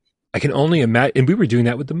like I can only imagine. And we were doing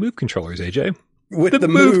that with the Move controllers, AJ. With the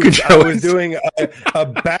move, I was doing a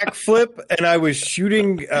backflip and I was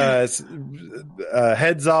shooting heads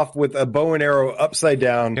off with a bow and arrow upside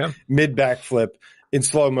down, mid backflip in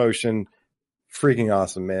slow motion. Freaking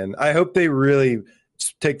awesome, man. I hope they really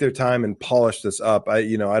take their time and polish this up. I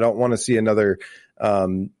don't want to see another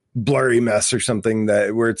blurry mess or something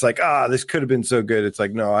where it's like, this could have been so good. It's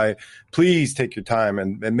like, no, please take your time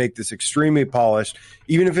and make this extremely polished.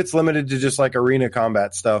 Even if it's limited to just like arena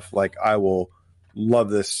combat stuff, like I will love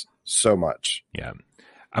this so much. Yeah.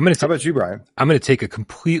 How about you, Brian? I'm going to take a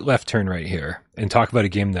complete left turn right here and talk about a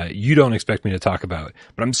game that you don't expect me to talk about,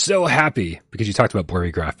 but I'm so happy because you talked about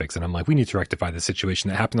blurry graphics and I'm like, we need to rectify the situation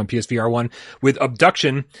that happened on PSVR1 with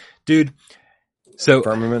Abduction, dude. So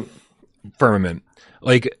Firmament.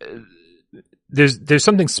 Like there's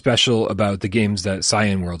something special about the games that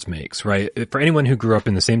Cyan Worlds makes, right? For anyone who grew up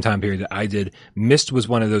in the same time period that I did, Myst was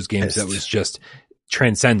one of those games that was just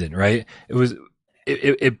transcendent, right?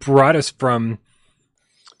 It brought us from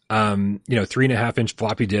 3.5-inch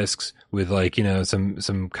floppy disks with like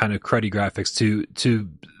some kind of cruddy graphics to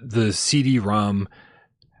the CD-ROM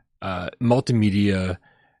multimedia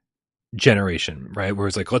generation, right? Where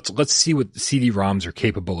it's like let's see what CD-ROMs are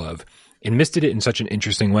capable of, and Myst did it in such an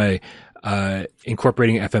interesting way,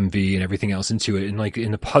 incorporating FMV and everything else into it,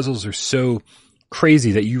 and the puzzles are so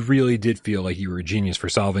crazy that you really did feel like you were a genius for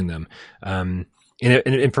solving them.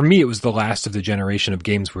 And for me, it was the last of the generation of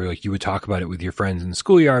games where like you would talk about it with your friends in the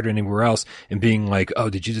schoolyard or anywhere else and being like,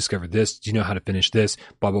 oh, did you discover this? Do you know how to finish this?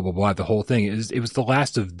 Blah, blah, blah, blah. The whole thing. It was the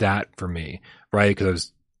last of that for me, right? Because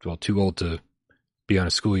I was, too old to be on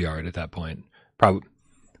a schoolyard at that point. Probably,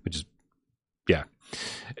 which is, yeah.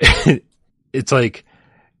 It's like,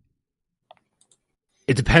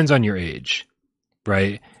 it depends on your age,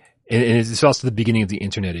 right? And it's also the beginning of the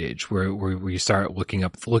internet age where you start looking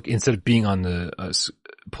instead of being on the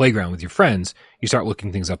playground with your friends, you start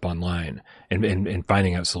looking things up online and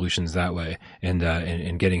finding out solutions that way, and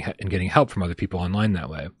getting help from other people online that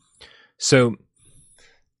way. So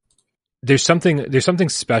there's something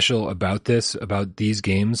special about these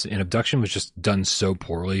games, and Abduction was just done so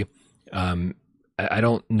poorly. I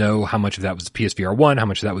don't know how much of that was PSVR1, how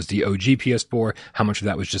much of that was the OG PS4, how much of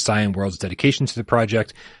that was just Cyan World's dedication to the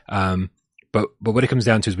project. But what it comes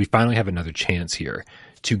down to is we finally have another chance here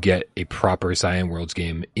to get a proper Cyan Worlds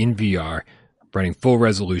game in VR, running full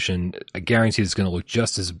resolution. I guarantee it's going to look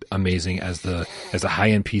just as amazing as the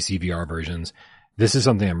high-end PC VR versions. This is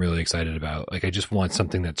something I'm really excited about. Like, I just want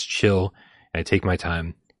something that's chill, and I take my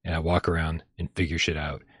time and I walk around and figure shit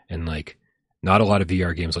out. And like, not a lot of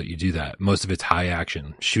VR games let you do that. Most of it's high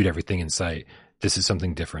action, shoot everything in sight. This is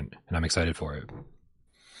something different, and I'm excited for it.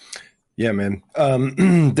 Yeah, man.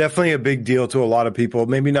 Definitely a big deal to a lot of people.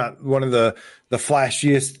 Maybe not one of the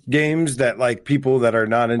flashiest games that like people that are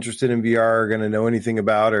not interested in VR are going to know anything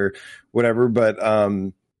about or whatever, but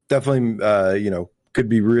definitely, could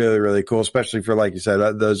be really, really cool, especially for, like you said,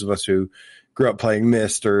 those of us who grew up playing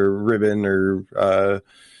Myst or Ribbon or,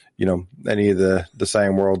 any of the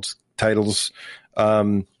Cyan Worlds titles.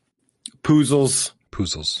 Puzzles.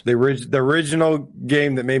 The original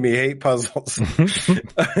game that made me hate puzzles.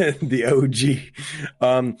 The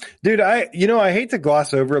OG. Dude, I hate to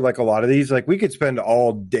gloss over like a lot of these. Like, we could spend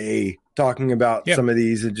all day talking about some of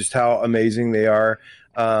these and just how amazing they are.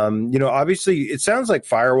 Obviously it sounds like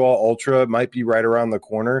Firewall Ultra might be right around the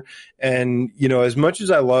corner. And, as much as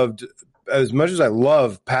I love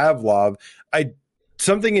Pavlov,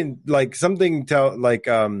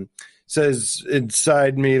 says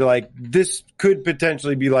inside me, like, this could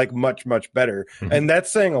potentially be like much, much better. Mm-hmm. And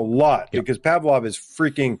that's saying a lot because Pavlov is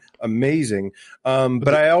freaking amazing.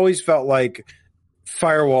 But I always felt like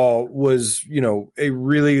Firewall was, a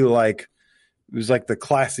really like, it was like the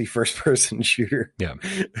classy first person shooter. Yeah.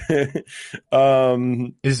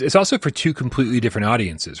 It's also for two completely different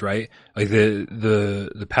audiences, right? Like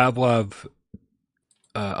the Pavlov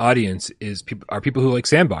audience are people who like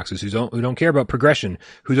sandboxes, who don't care about progression,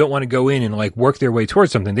 who don't want to go in and like work their way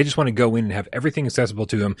towards something. They just want to go in and have everything accessible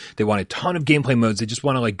to them. They want a ton of gameplay modes. They just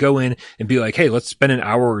want to like go in and be like, hey, let's spend an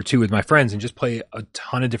hour or two with my friends and just play a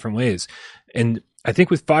ton of different ways. And I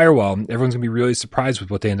think with Firewall, everyone's going to be really surprised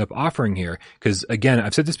with what they end up offering here. Because again,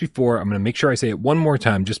 I've said this before. I'm going to make sure I say it one more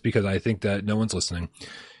time just because I think that no one's listening.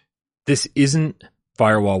 This isn't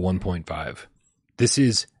Firewall 1.5. This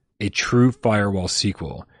is a true Firewall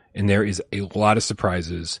sequel. And there is a lot of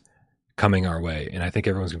surprises coming our way. And I think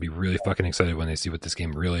everyone's going to be really fucking excited when they see what this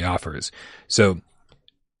game really offers. So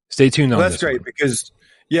stay tuned on this. That's great because...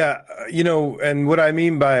 Yeah, and what I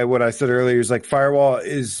mean by what I said earlier is like Firewall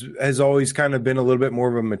has always kind of been a little bit more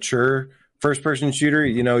of a mature first-person shooter.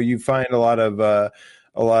 You find a lot of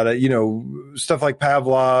stuff like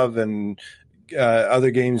Pavlov and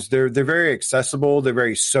other games. They're very accessible. They're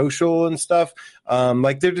very social and stuff.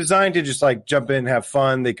 Like they're designed to just like jump in, have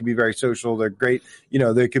fun. They can be very social. They're great.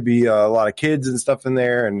 There could be a lot of kids and stuff in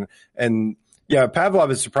there, and yeah, Pavlov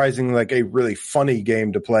is surprisingly like a really funny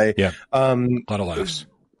game to play. Yeah, a lot of laughs.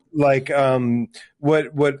 Like,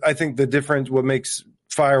 what I think what makes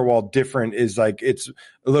Firewall different is like, it's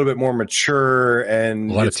a little bit more mature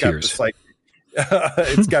and a lot of tears. This, like,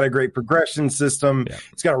 it's got a great progression system. Yeah.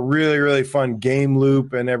 It's got a really, really fun game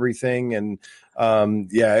loop and everything. And,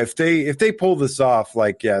 if they pull this off,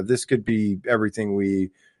 like, this could be everything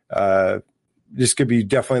this could be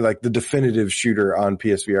definitely like the definitive shooter on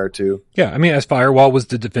PSVR2. Yeah, I mean, as Firewall was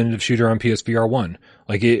the definitive shooter on PSVR1.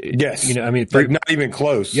 Like yes, not even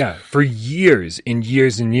close. Yeah, for years and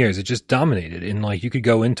years and years, it just dominated. And like, you could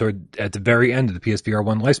go into at the very end of the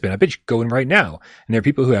PSVR1 lifespan. I bet you could go in right now, and there are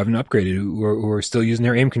people who haven't upgraded who are still using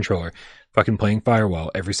their aim controller, fucking playing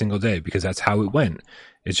Firewall every single day because that's how it went.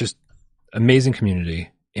 It's just amazing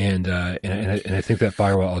community, and I think that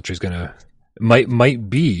Firewall Ultra is might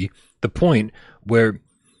be the point where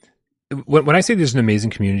when I say there's an amazing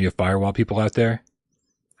community of Firewall people out there,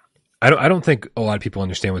 I don't think a lot of people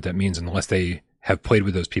understand what that means unless they have played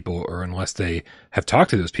with those people or unless they have talked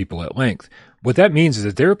to those people at length. What that means is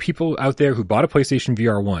that there are people out there who bought a PlayStation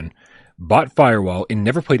VR1, bought Firewall, and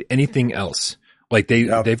never played anything else. Like they've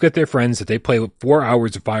got their friends that they play 4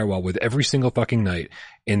 hours of Firewall with every single fucking night,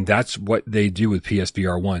 and that's what they do with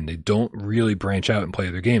PSVR1. They don't really branch out and play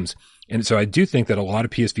other games. And so I do think that a lot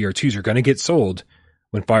of PSVR2s are going to get sold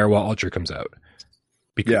when Firewall Ultra comes out.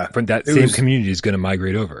 Because that same community is going to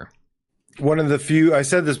migrate over. One of the few, I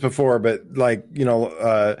said this before, but like,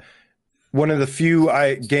 one of the few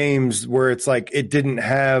games where it's like it didn't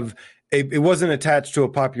have, it wasn't attached to a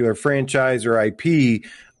popular franchise or IP,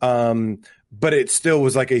 but it still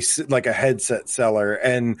was like a headset seller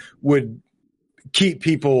and would keep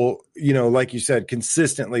people, like you said,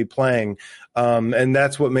 consistently playing. And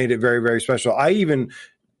that's what made it very, very special. I even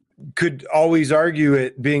could always argue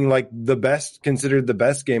it being like considered the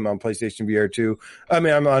best game on PlayStation VR2. I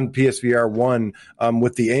mean, I'm on PSVR1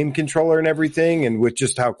 with the aim controller and everything, and with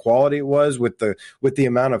just how quality it was, with the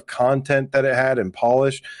amount of content that it had and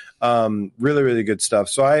polish. Really, really good stuff.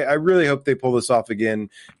 So I really hope they pull this off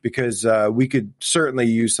again, because we could certainly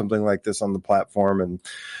use something like this on the platform.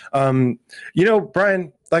 And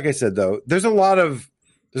Brian, like I said, though, there's a lot of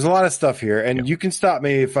stuff here, and you can stop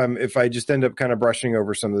me if I just end up kind of brushing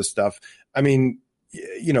over some of this stuff. I mean,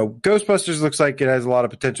 Ghostbusters looks like it has a lot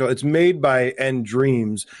of potential. It's made by End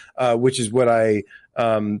Dreams, which is what I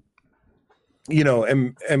am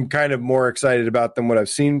kind of more excited about than what I've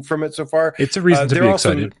seen from it so far. It's a reason to be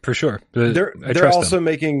excited, for sure. They're also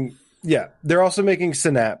making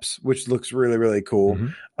Synapse, which looks really, really cool.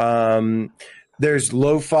 Mm-hmm. There's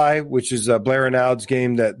Lo-Fi, which is Blair and Aud's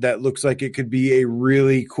game that looks like it could be a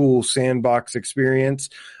really cool sandbox experience.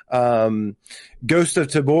 Ghost of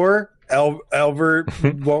Tabor,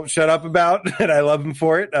 Elver won't shut up about, and I love him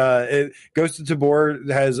for it. Ghost of Tabor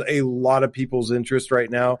has a lot of people's interest right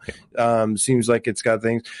now. Seems like it's got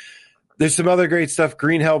things. There's some other great stuff,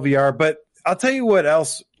 Green Hell VR, but I'll tell you what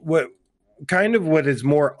else, what is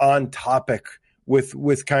more on topic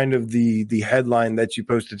with kind of the headline that you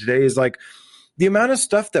posted today is like, the amount of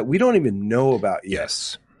stuff that we don't even know about yet.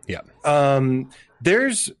 Yes. Yeah.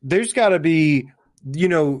 There's got to be,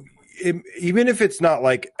 even if it's not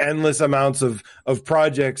like endless amounts of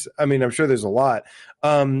projects. I mean, I'm sure there's a lot.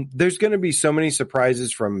 There's going to be so many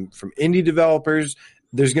surprises from indie developers.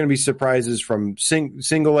 There's going to be surprises from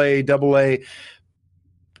single A, double A.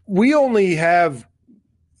 We only have,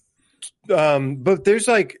 but there's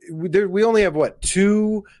we only have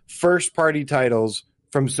 2 first party titles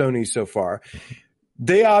from Sony so far.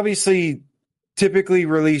 They obviously typically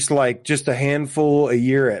release like just a handful a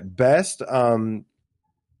year at best,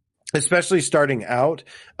 especially starting out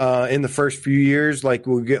in the first few years. Like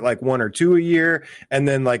we'll get like 1 or 2 a year, and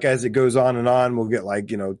then like as it goes on and on, we'll get like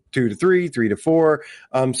 2 to 3, 3 to 4,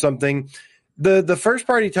 something. The first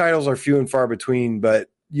party titles are few and far between, but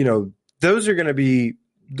those are going to be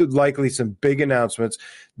likely some big announcements.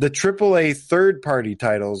 The AAA third party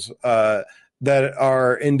titles that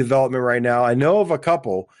are in development right now, I know of a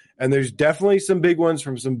couple, and there's definitely some big ones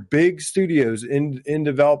from some big studios in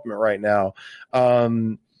development right now.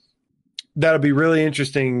 That'll be really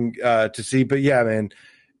interesting to see. But yeah, man,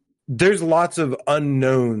 there's lots of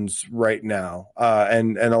unknowns right now,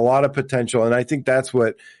 and a lot of potential. And I think that's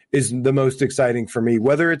what is the most exciting for me,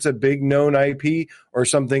 whether it's a big known IP or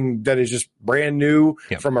something that is just brand new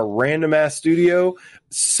from a random ass studio.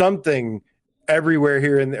 Something everywhere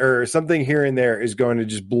here and there, or something here and there, is going to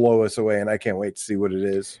just blow us away, and I can't wait to see what it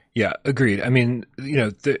is. Yeah, agreed. I mean,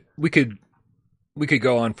 we could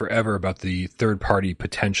go on forever about the third party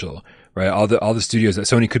potential, right? All the studios that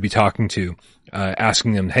Sony could be talking to,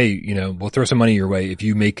 asking them, hey, we'll throw some money your way if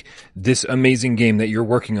you make this amazing game that you're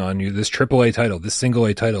working on, this AAA title, this single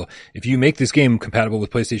A title. If you make this game compatible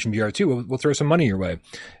with PlayStation VR2, we'll throw some money your way.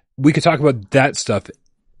 We could talk about that stuff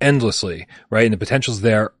endlessly, right? And the potentials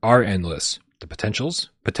there are endless. The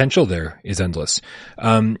potential there is endless.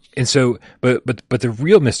 And so, but the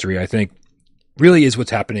real mystery, I think, really is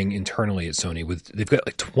what's happening internally at Sony. They've got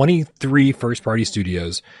like 23 first party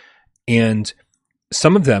studios, and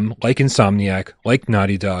some of them, like Insomniac, like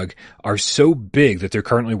Naughty Dog, are so big that they're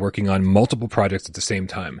currently working on multiple projects at the same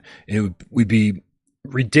time. And it would be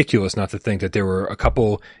ridiculous not to think that there were a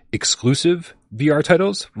couple exclusive VR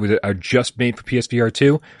titles that are just made for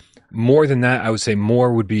PSVR2. More than that, I would say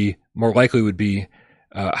more likely would be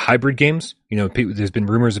hybrid games. There's been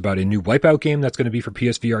rumors about a new Wipeout game that's going to be for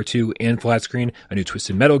PSVR2 and flat screen, a new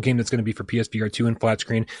Twisted Metal game that's going to be for PSVR2 and flat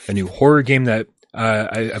screen, a new horror game that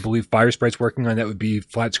I believe Firesprite's working on that would be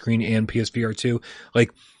flat screen and PSVR2.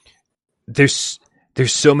 Like, there's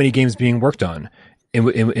so many games being worked on,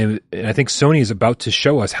 and I think Sony is about to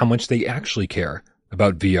show us how much they actually care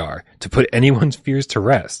about VR, to put anyone's fears to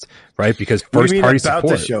rest, right? Because first party support.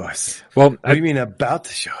 About to show us. Well, what do you mean about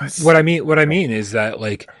to show us? What I mean is that,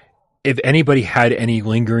 like, if anybody had any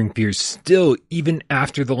lingering fears still, even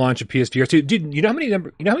after the launch of PSVR2, dude, you know how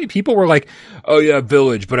many people were like, oh yeah,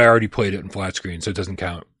 Village, but I already played it in flat screen, so it doesn't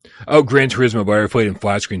count. Oh, Gran Turismo, but I already played it in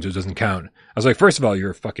flat screen, so it doesn't count. I was like, first of all,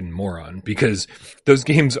 you're a fucking moron, because those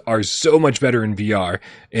games are so much better in VR,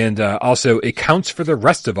 and also it counts for the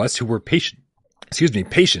rest of us who were patient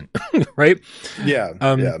patient, right? Yeah.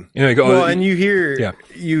 And you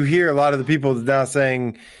hear a lot of the people now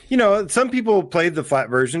saying, some people played the flat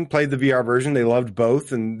version, played the VR version. They loved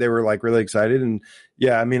both and they were like really excited. And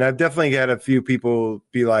yeah, I mean, I've definitely had a few people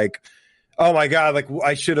be like, oh my God, like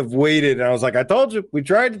I should have waited. And I was like, I told you, we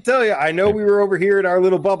tried to tell you. I know we were over here in our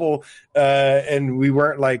little bubble and we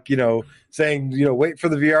weren't like, saying, wait for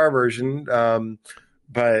the VR version.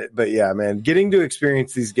 But yeah, man, getting to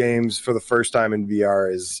experience these games for the first time in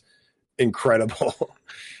VR is incredible.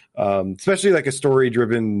 Especially like a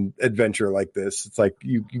story-driven adventure like this. It's like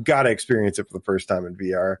you got to experience it for the first time in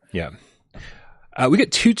VR. Yeah. We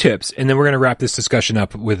get 2 tips, and then we're going to wrap this discussion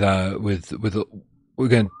up with we're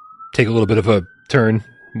going to take a little bit of a turn.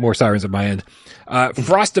 More sirens at my end.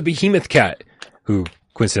 Frost the Behemoth Cat, who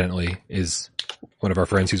coincidentally is one of our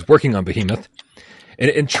friends who's working on Behemoth.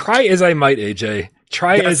 And try as I might, AJ.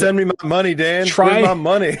 Send me my money, Dan. Where's my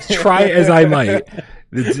money? Try as I might.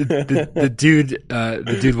 The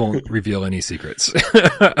dude won't reveal any secrets.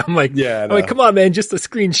 I'm like, come on, man, just a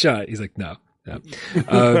screenshot. He's like, no.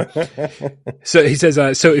 So he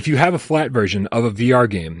says, so if you have a flat version of a VR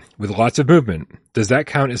game with lots of movement, does that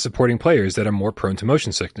count as supporting players that are more prone to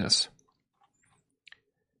motion sickness?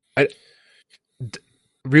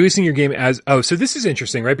 Releasing your game as so this is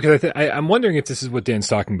interesting, right? Because I'm wondering if this is what Dan's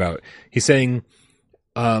talking about. He's saying,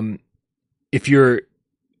 if you're,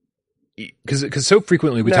 because so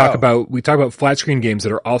frequently we talk about flat screen games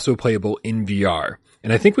that are also playable in VR,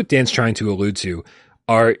 and I think what Dan's trying to allude to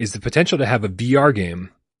is the potential to have a VR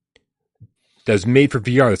game that's made for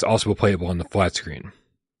VR that's also playable on the flat screen.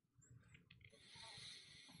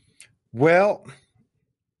 Well,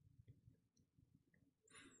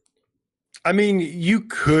 I mean, you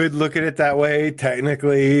could look at it that way.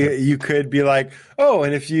 Technically, you could be like, oh,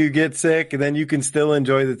 and if you get sick, then you can still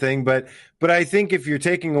enjoy the thing. But I think if you're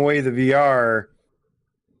taking away the VR,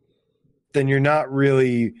 then you're not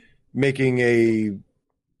really making a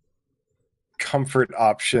comfort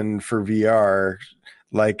option for VR.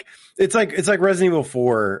 Like it's like Resident Evil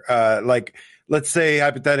 4. Like let's say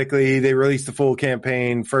hypothetically they released the full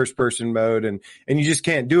campaign, first person mode, and you just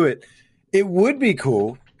can't do it. It would be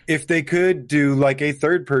cool if they could do like a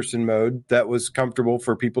third person mode that was comfortable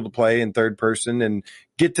for people to play in third person and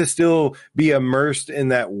get to still be immersed in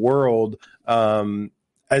that world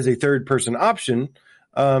as a third person option.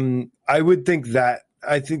 I think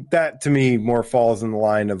that to me more falls in the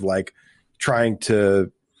line of like trying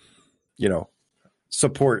to,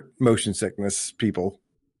 support motion sickness people.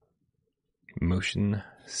 Motion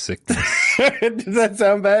sickness. Does that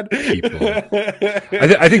sound bad? People.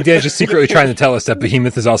 I think Dan's just secretly trying to tell us that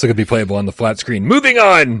Behemoth is also going to be playable on the flat screen. Moving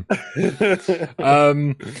on.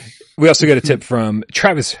 We also get a tip from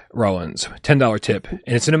Travis Rollins, $10 tip, and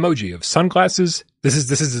it's an emoji of sunglasses. This is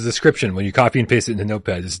the description when you copy and paste it into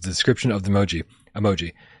Notepad. This is the description of the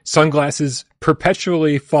emoji. Sunglasses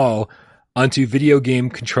perpetually fall onto video game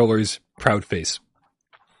controller's proud face.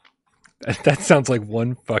 That sounds like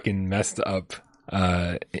one fucking messed up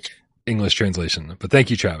English translation. But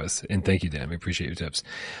thank you, Travis, and thank you, Dan. We appreciate your tips.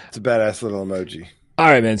 It's a badass little emoji. All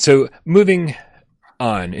right, man. So moving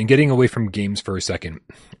on and getting away from games for a second,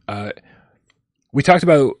 we talked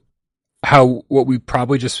about how what we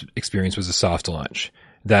probably just experienced was a soft launch.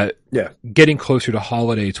 That getting closer to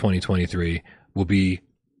holiday 2023 will be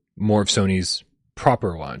more of Sony's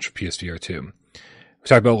proper launch, PSVR2. We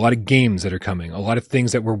talked about a lot of games that are coming, a lot of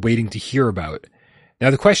things that we're waiting to hear about. Now,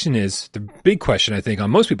 the big question, I think, on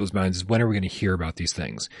most people's minds is when are we going to hear about these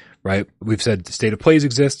things, right? We've said the state of plays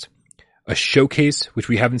exist, a showcase, which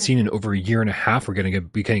we haven't seen in over a year and a half. We're going to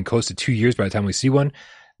be getting close to 2 years by the time we see one.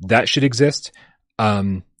 That should exist. I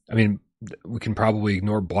mean, we can probably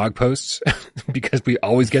ignore blog posts because we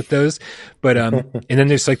always get those. But, and then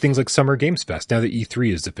there's like things like Summer Games Fest. Now that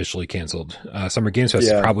E3 is officially canceled, Summer Games Fest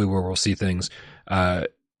is probably where we'll see things,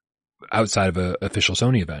 outside of an official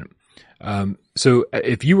Sony event. So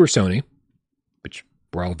if you were Sony, which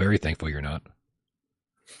we're all very thankful you're not.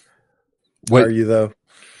 What are you though?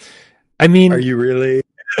 I mean, are you really?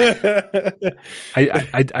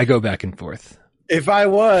 I go back and forth. If I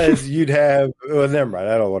was, you'd have. Well, never mind.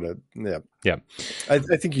 I don't want to. Yeah. I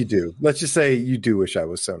think you do. Let's just say you do wish I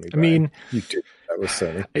was Sony. Brian. I mean, you do. I was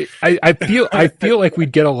Sony. I feel like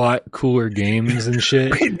we'd get a lot cooler games and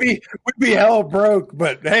shit. we'd be hell broke,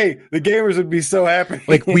 but hey, the gamers would be so happy.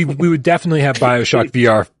 Like we would definitely have BioShock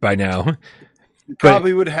VR by now. You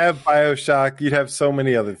probably would have BioShock. You'd have so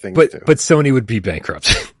many other things too. But Sony would be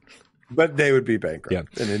bankrupt. But they would be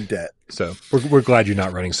bankrupt and in debt. So we're glad you're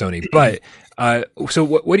not running Sony. But so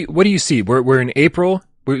what do you see? We're in April,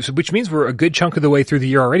 which means we're a good chunk of the way through the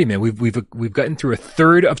year already, man. We've gotten through a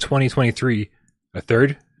third of 2023 A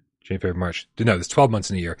third? January, February, March. No, there's 12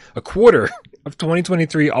 months in a year. A quarter of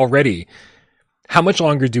 2023 already. How much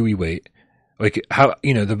longer do we wait? Like, how,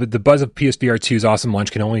 the buzz of PSVR2's awesome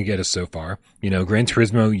launch can only get us so far. Gran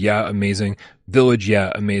Turismo, yeah, amazing. Village,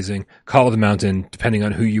 yeah, amazing. Call of the Mountain, depending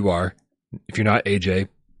on who you are. If you're not AJ,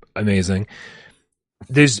 amazing.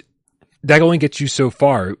 That only gets you so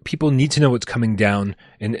far. People need to know what's coming down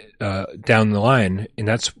and down the line, and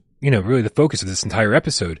that's really the focus of this entire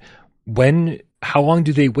episode. How long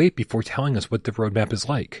do they wait before telling us what the roadmap is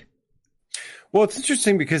like? Well, it's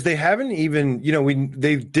interesting because they haven't even,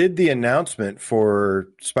 they did the announcement for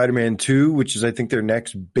Spider-Man 2, which is, I think, their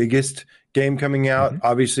next biggest game coming out. Mm-hmm.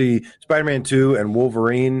 Obviously, Spider-Man 2 and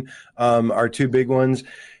Wolverine are two big ones.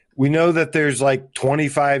 We know that there's like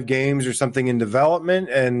 25 games or something in development,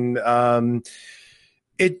 and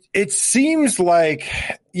it seems like,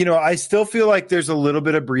 I still feel like there's a little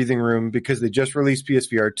bit of breathing room because they just released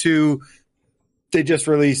PSVR 2. They just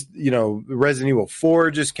released, Resident Evil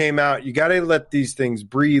 4 just came out. You got to let these things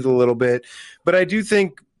breathe a little bit. But I do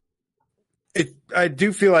feel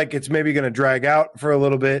like it's maybe going to drag out for a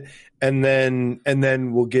little bit, and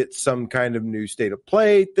then we'll get some kind of new state of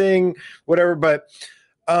play thing, whatever. But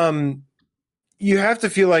you have to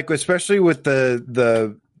feel like, especially with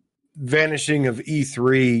the vanishing of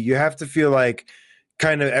E3, you have to feel like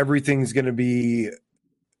kind of everything's going to be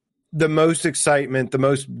the most excitement,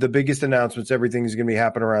 the biggest announcements, everything is going to be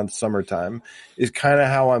happening around summertime is kind of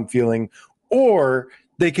how I'm feeling. Or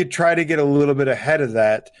they could try to get a little bit ahead of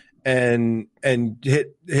that and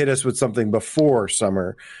hit us with something before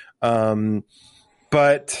summer. But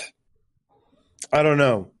I don't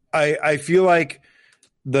know. I feel like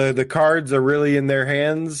the cards are really in their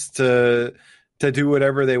hands to do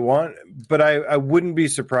whatever they want. But I wouldn't be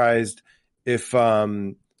surprised if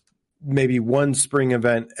maybe one spring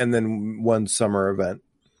event and then one summer event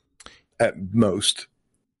at most.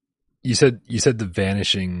 You said the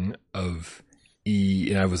vanishing of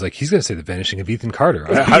and I was like, he's going to say the vanishing of Ethan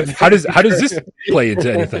Carter. How does this play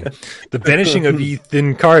into anything? The vanishing of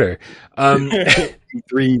Ethan Carter.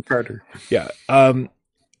 E3 Carter. Yeah.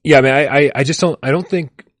 Yeah. I mean, I just don't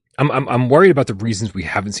think I'm worried about the reasons we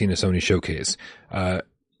haven't seen a Sony showcase.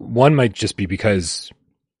 One might just be because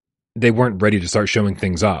they weren't ready to start showing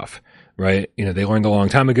things off. Right. They learned a long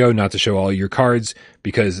time ago not to show all your cards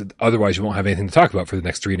because otherwise you won't have anything to talk about for the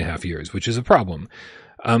next 3.5 years, which is a problem.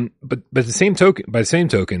 But by the same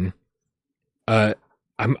token,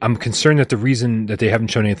 I'm concerned that the reason that they haven't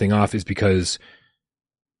shown anything off is because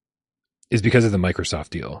of the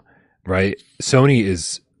Microsoft deal, right? Sony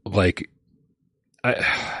is like,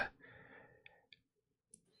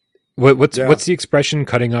 what's the expression?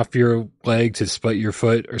 Cutting off your leg to split your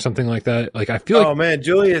foot or something like that. Like I feel like, oh man,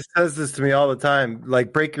 Julia says this to me all the time.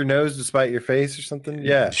 Like break your nose to spite your face or something.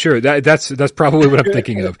 Yeah, sure. That's probably what I'm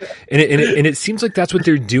thinking of. And it seems like that's what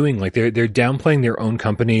they're doing. Like they're downplaying their own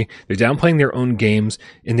company. They're downplaying their own games,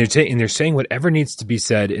 and they're saying whatever needs to be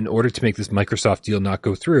said in order to make this Microsoft deal not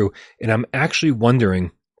go through. And I'm actually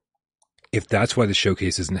wondering if that's why the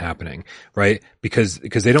showcase isn't happening, right? Because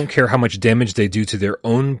they don't care how much damage they do to their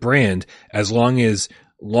own brand as long as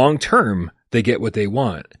long term they get what they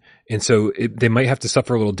want. And so they might have to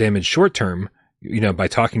suffer a little damage short term, by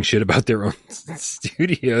talking shit about their own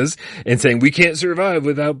studios and saying we can't survive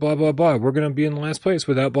without blah blah blah. We're going to be in last place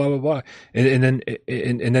without blah blah blah, and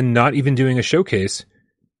then not even doing a showcase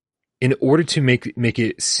in order to make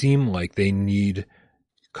it seem like they need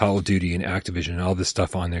Call of Duty and Activision and all this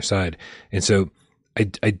stuff on their side. And so I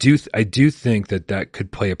do think that could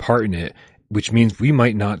play a part in it, which means we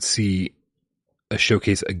might not see a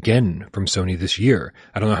showcase again from Sony this year.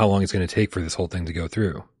 I don't know how long it's going to take for this whole thing to go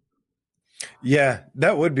through. Yeah,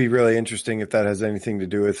 that would be really interesting if that has anything to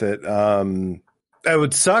do with it. That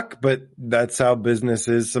would suck, but that's how business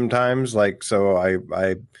is sometimes. Like, so I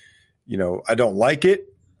don't like it.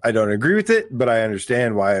 I don't agree with it, but I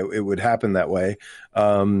understand why it would happen that way.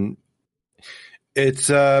 But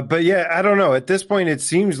yeah, I don't know. At this point, it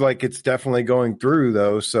seems like it's definitely going through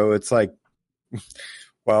though. So it's like,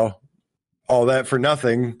 well, all that for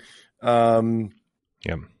nothing. Yeah.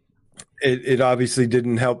 It obviously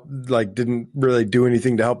didn't help, didn't really do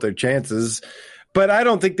anything to help their chances. But I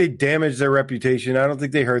don't think they damaged their reputation. I don't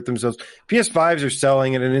think they hurt themselves. PS5s are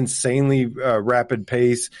selling at an insanely rapid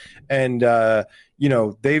pace. And,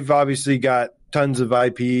 they've obviously got tons of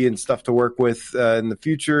IP and stuff to work with in the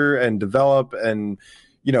future and develop. And,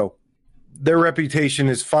 their reputation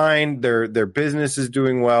is fine. Their business is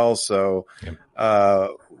doing well. So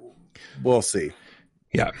we'll see.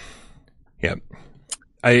 Yeah. Yeah.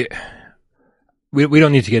 we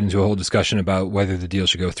don't need to get into a whole discussion about whether the deal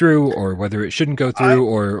should go through or whether it shouldn't go through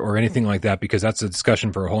or anything like that, because that's a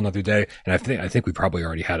discussion for a whole nother day. And I think we probably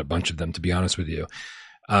already had a bunch of them, to be honest with you.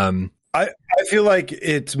 I feel like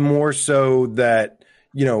it's more so that,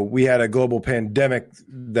 you know, we had a global pandemic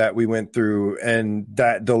that we went through and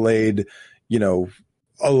that delayed, you know,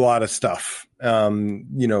 a lot of stuff. You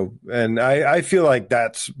know, and I feel like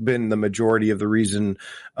that's been the majority of the reason,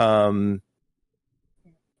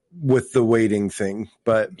 with the waiting thing.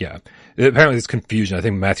 But yeah, apparently it's confusion. I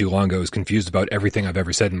think Matthew Longo is confused about everything I've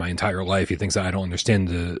ever said in my entire life. He thinks that I don't understand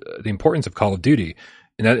the importance of Call of Duty.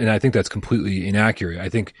 And I think that's completely inaccurate. I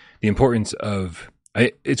think the importance of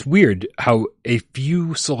it's weird how a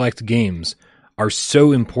few select games are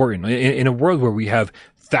so important in a world where we have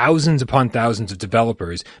thousands upon thousands of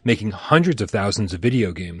developers making hundreds of thousands of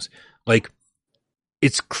video games. Like,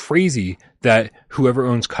 it's crazy that whoever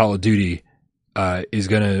owns Call of Duty is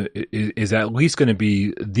at least gonna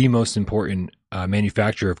be the most important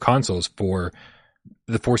manufacturer of consoles for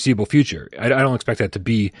the foreseeable future. I don't expect that to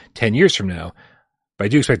be 10 years from now, but I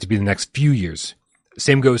do expect it to be the next few years.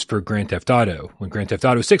 Same goes for Grand Theft Auto. When Grand Theft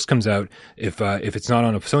Auto 6 comes out, if it's not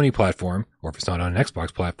on a Sony platform or if it's not on an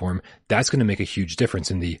Xbox platform, that's going to make a huge difference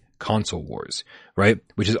in the console wars, right?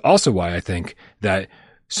 Which is also why I think that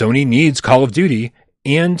Sony needs Call of Duty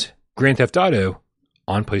and Grand Theft Auto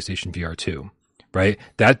on PlayStation VR2, right?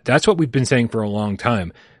 That's what we've been saying for a long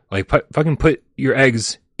time. Like, fucking put your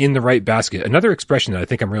eggs in the right basket. Another expression that I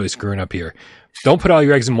think I'm really screwing up here. Don't put all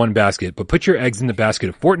your eggs in one basket, but put your eggs in the basket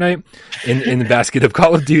of Fortnite, in the basket of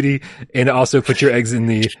Call of Duty, and also put your eggs in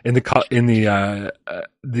the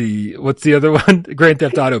what's the other one? Grand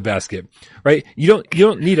Theft Auto basket, right? You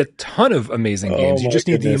don't need a ton of amazing games. You just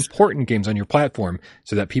need the important games on your platform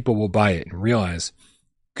so that people will buy it and realize,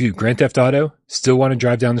 dude, Grand Theft Auto, still want to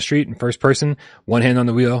drive down the street in first person, one hand on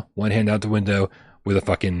the wheel, one hand out the window with a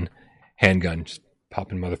fucking handgun, just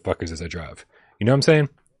popping motherfuckers as I drive. You know what I'm saying?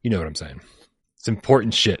 You know what I'm saying. It's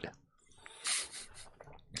important shit.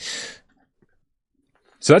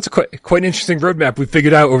 So that's quite an interesting roadmap we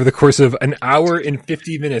figured out over the course of an hour and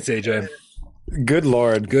 50 minutes, AJ. Good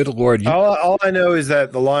Lord. Good Lord. All I know is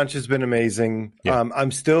that the launch has been amazing. Yeah.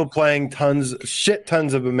 I'm still playing tons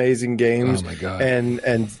of amazing games. Oh my God.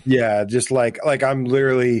 And yeah, just like I'm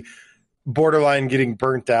literally borderline getting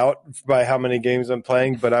burnt out by how many games I'm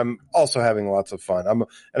playing, but I'm also having lots of fun.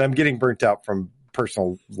 I'm getting burnt out from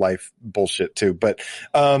personal life bullshit too. But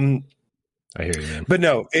I hear you, man. But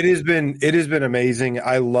no, it has been amazing.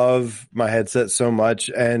 I love my headset so much,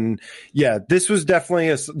 and yeah, this was definitely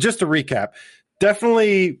just to recap.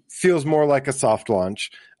 Definitely feels more like a soft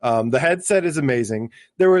launch. The headset is amazing.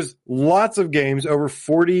 There was lots of games, over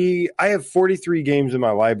 40. I have 43 games in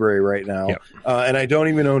my library right now, yep. And I don't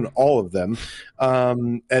even own all of them.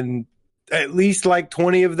 And at least like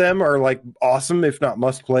 20 of them are like awesome, if not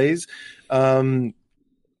must plays. And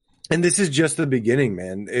this is just the beginning,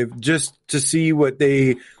 man. Just to see what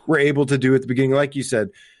they were able to do at the beginning, like you said,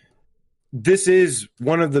 this is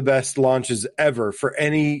one of the best launches ever for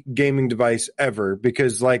any gaming device ever.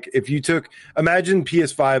 Because, like, if you imagine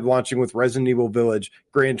PS5 launching with Resident Evil Village,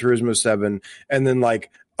 Gran Turismo 7, and then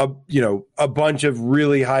like a bunch of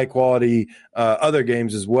really high quality other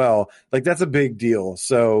games as well. Like, that's a big deal.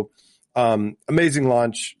 So, amazing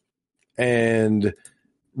launch, and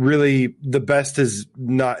really the best has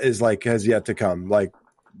yet to come. Like,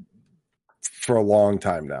 for a long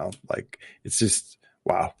time now. Like, it's just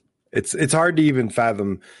wow. It's hard to even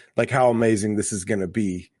fathom like how amazing this is going to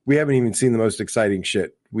be. We haven't even seen the most exciting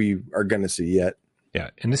shit we are going to see yet.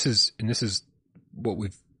 Yeah, and this is what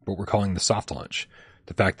we're calling the soft launch.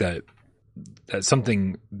 The fact that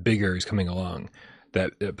something bigger is coming along,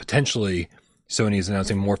 that potentially Sony is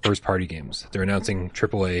announcing more first party games. They're announcing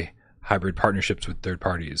AAA hybrid partnerships with third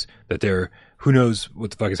parties. That who knows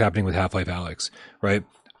what the fuck is happening with Half-Life Alyx, right?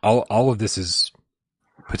 All of this is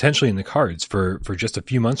potentially in the cards for just a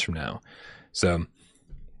few months from now. So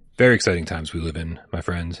very exciting times we live in, my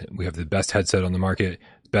friend. We have the best headset on the market,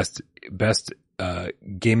 best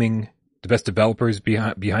gaming, the best developers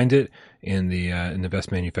behind it, and the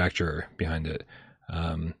best manufacturer behind it.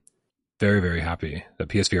 Very, very happy that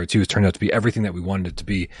PSVR2 has turned out to be everything that we wanted it to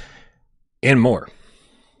be and more.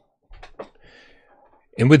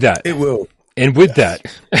 And with that, it will. And with that,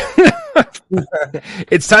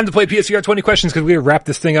 it's time to play PSVR 20 questions because we gotta wrap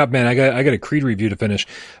this thing up, man. I got a Creed review to finish.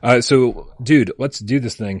 So, dude, let's do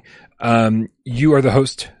this thing. You are the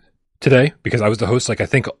host today because I was the host, like I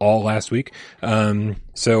think all last week.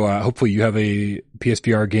 So hopefully you have a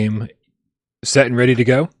PSVR game set and ready to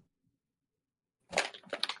go.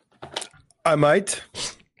 I might.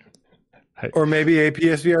 Or maybe a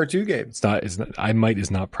PSVR2 game. It's not. I might is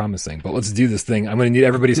not promising, but let's do this thing. I'm going to need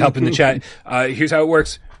everybody's help in the chat. Here's how it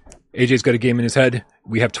works. AJ's got a game in his head.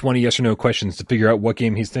 We have 20 yes or no questions to figure out what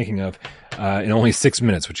game he's thinking of in only 6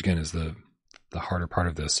 minutes, which again is the harder part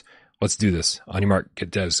of this. Let's do this. On your mark, get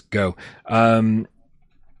devs, go.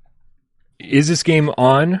 Is this game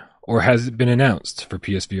on or has it been announced for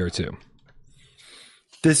PSVR2?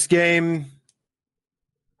 This game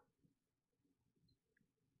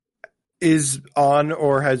is on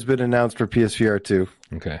or has been announced for PSVR2.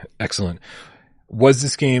 Okay, excellent. Was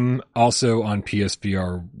this game also on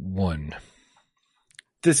PSVR1?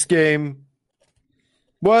 This game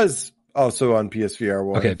was also on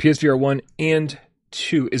PSVR1. Okay, PSVR1 and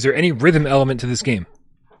 2. Is there any rhythm element to this game?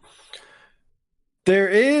 There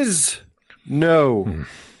is no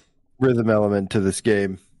rhythm element to this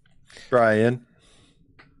game, Brian.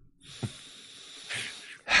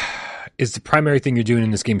 Is the primary thing you're doing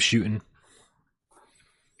in this game shooting?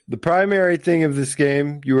 The primary thing of this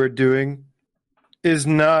game you are doing is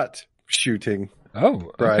not shooting.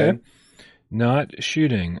 Oh, Brian. okay. Not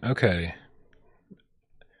shooting. Okay.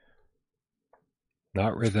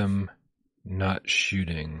 Not rhythm, not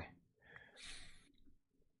shooting.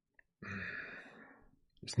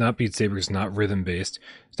 It's not Beat Saber because it's not rhythm based.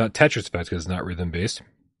 It's not Tetris Effect because it's not rhythm based.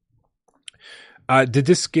 Did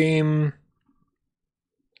this game...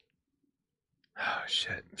 Oh,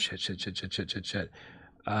 shit.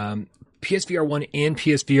 PSVR 1 and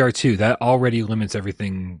PSVR 2, that already limits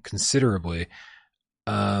everything considerably.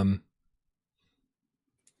 Or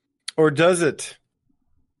does it?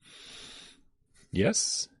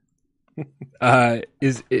 Yes.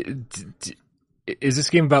 Is this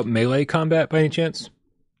game about melee combat by any chance?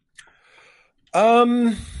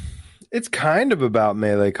 It's kind of about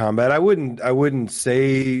melee combat. I wouldn't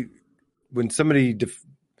say when somebody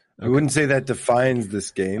I wouldn't say that defines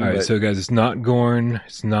this game. All right, but... so guys, it's not Gorn,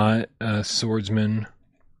 it's not Swordsman,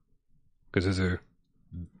 because those are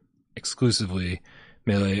exclusively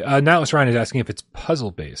melee. Now Ryan is asking if it's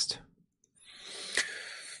puzzle based.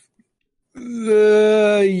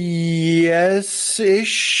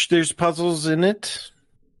 Yes-ish. There's puzzles in it.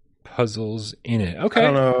 Puzzles in it. Okay.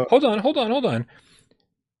 I don't know. Hold on.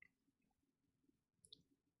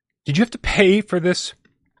 Did you have to pay for this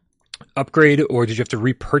upgrade, or did you have to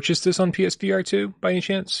repurchase this on PSVR 2 by any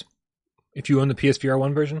chance? If you own the PSVR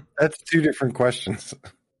 1 version? That's two different questions.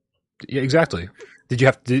 Yeah, exactly. Did you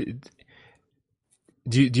have to...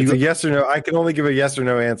 Do you it's a yes or no? I can only give a yes or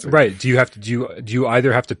no answer. Right. Do you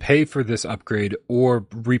either have to pay for this upgrade or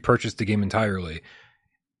repurchase the game entirely?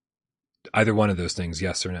 Either one of those things,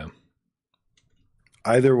 yes or no?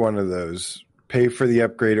 Either one of those. Pay for the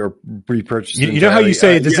upgrade or repurchase. You know how you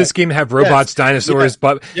say, does this game have robots, dinosaurs,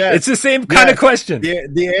 but it's the same kind of question.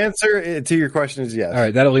 The answer to your question is yes. All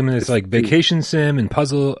right, that eliminates like vacation sim and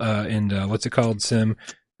puzzle and what's it called, sim,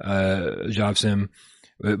 job sim,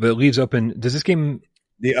 but it leaves open. Does this game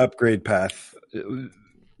the upgrade path?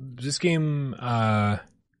 This game made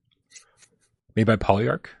by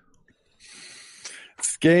Polyarc?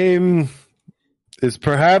 This game is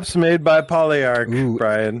perhaps made by Polyarc,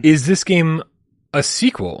 Brian. Is this game a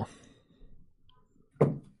sequel?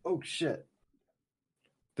 Oh, shit.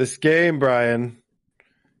 This game, Brian,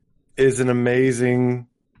 is an amazing,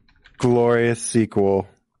 glorious sequel.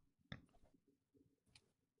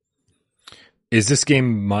 Is this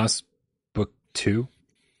game Moss Book 2?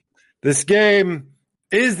 This game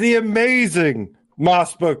is the amazing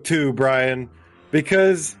Moss Book 2, Brian,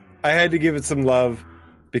 because I had to give it some love,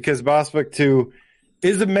 because Moss Book 2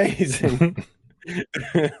 is amazing.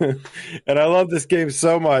 And I love this game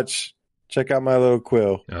so much. Check out my little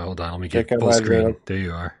quill. Oh, hold on, let me get full screen. There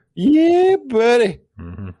you are. Yeah, buddy.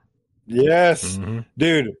 Mm-hmm. Yes. Mm-hmm.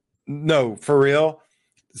 Dude, no, for real.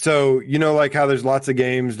 So, you know, like how there's lots of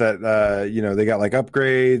games that, you know, they got like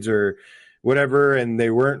upgrades or whatever, and they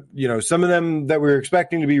weren't, you know, some of them that we were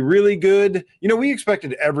expecting to be really good. You know, we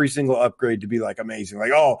expected every single upgrade to be like amazing. Like,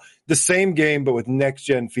 oh, the same game, but with next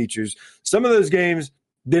gen features. Some of those games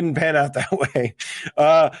didn't pan out that way.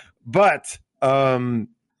 But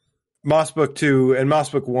Moss Book 2 and Moss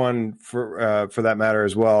Book 1 for that matter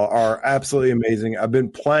as well are absolutely amazing. I've been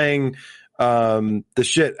playing the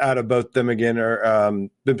shit out of both them again, or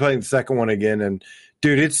been playing the second one again, and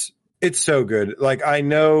dude, it's so good. Like, I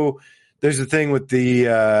know there's a thing with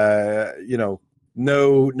the you know,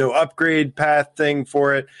 no upgrade path thing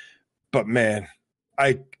for it, but man,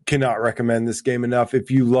 I cannot recommend this game enough.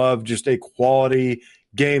 If you love just a quality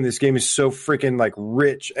game, this game is so freaking like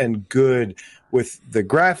rich and good with the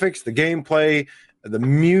graphics, the gameplay, the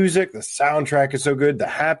music, the soundtrack is so good, the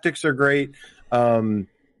haptics are great.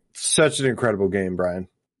 Such an incredible game, Brian.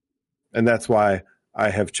 And that's why I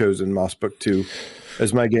have chosen Moss Book 2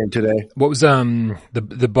 as my game today. What was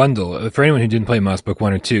the bundle for anyone who didn't play Moss Book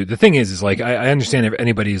 1 or 2? The thing is like I understand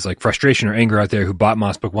anybody's like frustration or anger out there who bought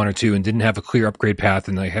Moss Book 1 or 2 and didn't have a clear upgrade path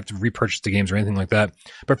and they have to repurchase the games or anything like that.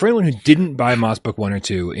 But for anyone who didn't buy Moss Book 1 or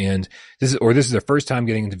 2 and this is their first time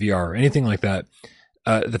getting into VR or anything like that,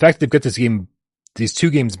 the fact that they've got these two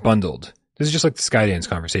games bundled. This is just like the Skydance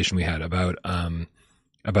conversation we had about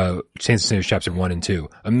Saints and Sinners Chapter 1 and 2.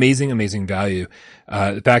 Amazing value.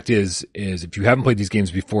 The fact is if you haven't played these games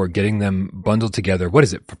before, getting them bundled together, what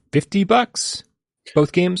is it, for $50?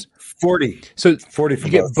 Both games? 40. So 40 for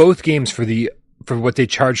you get both games for what they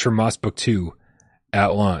charge for Moss Book 2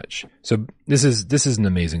 at launch. So this is an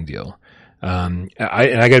amazing deal. I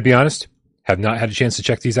gotta be honest, have not had a chance to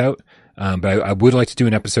check these out. But I would like to do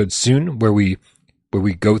an episode soon where we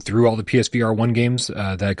go through all the PSVR1 games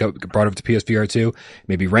that got brought over to PSVR2,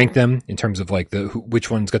 maybe rank them in terms of like which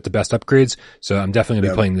one's got the best upgrades. So I'm definitely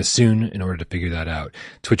going to be playing this soon in order to figure that out.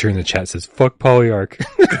 Twitcher in the chat says, fuck Polyarch.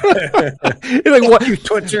 It's like, what?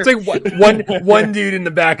 Twitcher. It's like one dude in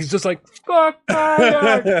the back is just like, fuck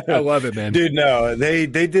Polyarch. I love it, man. Dude, no, they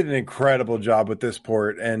did an incredible job with this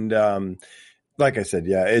port. And like I said,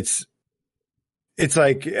 yeah, it's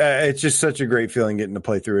like, it's just such a great feeling getting to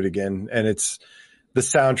play through it again. And it's the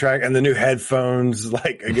soundtrack and the new headphones.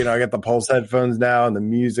 Like, I got the Pulse headphones now and the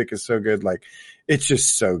music is so good. Like, it's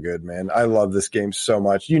just so good, man. I love this game so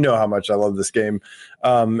much. You know how much I love this game.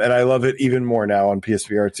 And I love it even more now on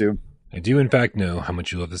PSVR 2. I do, in fact, know how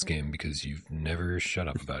much you love this game because you've never shut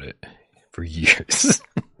up about it for years.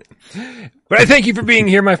 But I thank you for being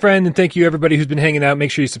here, my friend, and thank you everybody who's been hanging out.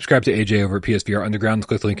 Make sure you subscribe to AJ over at PSVR Underground.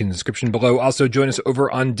 Click the link in the description below. Also join us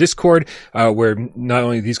over on Discord, where not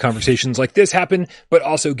only these conversations like this happen, but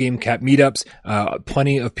also GameCat meetups.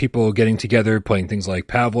 Plenty of people getting together, playing things like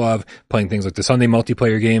Pavlov, playing things like the Sunday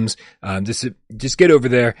multiplayer games. Just get over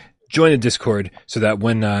there. Join the Discord so that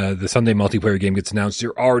when the Sunday multiplayer game gets announced,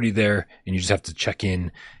 you're already there and you just have to check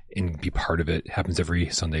in and be part of it. It happens every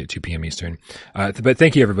Sunday at 2 p.m. Eastern. But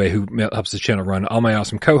thank you everybody who helps this channel run. All my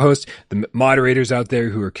awesome co-hosts, the moderators out there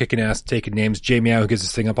who are kicking ass, taking names, Jay Meow who gets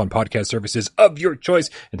this thing up on podcast services of your choice.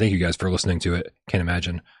 And thank you guys for listening to it. Can't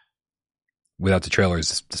imagine. Without the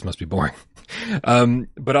trailers, this must be boring.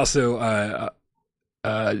 But also,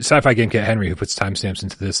 Sci-Fi GameCat Henry, who puts timestamps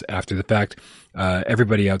into this after the fact.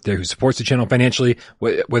 Everybody out there who supports the channel financially,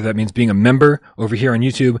 whether that means being a member over here on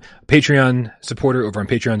YouTube, Patreon supporter over on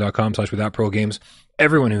patreon.com/withoutpearlgames,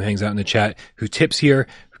 everyone who hangs out in the chat, who tips here,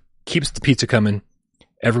 keeps the pizza coming,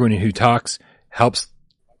 everyone who talks, helps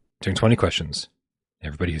during 20 questions,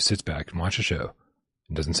 everybody who sits back and watches the show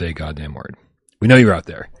and doesn't say a goddamn word. We know you're out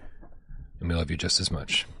there, and we love you just as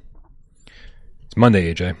much. It's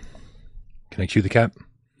Monday, AJ. Can I cue the cat?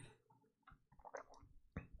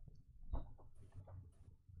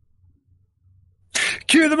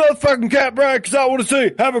 Cue the motherfucking cat, Brian, because I want to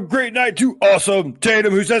say, have a great night to Awesome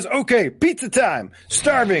Tatum, who says, okay, pizza time,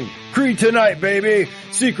 starving, Creed tonight, baby,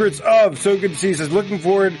 Secrets of, so good to see, he says, looking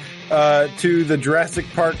forward to the Jurassic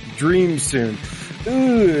Park dream soon.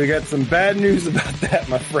 Ooh, I got some bad news about that,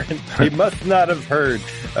 my friend. You must not have heard.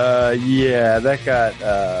 Yeah, that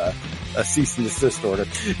got a cease and desist order.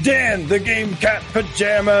 Dan, the Game Cat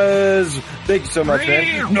Pajamas. Thank you so much,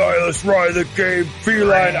 man. Nihilus Rye, the Game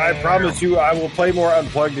Feline. I promise you I will play more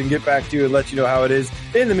Unplugged and get back to you and let you know how it is.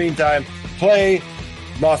 In the meantime, play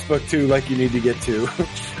Moss Book 2 like you need to get to.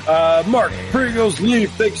 Mark Pringles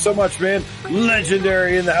Leaf, thank you so much, man.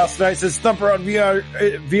 Legendary in the house tonight says Thumper on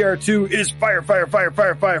VR2 is fire.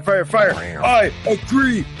 I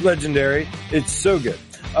agree, Legendary. It's so good.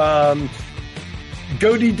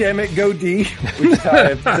 Go D, damn it, go D. Which is how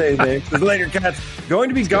I have to say it. Because later, Cat's going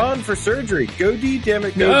to be gone for surgery. Go D, damn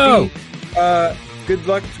it, go D. Good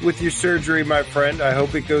luck with your surgery, my friend. I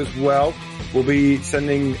hope it goes well. We'll be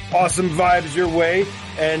sending awesome vibes your way.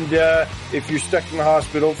 And if you're stuck in the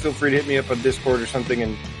hospital, feel free to hit me up on Discord or something.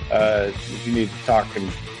 And if you need to talk to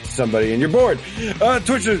somebody and you're bored.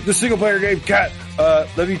 Twitcher, the single player game, Cat.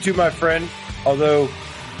 Love you too, my friend. Although,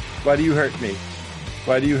 why do you hurt me?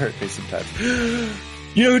 Why do you hurt me sometimes?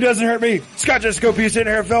 You know who doesn't hurt me? Scott Jessico, PSN,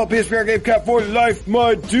 NFL, PSVR Game Cat for life.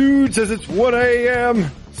 My dude says it's 1 a.m.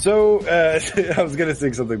 So, I was going to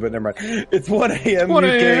sing something, but never mind. It's 1 a.m. 1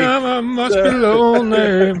 a.m. I must be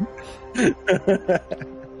lonely.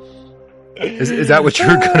 Is that what you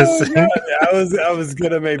were going to sing? I was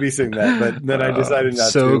going to maybe sing that, but then I decided not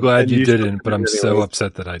to. So glad you didn't, but I'm so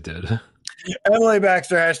upset that I did. Emily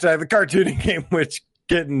Baxter, hashtag the cartooning game, which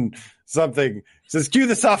getting something says cue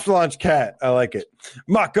the soft launch cat. I like it.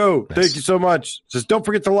 Mako, nice. Thank you so much. Says don't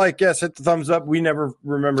forget to like. Yes, hit the thumbs up. We never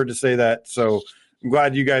remember to say that, so I'm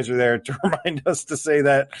glad you guys are there to remind us to say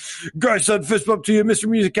that. Guys, son, fist bump to you, Mr.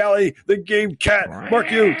 Musicality, the Game Cat,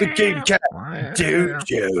 Mark you, the Game Cat,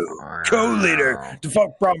 Dojo, co-leader,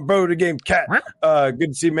 Defunct Brown Bro, the Game Cat. Good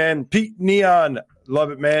to see you, man. Pete Neon,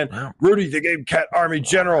 love it, man. Rudy, the Game Cat Army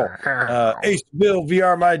General. Ace Bill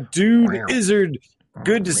VR, my dude, Izzard.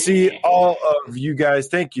 Good to see all of you guys.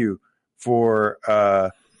 Thank you for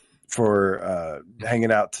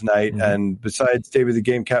hanging out tonight. Mm-hmm. And besides David the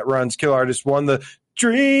Game Cat Runs, Kill Artist won the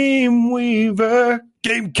Dreamweaver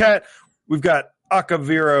Game Cat. We've got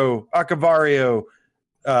Acavario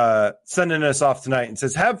sending us off tonight and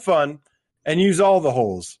says, have fun and use all the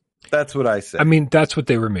holes. That's what I say. I mean, that's what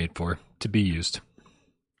they were made for, to be used.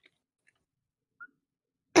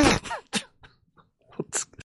 Let's